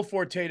dude, Will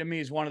Forte to me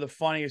is one of the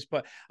funniest,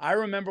 but I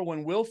remember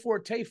when Will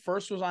Forte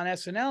first was on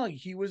SNL,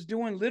 he was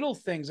doing little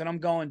things, and I'm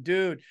going,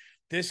 dude,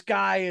 this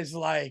guy is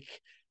like,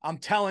 I'm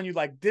telling you,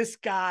 like this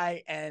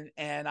guy, and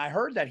I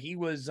heard that he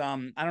was I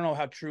don't know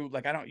how true,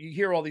 like I don't, you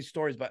hear all these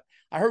stories, but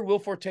I heard Will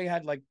Forte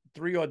had like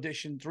 3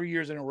 auditions 3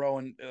 years in a row,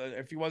 and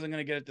if he wasn't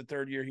gonna get it the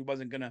third year, he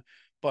wasn't gonna.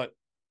 But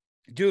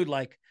dude,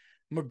 like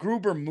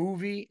MacGruber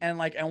movie, and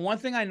one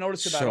thing I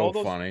noticed about So all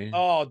those, funny.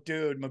 oh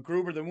dude,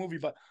 MacGruber the movie,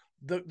 but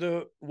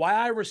the why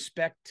I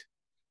respect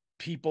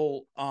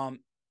people,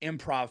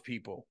 improv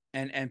people,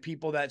 and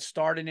people that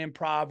start an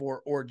improv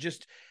or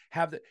just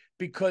have the,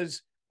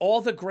 because all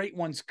the great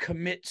ones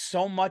commit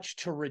so much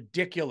to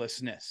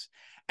ridiculousness.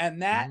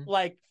 And that, Mhm.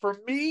 like, for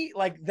me,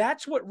 like,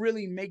 that's what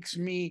really makes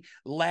me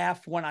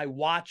laugh when I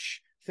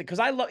watch, because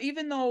I love,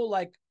 even though,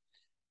 like,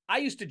 I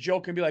used to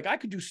joke and be like, I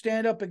could do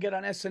stand up and get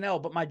on SNL,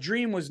 but my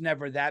dream was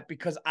never that,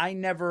 because I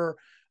never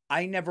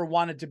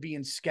wanted to be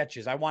in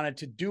sketches. I wanted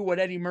to do what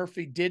Eddie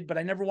Murphy did, but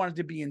I never wanted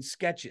to be in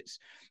sketches.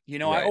 I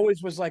Right.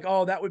 always was like,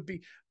 oh, that would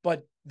be,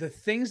 but the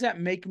things that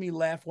make me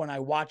laugh when I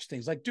watch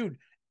things, like, dude,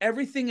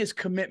 everything is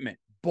commitment.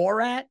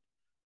 Borat,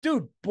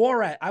 dude,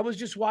 Borat. I was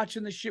just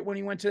watching the shit when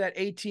he went to that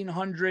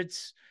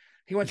 1800s.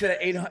 He went to that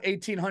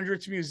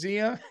 1800s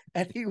museum,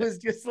 and he was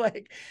just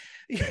like,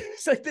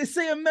 it's like they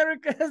say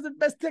America has the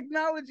best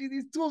technology.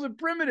 These tools are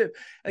primitive.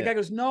 And the Yeah. guy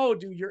goes, "No,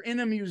 dude, you're in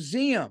a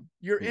museum.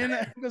 You're in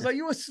a." He goes, "Are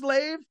you a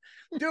slave,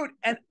 dude?"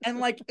 And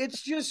like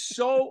it's just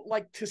so,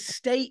 like, to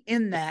stay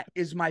in that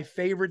is my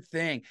favorite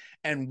thing.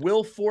 And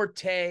Will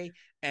Forte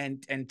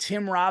and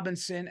Tim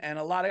Robinson and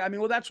a lot of, I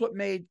mean, well, that's what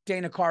made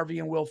Dana Carvey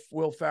and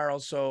Will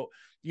Ferrell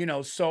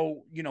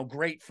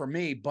great for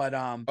me. But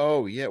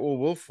Oh yeah, well,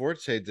 Will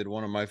Forte did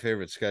one of my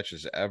favorite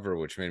sketches ever,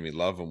 which made me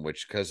love him.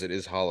 Which, because it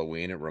is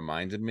Halloween, it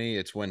reminded me.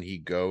 It's when he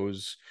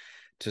goes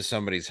to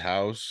somebody's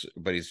house,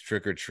 but he's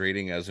trick or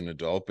treating as an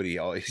adult, but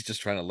he's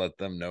just trying to let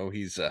them know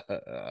he's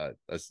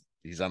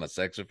on a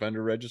sex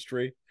offender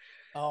registry.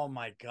 oh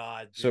my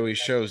god, So dude, he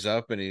shows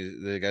up, and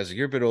the guy's like,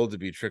 "You're a bit old to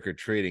be trick or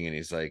treating," and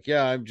he's like,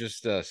 "Yeah, I'm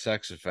just a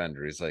sex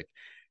offender." He's like,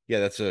 "Yeah,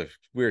 that's a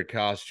weird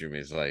costume."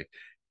 He's like,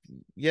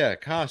 yeah,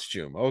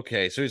 costume.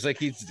 Okay. So he's like,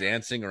 he's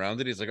dancing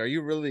around it. He's like, are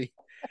you really?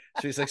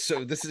 So he's like,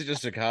 so this is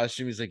just a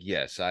costume. He's like,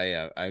 yes,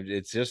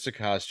 it's just a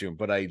costume,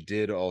 but I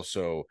did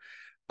also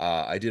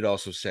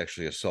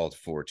sexually assault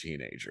 4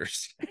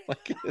 teenagers.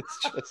 Like,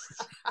 it's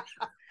just,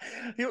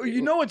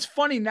 You know, it's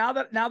funny now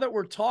that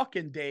we're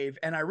talking, Dave,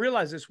 and I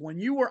realize this when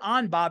you were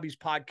on Bobby's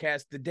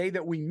podcast the day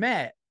that we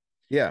met.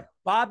 yeah,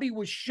 Bobby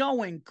was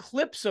showing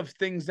clips of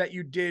things that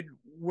you did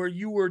where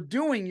you were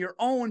doing your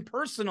own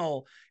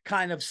personal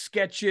kind of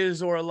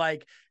sketches or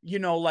like,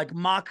 like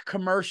mock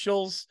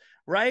commercials,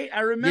 right?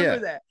 I remember yeah,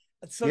 that.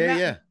 So yeah, now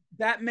yeah.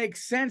 that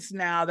makes sense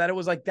now that it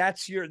was like that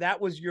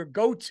was your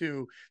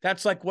go-to.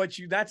 That's like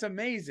that's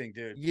amazing,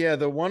 dude. Yeah,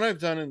 the one I've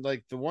done, and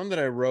like the one that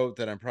I wrote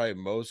that I'm probably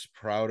most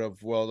proud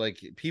of. Well, like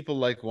people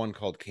like one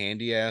called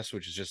Candy Ass,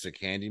 which is just a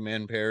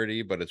Candyman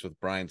parody, but it's with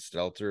Brian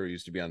Stelter, who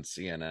used to be on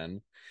CNN.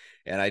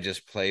 And I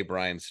just play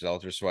Brian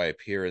Stelter, so I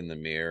appear in the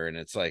mirror, and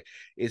it's like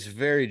it's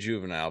very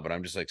juvenile, but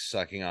I'm just like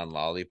sucking on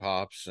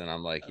lollipops, and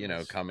I'm like,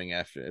 coming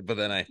after. But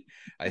then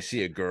I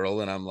see a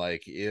girl, and I'm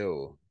like,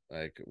 ew,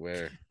 like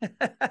where, you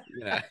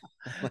know.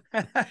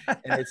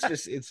 And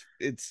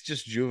it's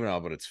just juvenile,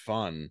 but it's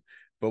fun.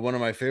 But one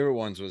of my favorite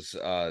ones was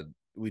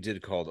we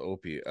did called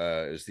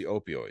is the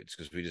opioids,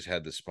 because we just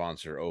had the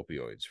sponsor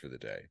opioids for the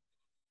day.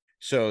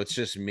 So it's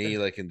just me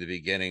like in the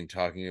beginning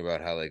talking about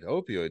how like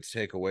opioids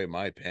take away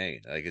my pain.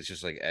 Like it's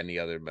just like any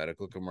other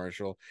medical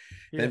commercial.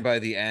 Then Yeah. by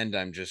the end,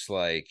 I'm just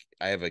like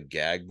I have a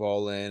gag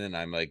ball in and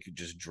I'm like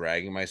just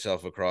dragging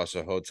myself across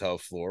a hotel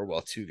floor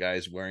while two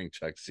guys wearing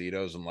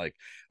tuxedos and like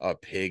a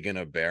pig in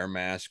a bear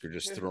mask are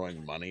just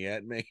throwing money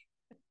at me.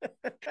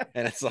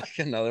 And it's like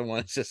another one.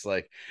 It's just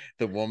like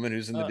the woman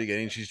who's in the Uh,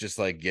 beginning, she's just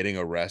like getting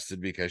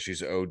arrested because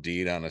she's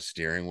OD'd on a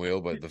steering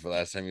wheel. But the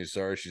last time you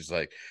saw her, she's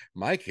like,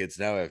 my kids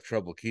now have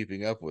trouble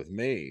keeping up with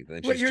me. Then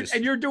Wait, she's just,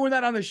 you're doing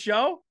that on the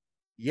show?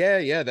 yeah,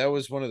 yeah, that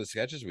was one of the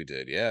sketches we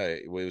did. Yeah,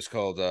 it was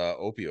called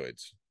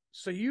Opioids.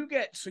 So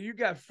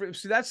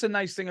that's the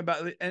nice thing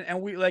about it.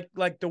 And we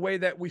like the way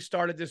that we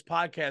started this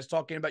podcast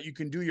talking about you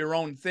can do your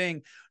own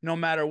thing no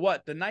matter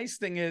what. The nice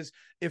thing is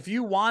if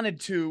you wanted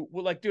to,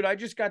 well, like, dude, I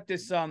just got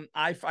this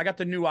I got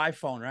the new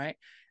iPhone, right?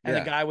 And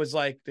Yeah.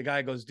 the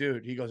guy goes,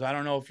 dude, he goes, I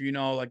don't know if you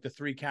know like the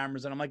 3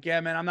 cameras. And I'm like, yeah,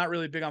 man, I'm not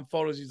really big on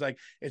photos. He's like,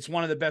 it's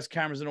one of the best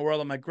cameras in the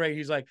world. I'm like, great.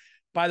 He's like,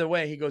 by the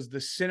way, he goes, the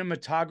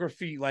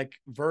cinematography like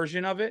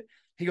version of it.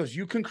 He goes,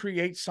 you can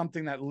create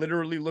something that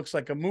literally looks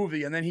like a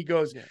movie. And then he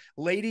goes, Yeah.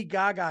 Lady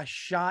Gaga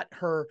shot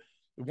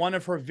one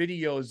of her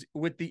videos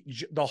with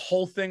the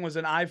whole thing was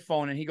an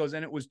iPhone. And he goes,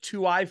 and it was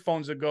 2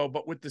 iPhones ago,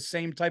 but with the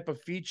same type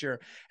of feature.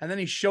 And then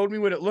he showed me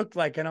what it looked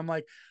like. And I'm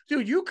like,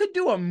 dude, you could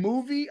do a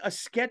movie, a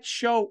sketch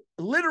show.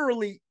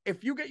 Literally,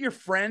 if you get your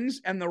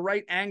friends and the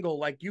right angle,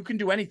 like you can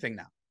do anything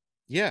now.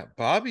 Yeah.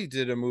 Bobby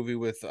did a movie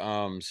with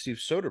Steve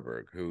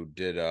Soderbergh, who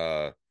did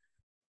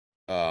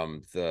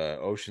the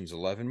Ocean's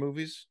 11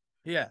 movies.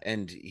 Yeah.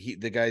 And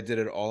the guy did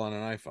it all on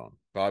an iPhone.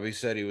 Bobby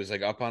said he was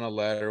like up on a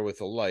ladder with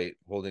a light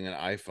holding an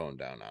iPhone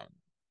down on him.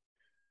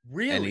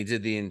 And he Really?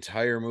 did the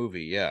entire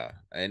movie, yeah.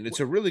 And it's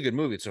a really good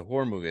movie. It's a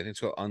horror movie. I think it's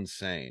called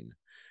Unsane.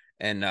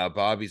 And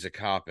Bobby's a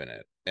cop in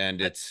it.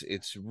 And I,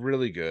 it's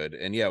really good.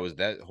 And yeah, it was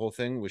that whole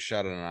thing was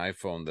shot on an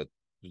iPhone that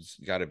was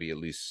got to be at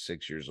least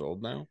 6 years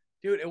old now.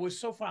 Dude, it was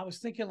so fun. I was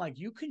thinking like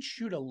you can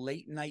shoot a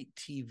late night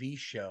TV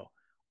show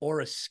or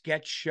a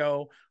sketch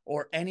show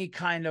or any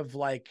kind of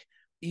like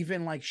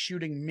even like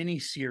shooting mini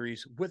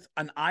series with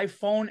an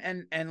iPhone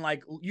and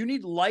like you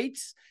need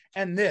lights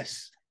and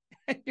this.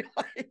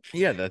 Like,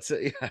 Yeah, that's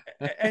it.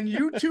 Yeah. and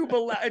YouTube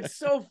it's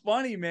so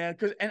funny, man.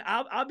 Cause and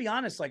I'll be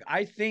honest, like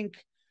I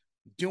think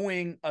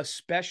doing a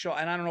special,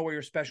 and I don't know where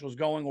your special is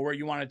going or where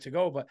you want it to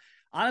go, but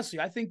honestly,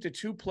 I think the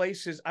two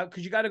places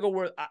because you got to go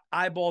where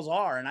eyeballs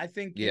are, and I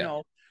think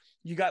Yeah.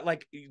 you got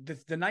like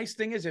the nice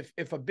thing is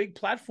if a big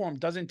platform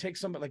doesn't take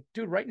somebody like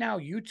dude right now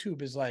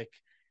YouTube is like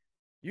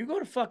you go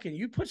to fucking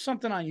you put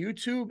something on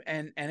YouTube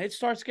and it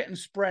starts getting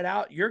spread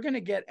out, you're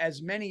gonna get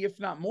as many if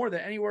not more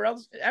than anywhere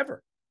else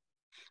ever.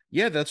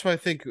 Yeah, that's why I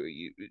think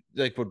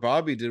like what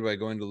Bobby did by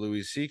going to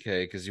Louis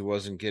C.K. because he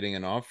wasn't getting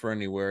an offer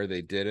anywhere.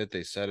 They did it.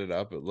 They set it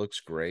up. It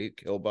looks great.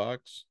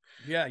 Killbox.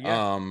 Yeah,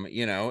 yeah.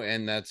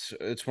 And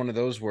it's one of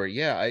those where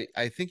yeah,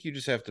 I think you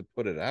just have to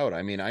put it out.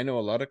 I mean, I know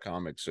a lot of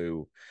comics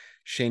who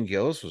Shane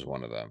Gillis was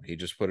one of them. He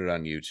just put it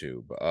on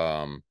YouTube.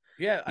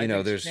 Yeah, I think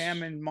Sam There's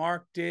and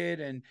Mark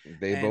did,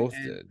 they both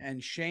did.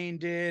 and Shane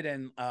did,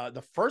 and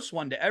the first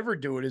one to ever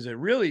do it is a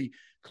really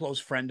close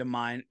friend of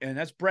mine, and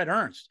that's Brett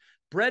Ernst.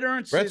 Brett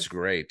Ernst Brett's is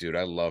great, dude.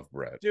 I love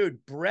Brett.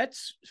 dude.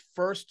 Brett's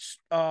first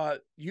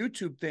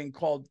YouTube thing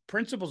called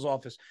Principal's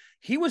Office.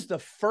 He was the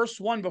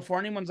first one before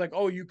anyone's like,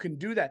 "Oh, you can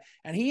do that,"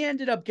 and he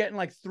ended up getting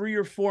like 3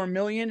 or 4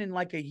 million in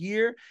like a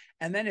year,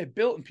 and then it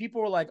built, and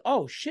people were like,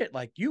 "Oh shit,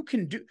 like you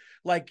can do,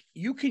 like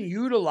you can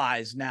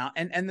utilize now."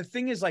 And the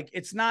thing is, like,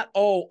 it's not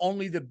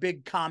only the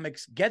big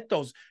comics get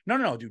those. No,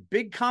 no, no, dude.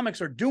 Big comics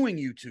are doing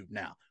YouTube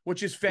now,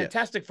 which is Yes.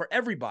 fantastic for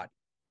everybody.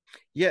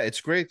 Yeah,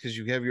 it's great because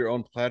you have your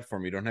own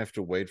platform. You don't have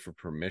to wait for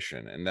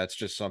permission. And that's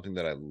just something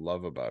that I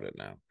love about it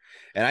now.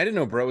 And I didn't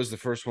know Brett was the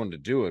first one to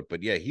do it,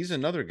 but yeah, he's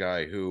another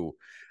guy who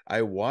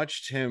I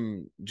watched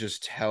him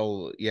just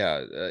tell.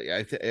 Yeah,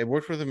 I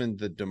worked with him in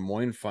the Des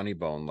Moines Funny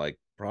Bone like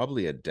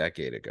probably a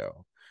decade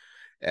ago.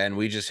 And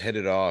we just hit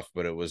it off,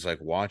 but it was like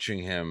watching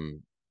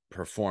him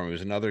perform. He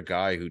was another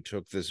guy who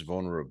took this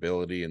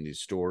vulnerability and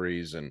these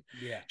stories and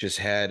Yeah. just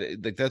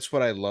had like that's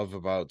what I love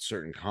about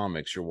certain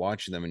comics. You're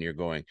watching them and you're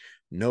going,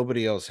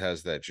 nobody else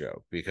has that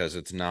joke because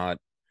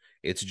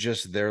it's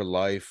just their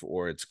life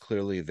or it's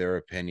clearly their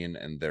opinion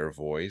and their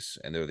voice,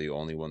 and they're the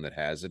only one that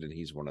has it, and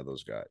he's one of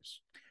those guys.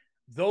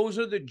 Those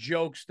are the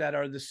jokes that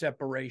are the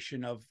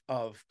separation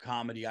of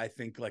comedy. I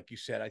think, like you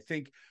said, I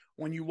think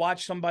when you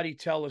watch somebody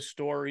tell a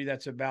story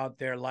that's about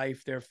their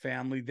life, their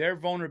family, their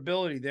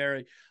vulnerability,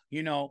 their,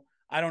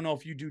 I don't know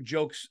if you do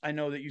jokes. I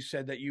know that you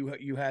said that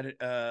you had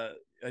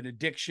an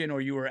addiction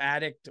or you were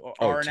addict or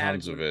Oh, are an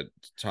addict. tons of it,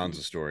 tons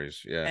of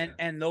stories. Yeah.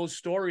 And those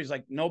stories,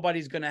 like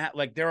nobody's gonna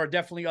like. There are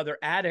definitely other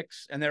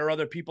addicts and there are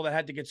other people that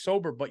had to get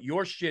sober, but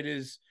your shit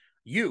is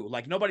you.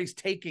 Like nobody's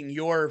taking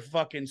your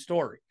fucking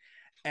story.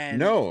 And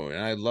No,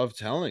 and I love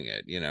telling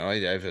it. I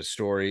have a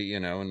story,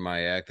 in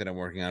my act that I'm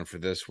working on for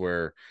this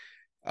where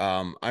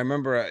I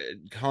remember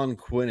Colin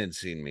Quinn had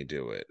seen me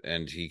do it,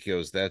 and he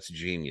goes, "That's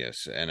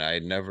genius." And I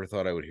never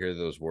thought I would hear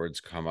those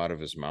words come out of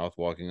his mouth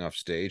walking off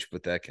stage,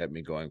 but that kept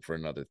me going for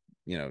another,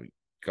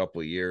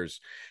 couple of years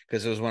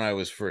because it was when I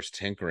was first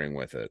tinkering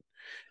with it.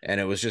 And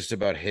it was just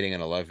about hitting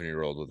an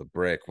 11-year-old with a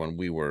brick when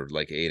we were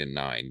like 8 and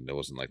 9. It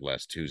wasn't like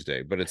last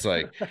Tuesday, but it's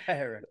like,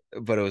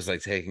 but it was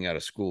like taking out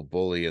a school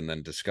bully and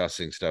then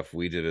discussing stuff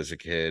we did as a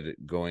kid,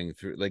 going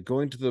to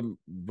the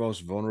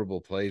most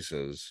vulnerable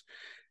places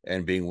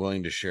and being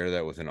willing to share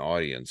that with an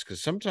audience.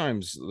 Because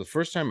sometimes the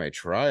first time I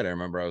tried, I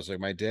remember I was like,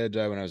 my dad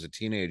died when I was a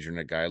teenager, and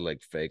a guy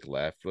like fake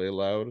laughed really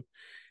loud,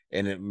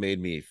 and it made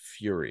me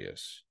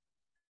furious.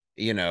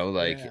 yeah,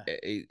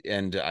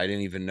 And I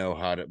didn't even know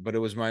how to, but it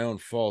was my own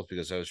fault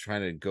because I was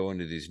trying to go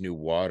into these new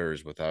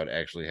waters without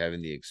actually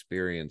having the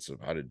experience of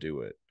how to do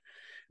it.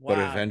 But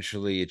wow,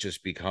 eventually it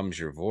just becomes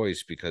your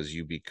voice because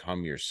you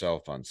become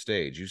yourself on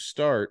stage. You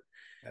start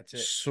that's it.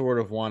 sort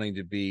of wanting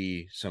to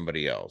be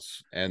somebody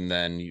else. And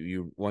then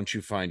you once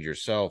you find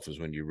yourself is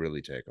when you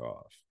really take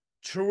off.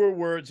 Truer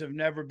words have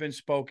never been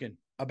spoken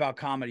about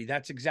comedy.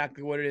 That's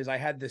exactly what it is. I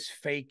had this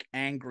fake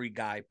angry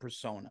guy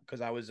persona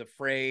because I was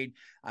afraid,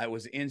 I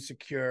was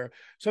insecure.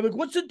 So I'm like,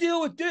 what's the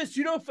deal with this?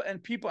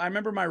 And people, I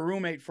remember my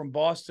roommate from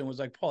Boston was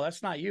like, Paul,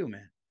 that's not you,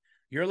 man.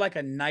 You're like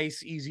a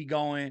nice,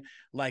 easygoing,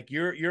 like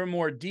you're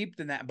more deep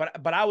than that.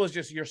 But I was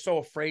just, you're so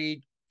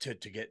afraid to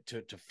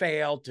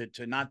fail,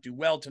 to not do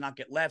well, to not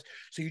get left.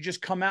 So you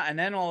just come out and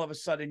then all of a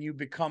sudden you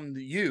become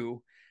the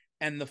you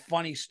and the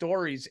funny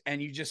stories,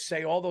 and you just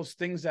say all those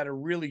things that are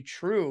really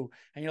true,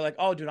 and you're like,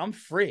 oh dude, I'm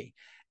free.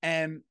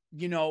 And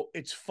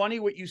it's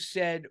funny what you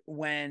said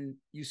when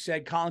you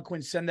said Colin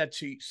Quinn said that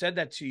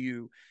to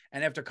you,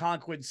 and after Colin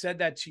Quinn said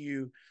that to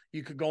you,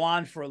 you could go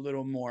on for a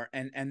little more.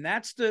 And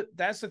that's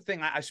the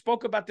thing. I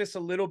spoke about this a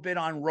little bit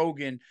on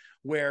Rogan,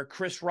 where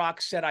Chris Rock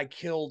said I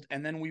killed,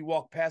 and then we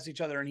walked past each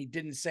other and he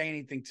didn't say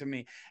anything to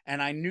me,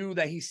 and I knew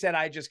that he said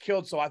I just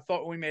killed, so I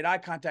thought when we made eye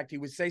contact he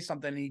would say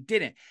something, and he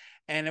didn't.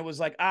 And it was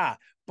like,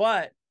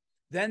 but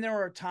then there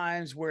are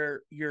times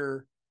where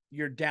you're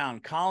down.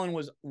 Colin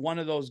was one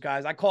of those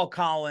guys. I call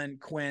Colin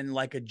Quinn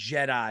like a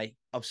Jedi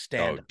of Oh,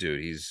 stand-up.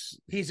 dude, he's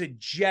He's a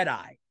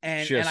Jedi.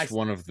 And I just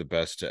one of the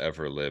best to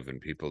ever live,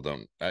 and people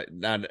don't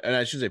not and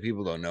I should say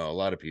people don't know. A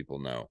lot of people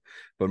know,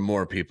 but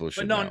more people but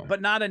should no, know.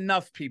 but not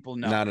enough people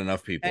know. Not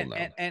enough people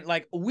know. And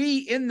like we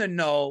in the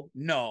know,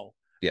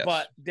 Yes.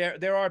 but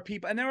there are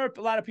people, and there are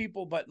a lot of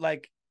people, but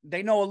like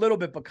they know a little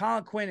bit. But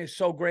Colin Quinn is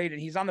so great, and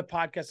he's on the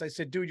podcast. I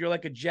said, dude, you're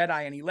like a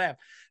Jedi, and he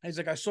laughed. And he's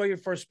like, I saw your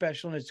first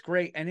special, and it's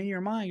great. And in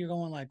your mind, you're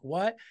going like,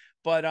 what?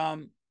 But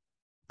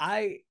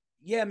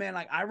yeah, man,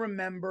 like I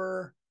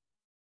remember,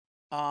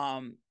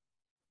 um,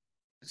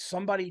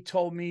 somebody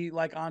told me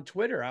like on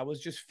Twitter, I was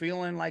just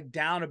feeling like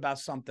down about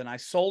something. I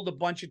sold a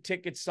bunch of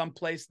tickets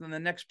someplace, and then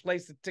the next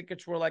place the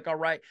tickets were like, all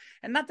right.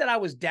 And not that I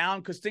was down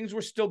because things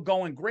were still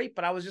going great,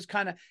 but I was just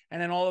kind of,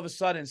 and then all of a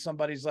sudden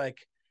somebody's like,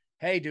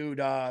 hey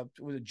dude,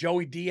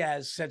 Joey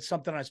Diaz said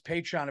something on his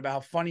Patreon about how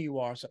funny you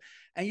are. So,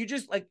 and you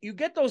just like, you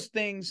get those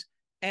things,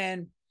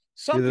 and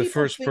some You're the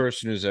people first think,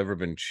 person who's ever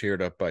been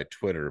cheered up by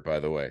Twitter, by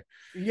the way.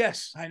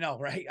 yes, I know,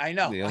 right? I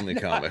know. The I only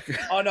know. comic.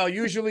 Oh no,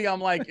 usually I'm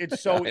like,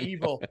 it's so I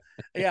evil.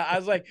 Yeah, I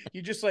was like,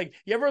 you just like,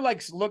 you ever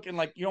like look and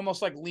like you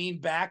almost like lean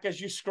back as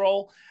you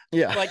scroll,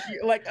 Yeah. like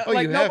Oh, like you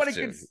have nobody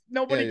can to. Yeah,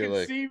 nobody you're can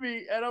like, see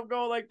me, and I'm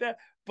going like that.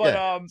 But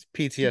yeah, it's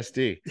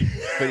PTSD.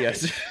 But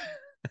yes.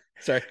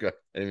 Sorry, go.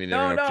 I didn't mean to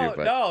no, interrupt you, no,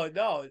 but no,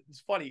 no. It's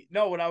funny.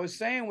 No, what I was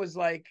saying was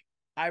like,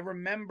 I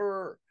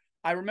remember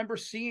I remember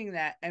seeing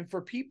that. And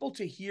for people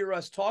to hear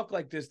us talk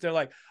like this, they're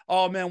like,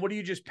 oh man, what are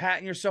you just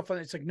patting yourself on?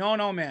 It's like, no,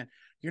 no, man,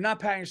 you're not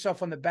patting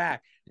yourself on the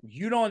back.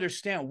 You don't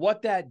understand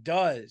what that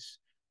does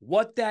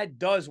what that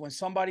does when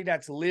somebody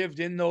that's lived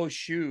in those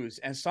shoes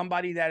and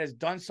somebody that has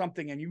done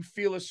something and you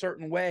feel a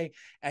certain way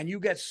and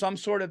you get some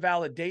sort of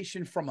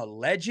validation from a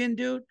legend,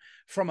 dude,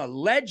 from a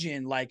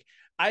legend. Like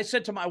I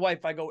said to my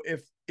wife, I go,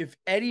 if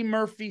Eddie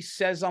Murphy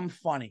says I'm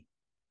funny,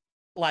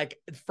 like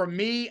for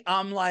me,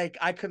 I'm like,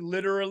 I could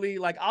literally,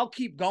 like, I'll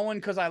keep going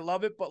because I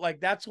love it, but like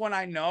that's when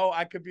I know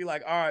I could be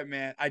like, all right,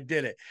 man, I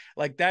did it.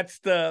 Like that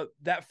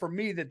for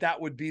me,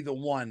 that would be the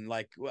one.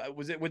 Like,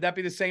 would that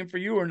be the same for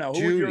you or no? Who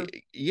would Dude, your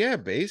yeah,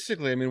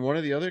 basically. I mean, one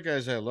of the other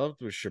guys I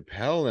loved was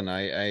Chappelle, and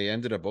I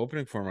ended up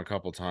opening for him a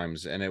couple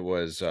times, and it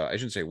was I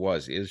shouldn't say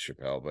is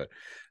Chappelle, but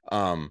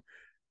um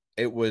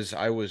it was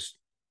I was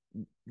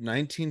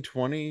 19,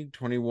 20,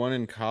 21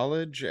 in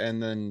college,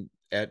 and then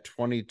at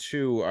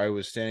 22 I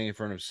was standing in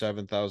front of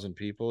 7,000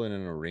 people in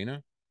an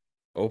arena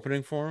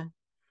opening for him.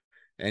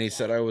 And he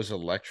said I was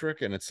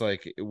electric, and it's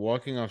like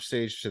walking off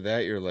stage to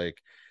that, you're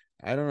like,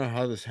 I don't know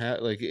how this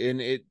like,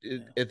 and yeah.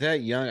 at that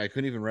young, I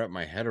couldn't even wrap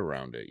my head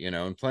around it,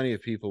 and plenty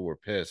of people were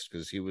pissed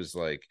because he was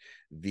like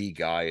the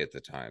guy at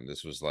the time.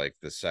 This was like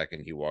the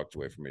second he walked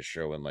away from his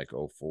show in like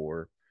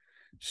 '04.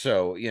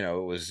 So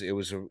it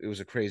was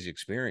a crazy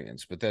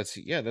experience. But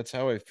that's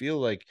how I feel.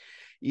 Like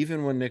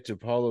even when Nick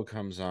DiPaolo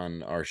comes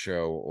on our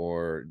show,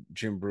 or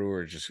Jim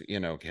Brewer just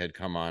had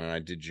come on and I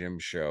did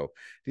Jim's show,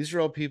 these are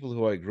all people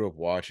who I grew up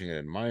watching and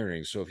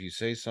admiring. So if you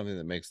say something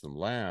that makes them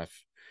laugh,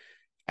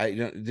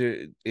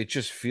 it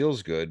just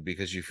feels good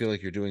because you feel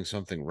like you're doing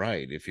something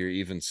right. If you're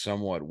even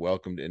somewhat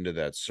welcomed into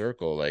that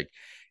circle, like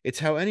it's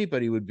how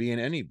anybody would be in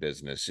any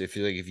business. If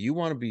you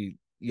want to be,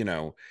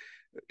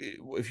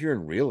 if you're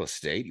in real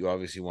estate, you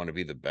obviously want to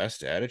be the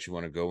best at it. You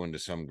want to go into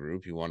some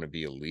group, you want to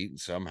be elite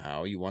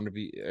somehow. You want to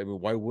be, I mean,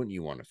 why wouldn't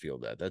you want to feel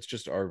that? That's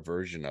just our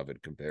version of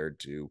it compared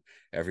to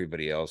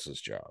everybody else's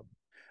job.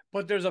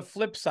 But there's a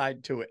flip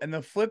side to it. And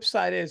the flip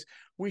side is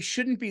we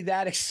shouldn't be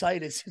that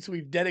excited since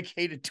we've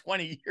dedicated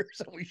 20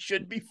 years and we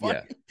should be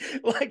funny. Yeah.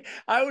 Like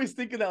I always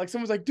think of that. Like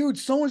someone's like, dude,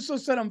 so and so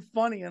said I'm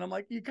funny. And I'm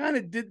like, you kind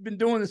of been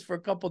doing this for a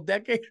couple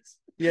decades.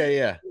 Yeah,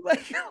 yeah.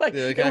 Like Like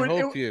it would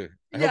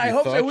I yeah, hope I you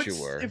hope it thought would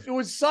you were. if it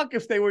would suck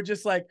if they were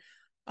just like,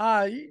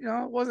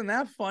 it wasn't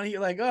that funny.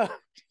 Like, but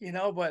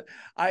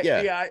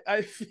Yeah.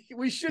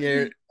 we should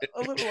Yeah. be a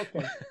little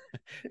okay.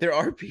 There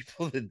are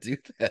people that do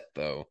that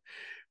though,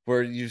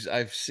 where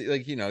I've seen,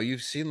 like,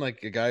 you've seen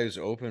like a guy who's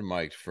open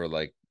mic'd for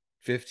like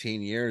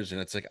 15 years,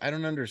 and it's like, I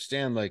don't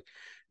understand. Like,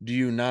 do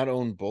you not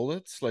own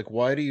bullets? Like,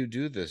 why do you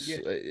do this? Yeah,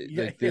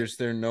 yeah, Like, yeah. there's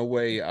there no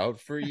way out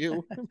for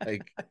you?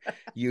 Like,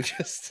 you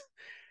just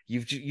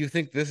you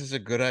think this is a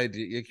good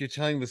idea? Like, you're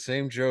telling the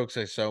same jokes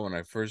I saw when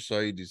I first saw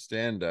you do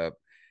stand up,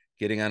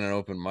 getting on an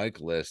open mic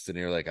list, and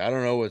you're like, I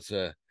don't know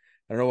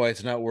why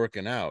it's not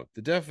working out.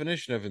 The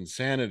definition of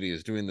insanity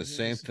is doing the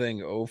same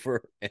thing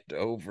over and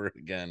over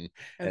again and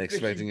And thinking,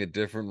 expecting a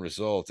different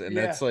result. And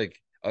that's yeah, like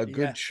a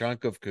good yeah.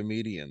 chunk of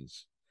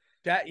comedians.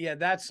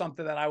 That's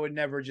something that I would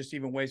never just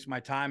even waste my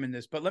time in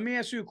this. But let me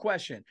ask you a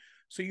question.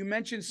 So you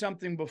mentioned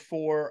something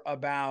before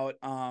about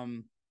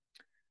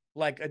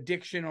like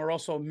addiction or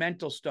also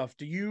mental stuff.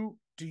 Do you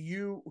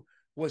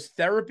was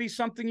therapy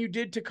something you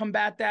did to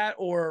combat that,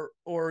 or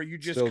you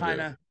just Still kind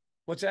do. of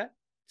what's that?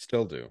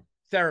 Still do.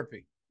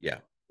 Therapy. Yeah.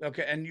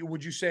 Okay. And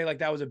would you say like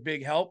that was a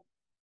big help?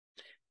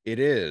 It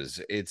is.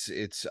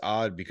 It's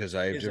odd because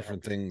I have Is a help.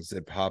 different things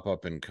that pop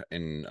up that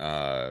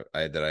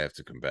I have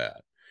to combat.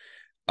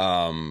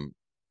 Um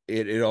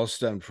it all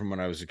stemmed from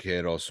when I was a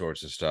kid, all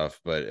sorts of stuff,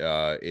 but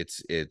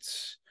it's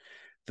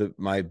the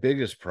my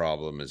biggest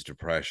problem is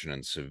depression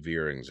and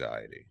severe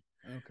anxiety.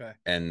 Okay.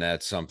 And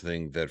that's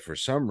something that for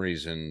some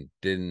reason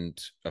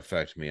didn't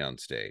affect me on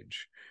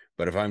stage.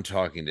 But if I'm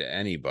talking to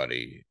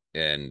anybody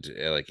and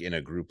like in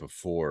a group of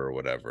four or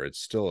whatever, it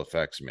still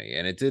affects me.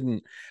 And it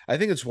didn't, I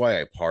think it's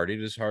why I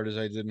partied as hard as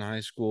I did in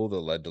high school that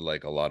led to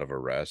like a lot of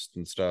arrest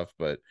and stuff.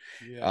 But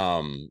Yeah.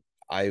 um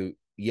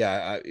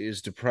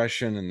is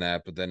depression and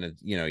that, but then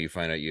you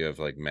find out you have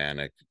like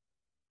I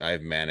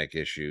have manic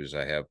issues,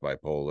 I have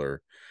bipolar,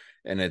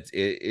 and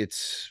it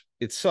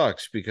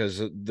sucks because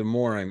the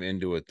more I'm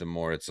into it, the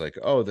more it's like,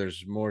 oh,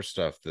 there's more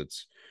stuff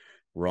that's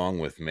wrong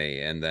with me.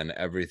 And then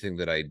everything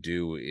that I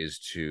do is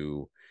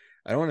to,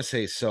 I don't want to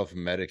say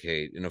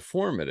self-medicate. In a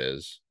form it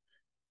is,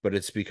 but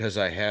it's because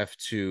I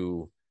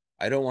don't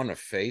want to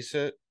face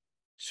it,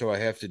 so I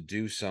have to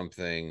do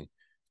something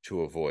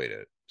to avoid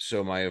it.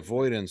 So my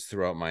avoidance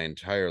throughout my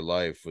entire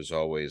life was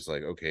always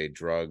like, okay,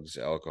 drugs,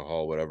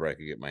 alcohol, whatever I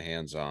could get my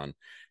hands on,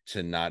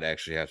 to not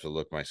actually have to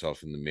look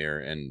myself in the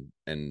mirror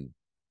and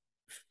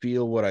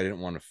feel what I didn't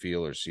want to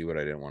feel or see what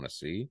I didn't want to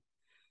see.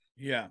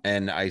 Yeah.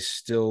 And I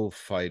still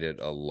fight it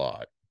a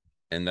lot.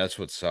 And that's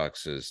what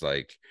sucks is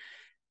like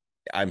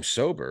I'm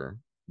sober,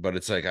 but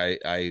it's like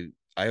I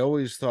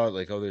always thought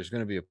like, oh, there's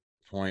going to be a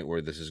point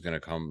where this is going to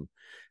come,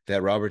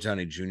 that Robert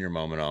Downey Jr.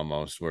 moment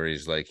almost, where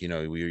he's like,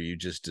 you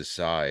just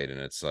decide, and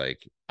it's like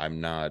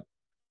I'm not.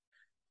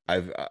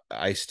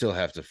 I still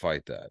have to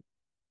fight that.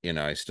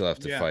 I still have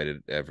to Yeah. fight it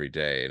every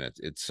day, and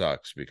it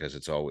sucks because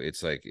it's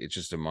like it's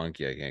just a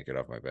monkey I can't get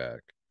off my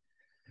back.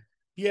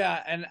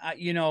 Yeah, and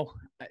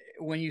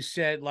when you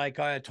said like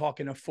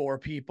talking to four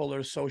people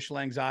or social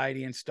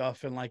anxiety and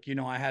stuff, and like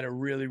I had a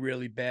really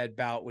really bad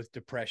bout with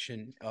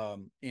depression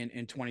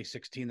in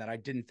 2016 that I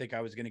didn't think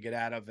I was going to get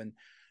out of, and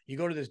you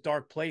go to this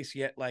dark place,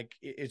 yet like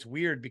it's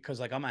weird because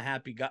like I'm a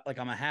happy guy, like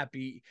I'm a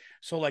happy,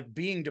 so like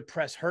being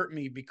depressed hurt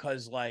me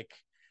because like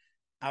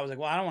I was like,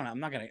 well, I'm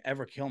not going to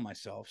ever kill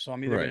myself, so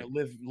I'm either going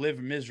Right. to live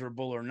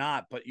miserable or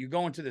not. But you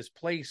go into this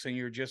place and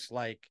you're just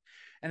like,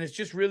 and it's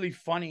just really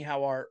funny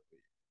how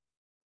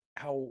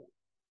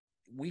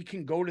we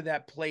can go to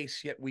that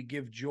place yet we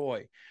give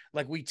joy,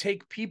 like we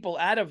take people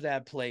out of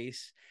that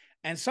place,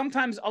 and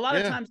sometimes a lot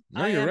of Yeah. times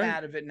No, you're right.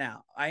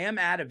 I am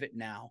out of it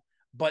now,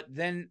 but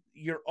then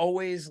you're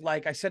always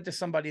like, I said to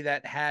somebody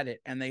that had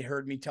it and they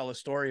heard me tell a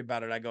story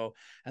about it, I go,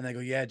 and they go,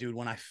 yeah dude,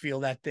 when I feel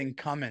that thing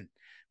coming,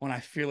 when I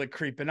feel it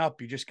creeping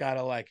up, you just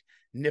gotta like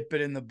nip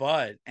it in the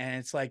bud. And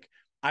it's like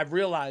I've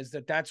realized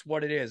that that's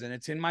what it is, and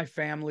it's in my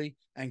family.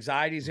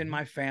 Anxiety's in Mhm.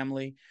 my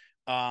family.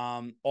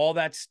 All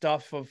that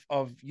stuff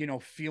of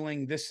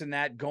feeling this and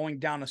that, going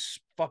down a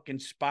fucking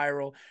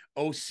spiral,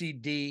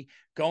 OCD,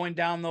 going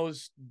down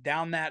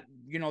that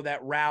that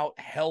route,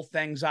 health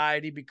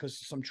anxiety because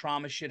some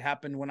trauma shit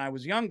happened when I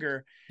was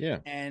younger, Yeah.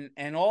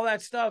 and all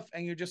that stuff.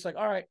 And you're just like,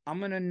 all right, I'm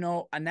gonna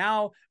know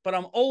now, but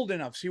I'm old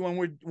enough. See, when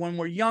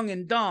we're young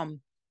and dumb,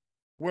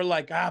 we're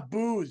like,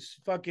 booze,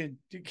 fucking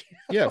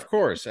Yeah, of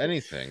course.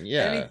 Anything.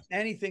 Yeah.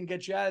 anything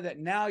gets you out of that.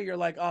 Now you're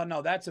like, oh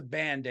no, that's a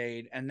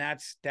band-aid, and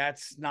that's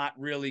not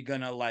really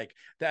gonna like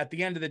that. At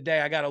the end of the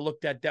day, I gotta look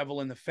that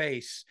devil in the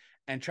face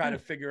and try to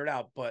Yeah. figure it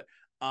out. But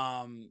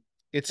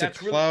It's a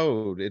that's really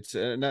cloud.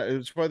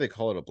 It's why they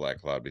call it a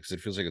black cloud, because it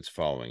feels like it's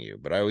following you.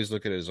 But I always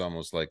look at it as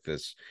almost like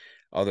this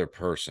other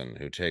person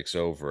who takes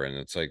over. And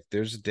it's like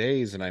there's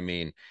days, and I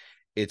mean,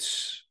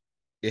 it's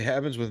it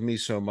happens with me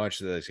so much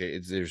that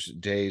there's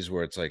days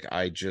where it's like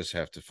I just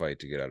have to fight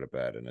to get out of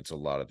bed, and it's a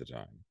lot of the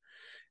time.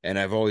 And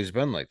I've always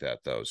been like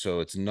that though.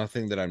 So it's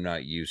nothing that I'm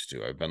not used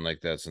to. I've been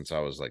like that since I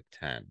was like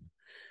 10.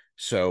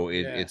 So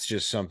yeah, it's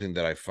just something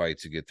that I fight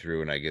to get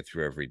through, and I get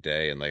through every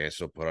day. And like I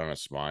still put on a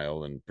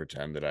smile and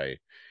pretend that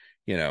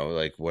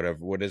like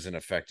whatever, what isn't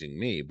affecting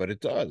me, but it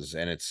does,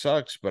 and it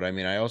sucks. But I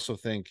mean,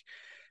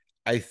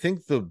 I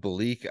think the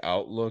bleak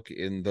outlook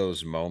in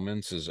those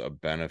moments is a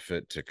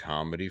benefit to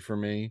comedy for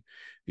me,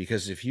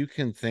 because if you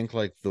can think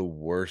like the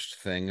worst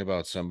thing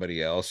about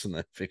somebody else and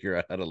then figure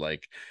out how to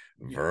like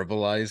yeah,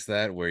 verbalize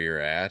that where you're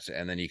at,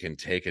 and then you can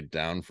take it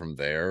down from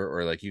there,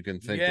 or like you can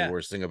think the yeah,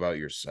 worst thing about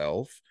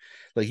yourself.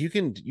 Like you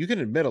can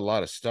admit a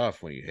lot of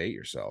stuff when you hate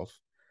yourself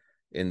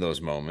in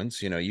those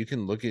moments. You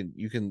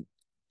can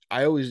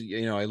I always,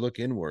 I look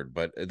inward,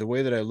 but the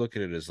way that I look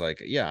at it is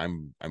like, yeah,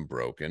 I'm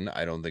broken.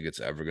 I don't think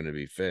it's ever going to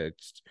be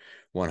fixed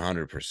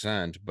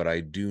 100%, but I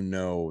do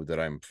know that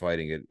I'm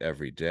fighting it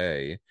every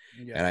day.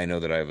 yeah. And I know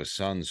that I have a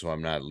son, so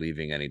I'm not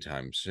leaving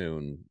anytime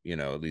soon,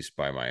 at least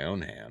by my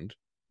own hand.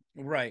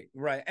 Right,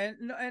 right.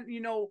 And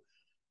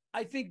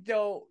I think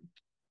though,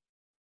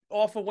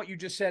 off of what you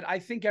just said, I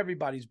think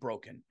everybody's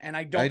broken, and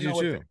I do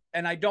too.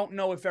 I don't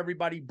know if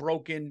everybody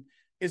broken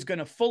is going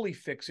to fully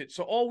fix it.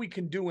 So all we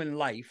can do in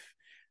life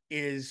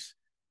is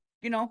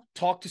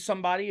talk to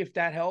somebody if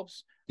that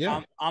helps.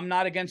 Yeah, I'm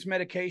not against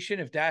medication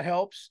if that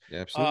helps.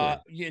 yeah,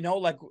 absolutely.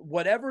 Like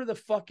whatever the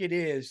fuck it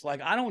is, like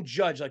I don't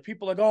judge. Like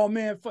people like, oh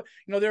man,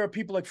 there are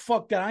people like,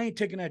 fuck that, I ain't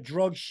taking that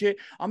drug shit.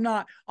 I'm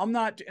not,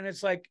 and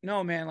it's like,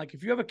 no man, like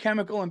if you have a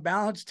chemical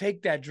imbalance,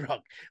 take that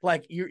drug.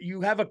 Like you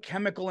have a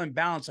chemical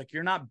imbalance, like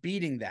you're not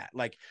beating that.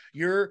 Like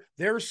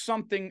there's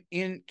something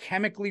in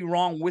chemically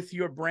wrong with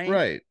your brain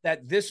Right.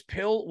 that this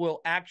pill will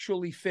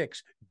actually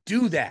fix.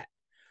 Do that.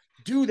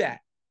 Do that.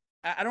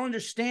 I don't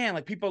understand.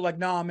 Like people are like,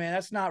 no, man,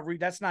 that's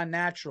not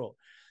natural.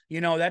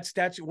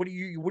 That's what are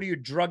you, a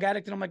drug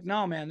addict? And I'm like,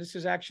 no, man, this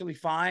is actually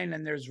fine.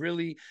 And there's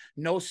really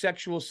no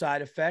sexual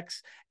side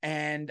effects.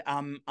 And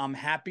I'm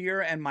happier,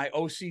 and my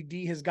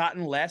OCD has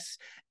gotten less.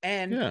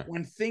 And Yeah.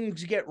 when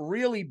things get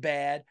really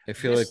bad, I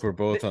feel like we're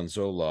both on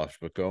Zoloft,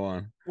 but go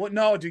on. well,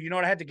 no, dude, you know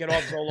what? I had to get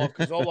off Zoloft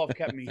because Zoloft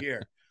kept me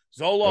here.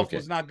 Zoloft Okay.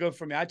 was not good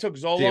for me. I took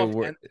See,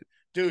 Zoloft, and that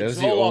dude, was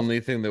the Zoloft only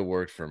thing that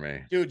worked for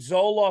me. Dude,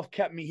 Zoloft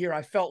kept me here.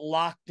 I felt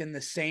locked in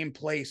the same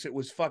place. It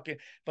was fucking,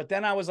 but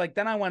then I was like,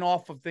 then I went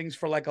off of things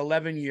for like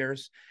 11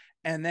 years.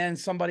 And then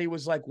somebody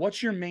was like,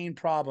 what's your main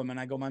problem? And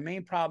I go, my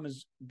main problem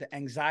is the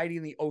anxiety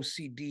and the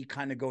OCD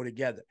kind of go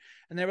together.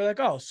 And they were like,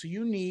 oh, so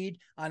you need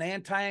an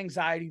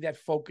anti-anxiety that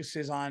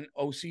focuses on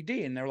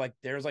OCD. And they're like,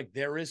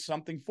 there is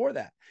something for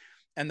that.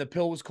 And the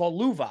pill was called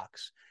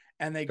Luvox.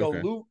 And they go,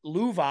 Okay.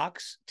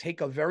 Luvox,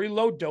 take a very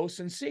low dose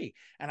and see.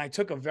 And I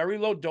took a very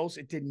low dose.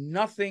 It did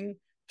nothing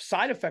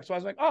side effects. So I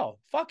was like, oh,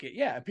 fuck it.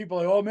 Yeah. People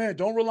are like, oh man,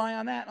 don't rely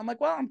on that. And I'm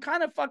like, well, I'm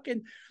kind of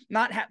fucking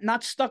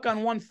not stuck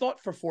on one thought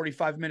for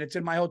 45 minutes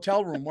in my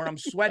hotel room where I'm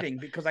sweating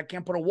because I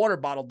can't put a water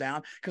bottle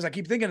down because I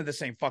keep thinking of the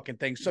same fucking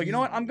thing. So you know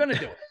what? I'm going to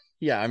do it.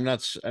 Yeah, I'm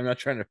not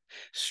trying to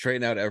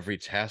straighten out every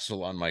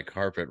tassel on my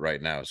carpet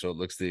right now so it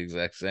looks the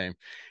exact same.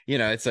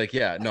 It's like,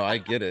 yeah, no, I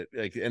get it.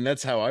 Like, and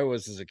that's how I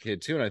was as a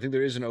kid too. And I think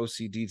there is an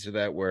OCD to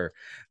that, where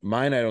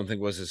mine I don't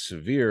think was as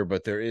severe,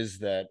 but there is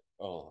that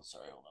Oh,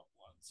 sorry, hold on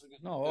one second.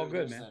 No, all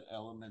good, There's man. that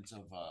element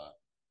of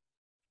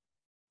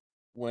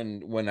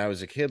when I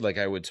was a kid, like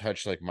I would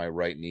touch like my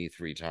right knee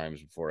 3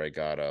 times before I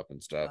got up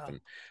and stuff, Wow. and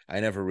I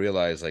never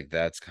realized like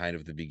that's kind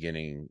of the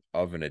beginning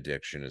of an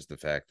addiction, is the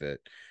fact that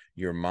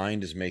your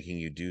mind is making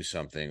you do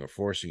something or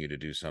forcing you to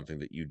do something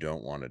that you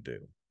don't want to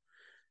do.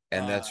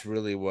 And Uh, that's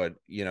really what,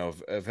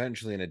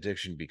 eventually an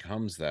addiction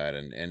becomes that,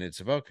 and it's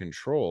about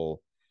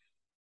control.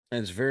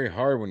 And it's very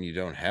hard when you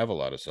don't have a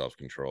lot of self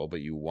control,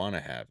 but you want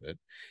to have it.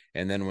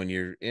 And then when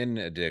you're in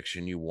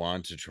addiction, you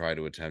want to try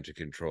to attempt to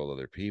control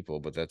other people,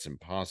 but that's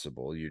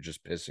impossible. You're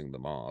just pissing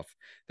them off.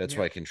 That's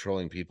yeah. why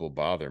controlling people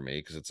bother me,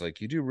 because it's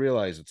like you do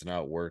realize it's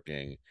not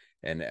working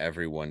and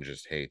everyone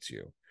just hates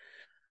you.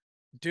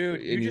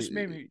 Dude, you And just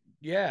made you, me,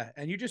 yeah.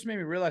 And you just made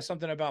me realize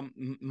something about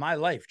my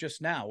life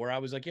just now, where I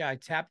was like, yeah, I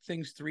tapped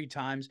things 3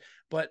 times,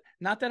 but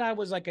not that I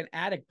was like an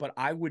addict, but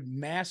I would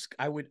mask,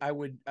 I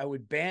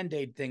would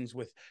band-aid things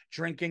with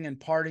drinking and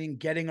partying,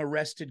 getting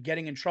arrested,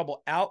 getting in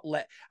trouble,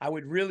 outlet. I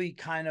would really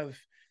kind of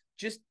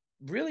just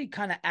really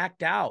kind of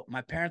act out.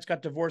 My parents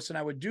got divorced and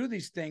I would do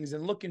these things.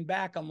 And looking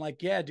back, I'm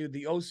like, yeah, dude,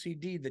 the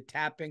OCD, the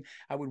tapping,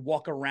 I would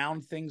walk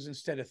around things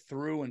instead of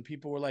through. And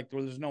people were like,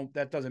 well,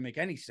 that doesn't make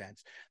any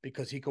sense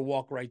because he could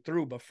walk right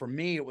through. But for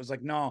me, it was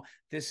like, no,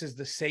 this is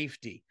the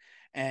safety.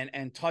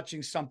 And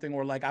touching something,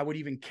 or like I would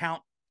even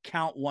count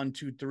 1,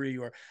 2, 3.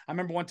 Or I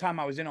remember one time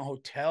I was in a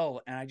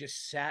hotel and I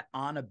just sat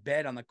on a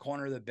bed on the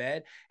corner of the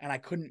bed and I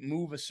couldn't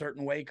move a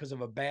certain way because of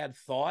a bad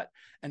thought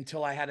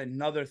until I had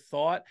another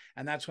thought.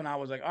 And that's when I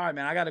was like, all right,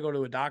 man, I got to go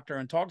to a doctor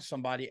and talk to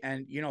somebody.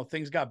 And,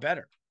 things got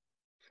better.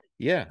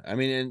 yeah, I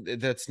mean, and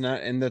that's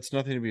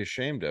nothing to be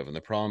ashamed of. And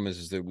the problem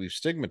is that we've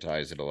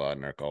stigmatized it a lot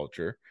in our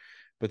culture.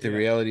 But the Yeah.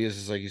 reality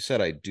is like you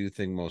said, I do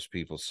think most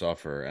people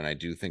suffer, and I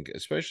do think,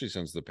 especially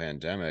since the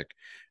pandemic,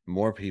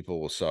 more people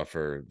will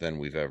suffer than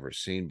we've ever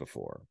seen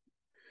before,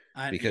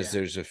 because Yeah.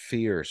 there's a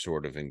fear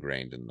sort of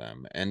ingrained in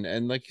them.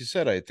 And like you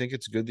said, I think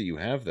it's good that you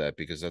have that,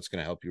 because that's going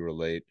to help you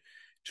relate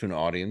to an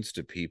audience,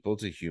 to people,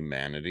 to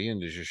humanity,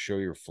 and to just show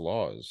your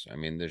flaws. I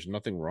mean, there's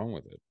nothing wrong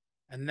with it.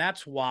 And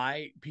that's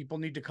why people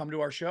need to come to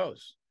our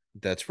shows.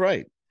 That's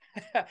right.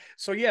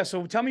 So yeah,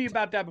 so tell me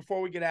about that before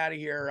we get out of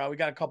here. We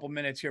got a couple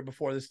minutes here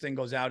before this thing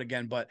goes out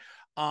again, but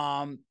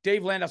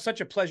Dave Landau,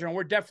 such a pleasure, and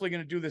we're definitely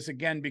going to do this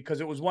again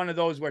because it was one of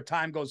those where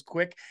time goes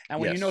quick, and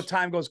when Yes.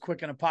 time goes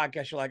quick in a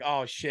podcast, you're like,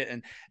 oh shit,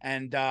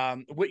 and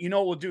what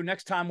we'll do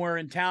next time we're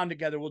in town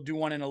together, we'll do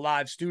one in a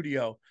live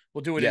studio.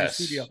 We'll do it in a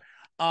studio.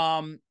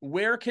 Yes.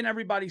 Where can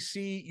everybody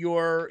see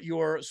your?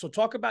 So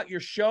talk about your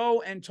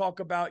show and talk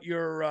about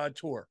your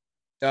tour.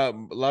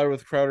 Louder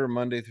with Crowder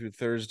Monday through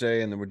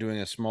Thursday, and then we're doing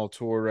a small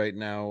tour right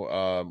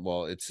now.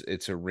 Well,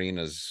 it's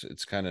arenas.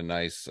 It's kind of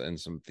nice, and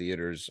some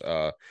theaters.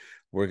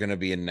 We're gonna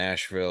be in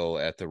Nashville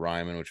at the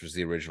Ryman, which was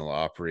the original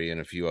Opry,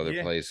 and a few other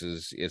Yeah,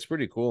 places. It's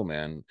pretty cool,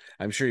 man.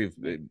 I'm sure you've.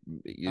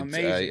 It's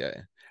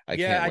amazing. I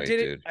Yeah, can't I wait, did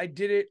it. dude. I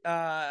did it.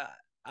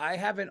 I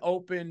haven't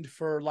opened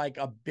for like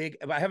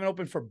I haven't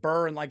opened for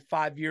Burr in like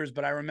 5 years,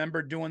 but I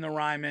remember doing the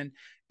Ryman,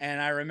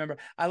 and I remember.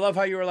 I love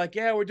how you were like,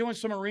 "Yeah, we're doing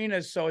some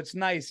arenas, so it's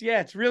nice." Yeah,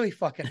 it's really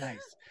fucking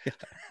nice. Yeah,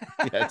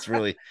 yeah, it's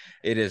really,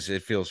 it is.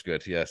 It feels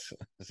good. Yes,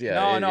 yeah.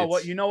 No, no. What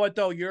It's you know what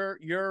though? You're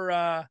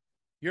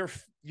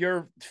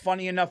you're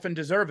funny enough and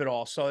deserve it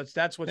all. So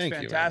that's what's thank you,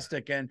 man.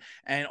 fantastic,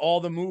 and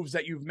all the moves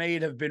that you've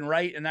made have been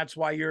right, and that's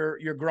why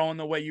you're growing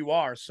the way you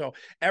are. So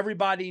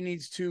everybody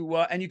needs to,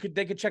 and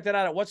they could check that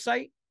out at what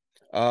site?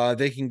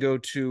 They can go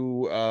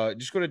to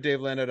just go to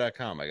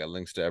davelandau.com. I got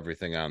links to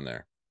everything on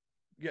there.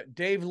 Yeah,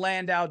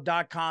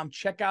 DaveLandau.com.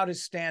 Check out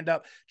his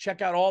stand-up.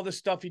 Check out all the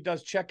stuff he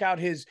does. Check out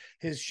his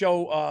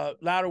show,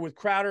 Louder with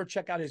Crowder.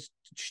 Check out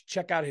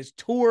his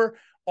tour.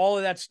 All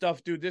of that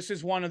stuff, dude. This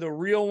is one of the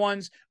real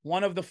ones,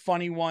 one of the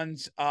funny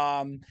ones.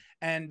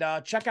 And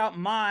check out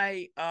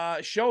my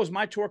shows,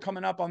 my tour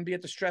coming up. I'm gonna be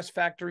at the Stress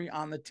Factory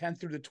on the 10th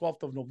through the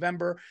 12th of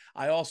November.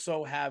 I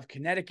also have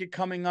Connecticut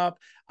coming up.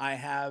 I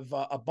have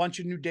a bunch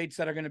of new dates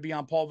that are going to be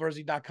on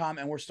paulvirzi.com,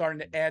 and we're starting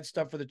to add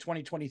stuff for the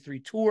 2023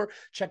 tour.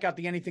 Check out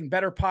the Anything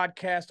Better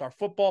podcast, our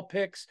football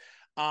picks.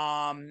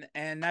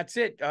 And that's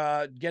it.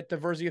 Get the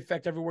Virzi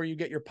Effect everywhere you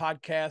get your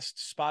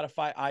podcasts,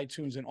 Spotify,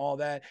 iTunes, and all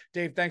that.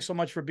 Dave, thanks so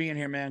much for being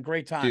here, man.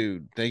 Great time.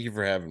 Dude, thank you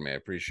for having me. I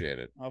appreciate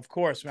it. Of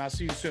course, man. I'll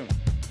see you soon.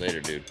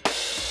 Later, dude.